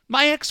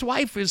 My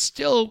ex-wife is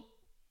still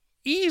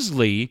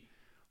easily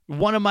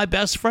one of my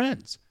best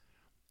friends.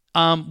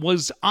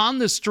 Was on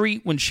the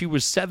street when she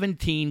was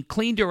 17,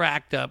 cleaned her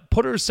act up,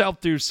 put herself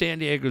through San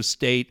Diego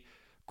State,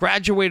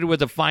 graduated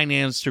with a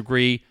finance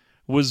degree,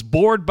 was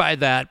bored by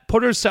that,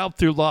 put herself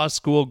through law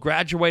school,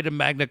 graduated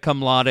magna cum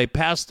laude,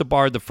 passed the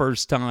bar the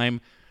first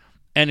time,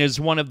 and is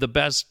one of the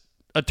best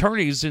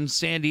attorneys in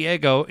San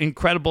Diego.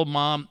 Incredible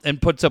mom,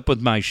 and puts up with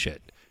my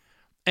shit.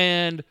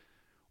 And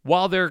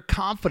while they're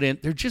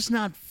confident, they're just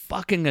not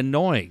fucking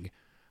annoying.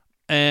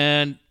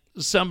 And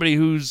somebody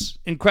who's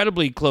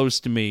incredibly close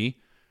to me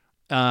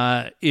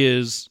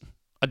is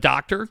a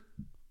doctor,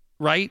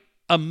 right?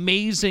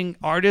 Amazing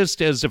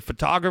artist as a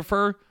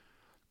photographer,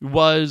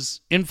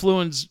 was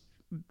influenced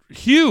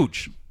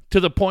huge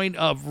to the point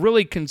of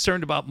really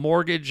concerned about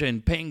mortgage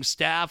and paying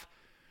staff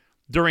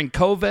during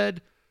COVID.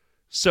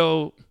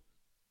 So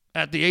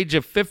at the age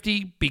of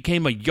 50,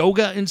 became a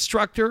yoga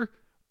instructor,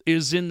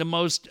 is in the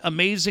most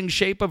amazing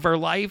shape of her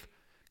life,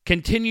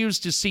 continues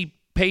to see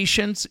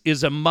patients,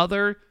 is a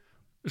mother,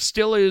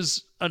 still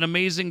is an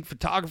amazing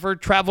photographer,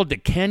 traveled to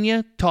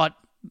Kenya, taught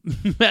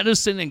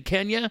medicine in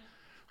Kenya,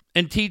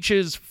 and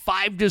teaches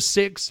 5 to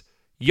 6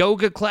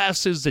 yoga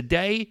classes a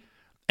day,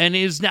 and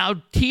is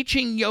now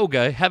teaching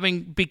yoga,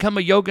 having become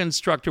a yoga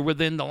instructor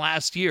within the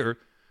last year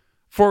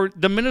for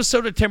the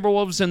Minnesota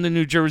Timberwolves and the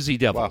New Jersey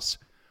Devils.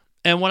 Wow.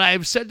 And what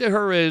I've said to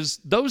her is,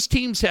 those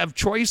teams have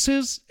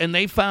choices, and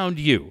they found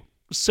you.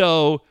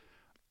 So,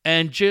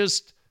 and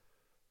just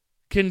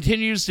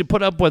continues to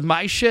put up with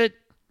my shit,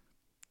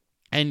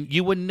 and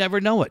you would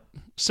never know it.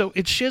 So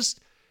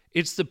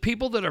it's the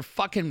people that are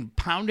fucking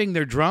pounding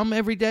their drum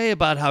every day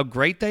about how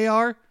great they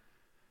are.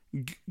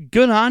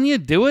 Good on you,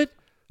 do it.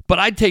 But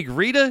I'd take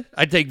Rita,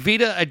 I'd take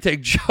Vita, I'd take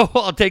Joe.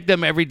 I'll take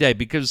them every day,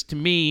 because to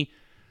me,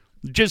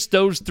 just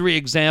those 3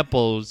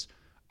 examples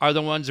are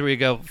the ones where you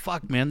go,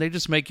 fuck, man, they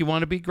just make you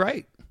want to be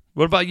great.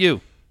 What about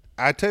you?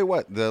 I tell you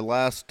what, the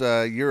last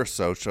year or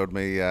so showed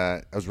me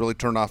I was really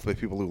turned off by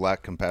people who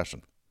lack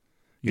compassion.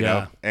 You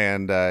know?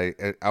 And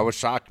I was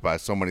shocked by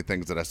so many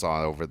things that I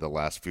saw over the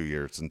last few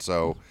years. And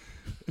so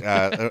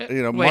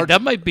Wait,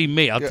 that might be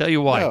me. I'll tell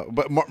you why. No,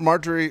 but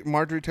Marjorie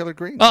Taylor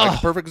Greene, like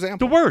a perfect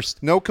example. The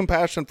worst. No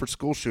compassion for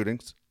school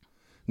shootings.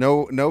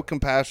 No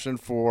compassion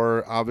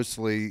for,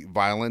 obviously,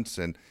 violence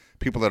and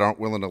people that aren't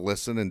willing to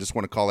listen and just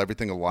want to call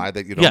everything a lie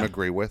that you don't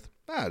agree with.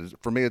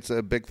 For me, it's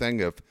a big thing.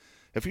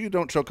 If you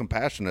don't show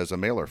compassion as a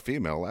male or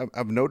female, I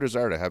have no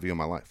desire to have you in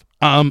my life.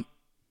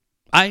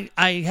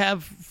 I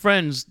have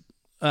friends,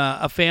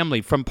 a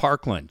family from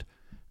Parkland,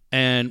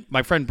 and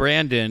my friend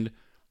Brandon,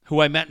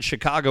 who I met in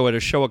Chicago at a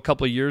show a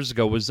couple of years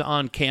ago, was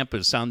on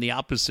campus on the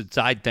opposite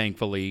side,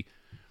 thankfully.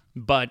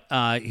 But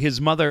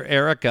his mother,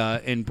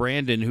 Erica, and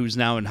Brandon, who's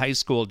now in high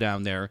school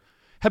down there,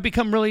 have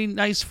become really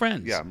nice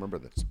friends. Yeah, I remember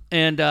this.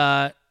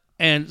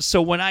 And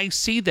so when I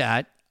see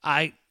that,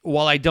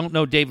 while I don't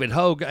know David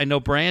Hogue, I know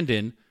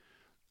Brandon.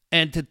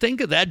 And to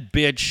think of that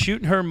bitch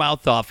shooting her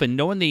mouth off and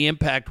knowing the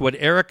impact, what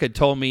Erica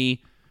told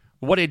me,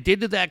 what it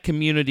did to that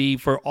community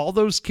for all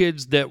those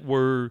kids that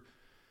were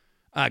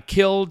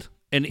killed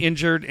and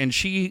injured, and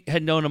she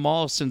had known them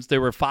all since they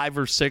were 5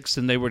 or 6,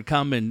 and they would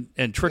come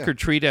and trick or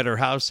treat at her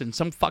house, and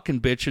some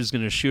fucking bitch is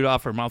going to shoot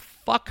off her mouth.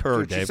 Fuck her,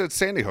 Dude, Dave. She said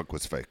Sandy Hook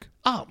was fake.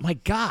 Oh, my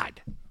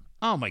God.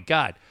 Oh, my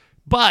God.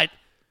 But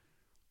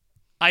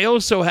I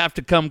also have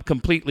to come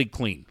completely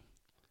clean.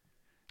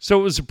 So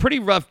it was a pretty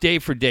rough day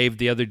for Dave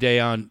the other day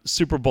on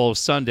Super Bowl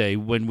Sunday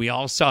when we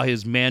all saw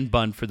his man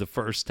bun for the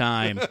first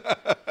time.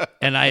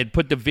 And I had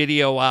put the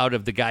video out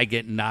of the guy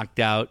getting knocked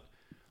out.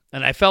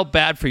 And I felt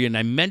bad for you, and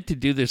I meant to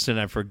do this, and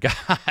I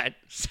forgot.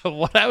 So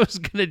what I was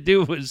going to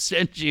do was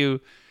send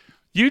you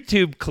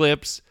YouTube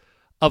clips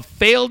of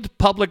failed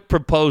public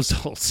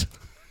proposals.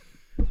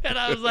 And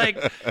I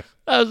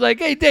was like,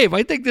 hey, Dave,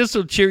 I think this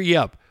will cheer you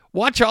up.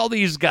 Watch all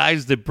these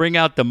guys that bring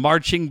out the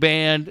marching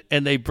band,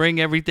 and they bring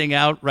everything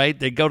out, right?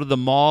 They go to the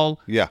mall.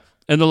 Yeah.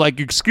 And they're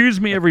like,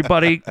 excuse me,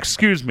 everybody,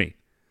 excuse me.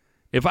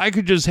 If I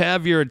could just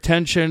have your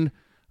attention,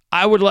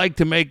 I would like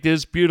to make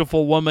this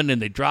beautiful woman,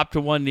 and they drop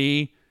to one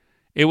knee.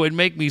 It would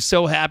make me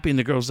so happy. And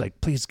the girl's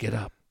like, please get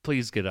up.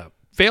 Please get up.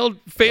 Failed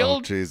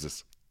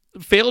Jesus.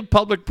 Failed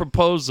public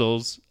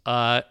proposals.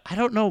 I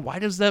don't know. Why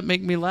does that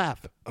make me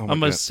laugh?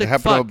 I'm a sick It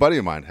happened fuck. to a buddy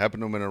of mine.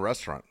 Happened to him in a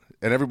restaurant.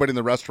 And everybody in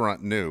the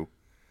restaurant knew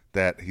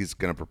that he's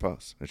going to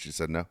propose. And she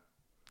said no.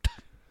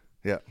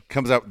 Yeah.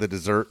 Comes out with the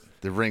dessert.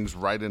 The ring's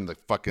right in the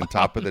fucking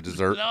top of the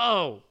dessert.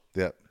 No.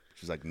 Yeah.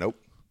 She's like, nope.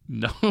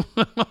 No.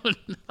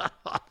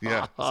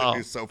 Yeah. So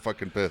he's so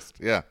fucking pissed.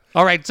 Yeah.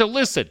 All right. So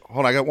listen.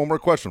 Hold on. I got one more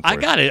question for you. I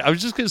got it. I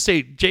was just going to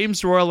say,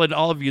 James Royal and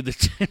all of you that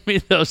sent me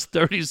those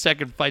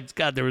 30-second fights.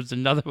 God, there was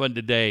another one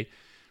today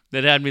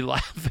that had me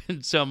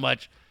laughing so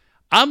much.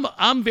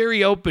 I'm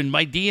very open.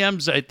 My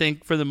DMs, I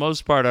think, for the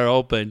most part, are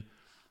open.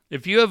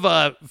 If you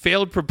have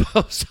failed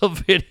proposal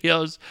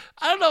videos,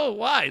 I don't know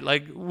why.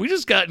 Like, we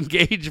just got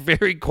engaged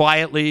very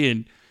quietly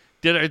and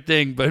did our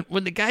thing. But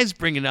when the guy's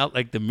bringing out,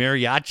 like, the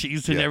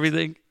mariachis and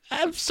everything,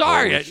 I'm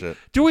sorry. Holy shit.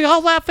 Do we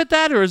all laugh at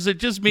that, or is it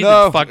just me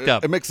that's fucked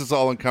up? It makes us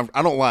all uncomfortable.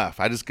 I don't laugh.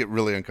 I just get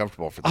really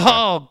uncomfortable for that.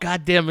 Oh,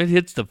 goddamn, it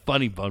hits the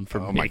funny bone for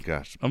me. Oh, my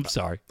gosh. I'm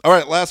sorry. All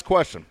right, last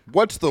question.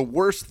 What's the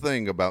worst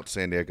thing about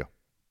San Diego?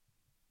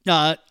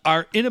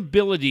 Our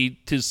inability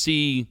to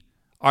see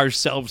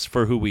ourselves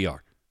for who we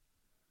are.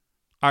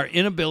 Our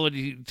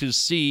inability to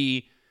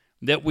see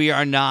that we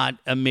are not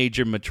a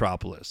major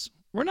metropolis.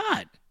 We're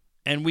not.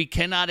 And we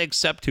cannot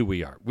accept who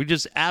we are. We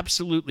just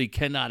absolutely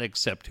cannot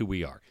accept who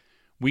we are.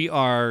 We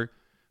are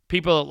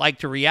people that like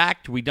to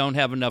react. We don't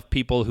have enough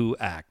people who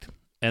act.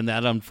 And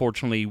that,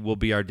 unfortunately, will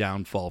be our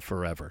downfall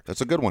forever.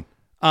 That's a good one.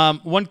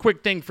 One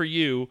quick thing for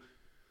you,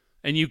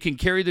 and you can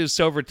carry this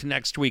over to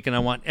next week, and I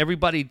want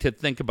everybody to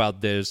think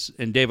about this.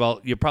 And, Dave,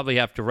 you probably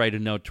have to write a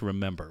note to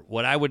remember.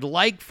 What I would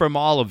like from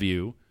all of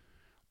you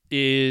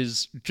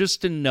is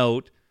just a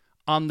note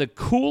on the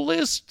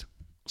coolest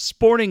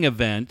sporting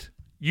event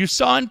you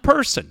saw in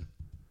person.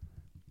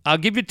 I'll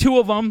give you 2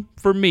 of them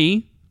for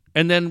me,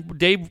 and then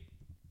Dave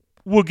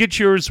will get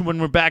yours when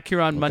we're back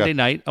here on Monday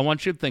night. I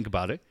want you to think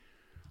about it,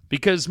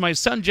 because my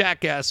son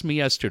Jack asked me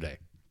yesterday,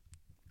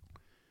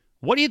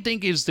 what do you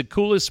think is the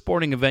coolest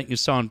sporting event you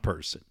saw in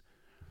person?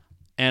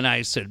 And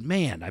I said,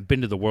 man, I've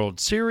been to the World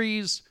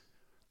Series,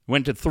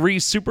 went to 3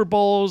 Super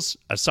Bowls,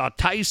 I saw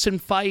Tyson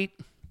fight.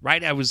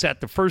 Right, I was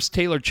at the first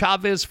Taylor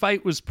Chavez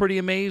fight, was pretty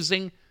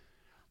amazing.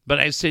 But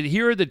I said,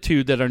 here are the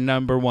 2 that are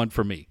number 1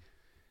 for me.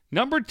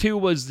 Number 2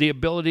 was the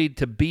ability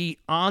to be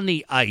on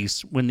the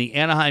ice when the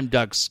Anaheim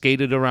Ducks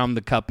skated around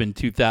the Cup in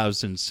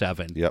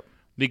 2007. Yep.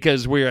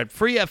 Because we were at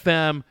Free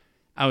FM.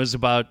 I was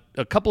about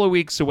a couple of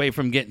weeks away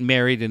from getting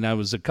married, and I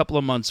was a couple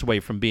of months away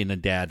from being a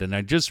dad. And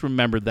I just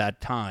remembered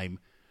that time.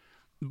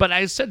 But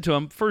I said to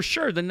him, for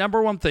sure, the number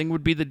 1 thing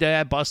would be the day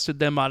I busted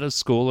them out of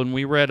school and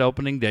we were at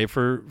opening day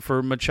for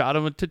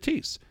Machado and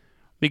Tatis,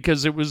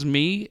 because it was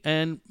me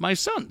and my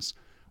sons.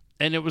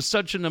 And it was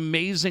such an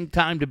amazing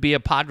time to be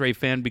a Padre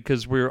fan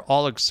because we were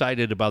all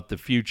excited about the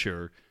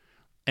future.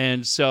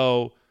 And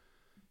so,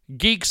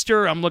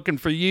 Geekster, I'm looking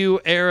for you,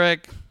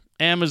 Eric,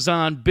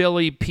 Amazon,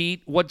 Billy,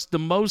 Pete. What's the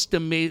most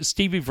amazing?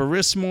 Stevie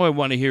Verismo, I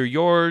want to hear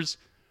yours.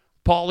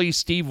 Paulie,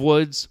 Steve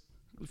Woods.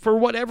 for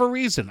whatever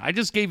reason. I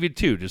just gave you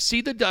two. To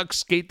see the Ducks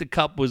skate the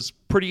Cup was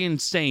pretty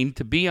insane,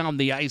 to be on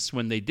the ice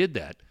when they did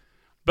that.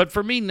 But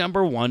for me,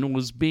 number one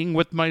was being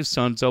with my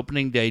sons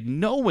opening day,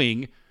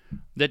 knowing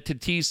that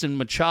Tatis and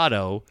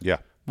Machado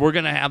were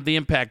going to have the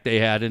impact they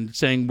had, and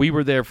saying we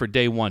were there for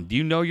day one. Do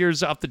you know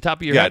yours off the top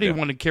of your head? Or do you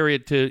want to carry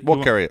it to...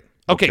 We'll carry it.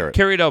 Okay,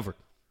 carry it over.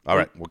 All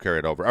right, we'll carry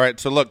it over. All right,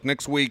 so look,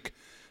 next week,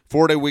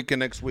 4-day weekend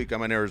next week,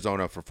 I'm in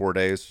Arizona for 4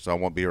 days, so I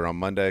won't be here on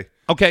Monday.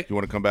 Okay. You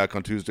want to come back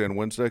on Tuesday and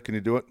Wednesday? Can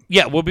you do it?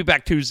 Yeah, we'll be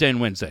back Tuesday and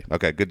Wednesday.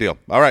 Okay, good deal.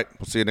 All right,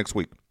 we'll see you next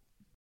week.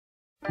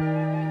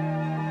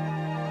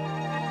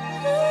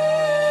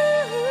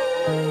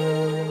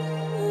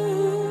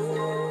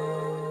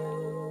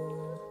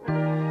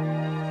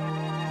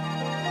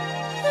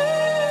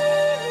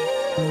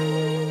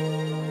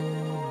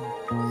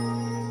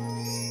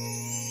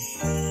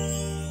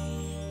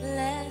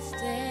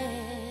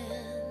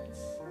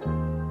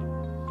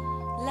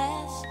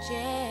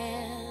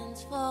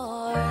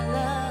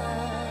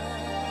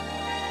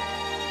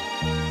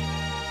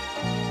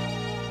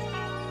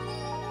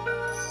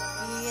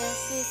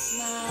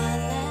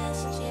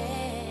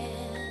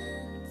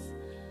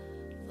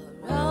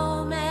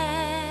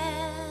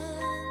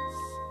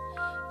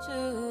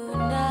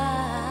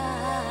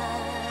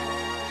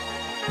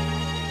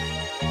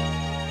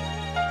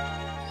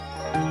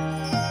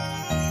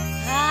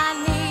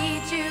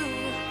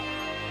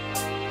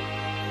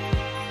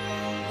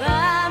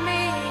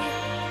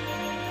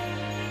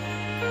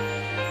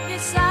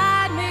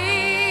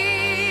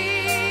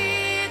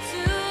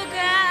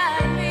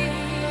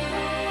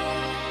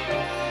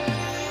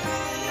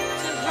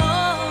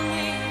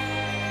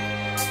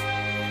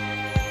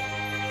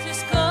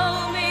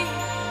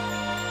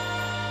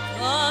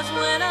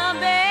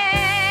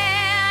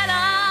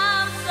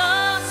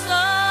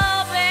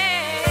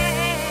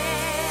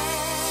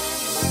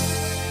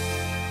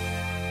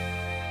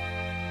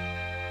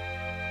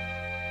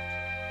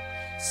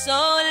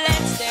 So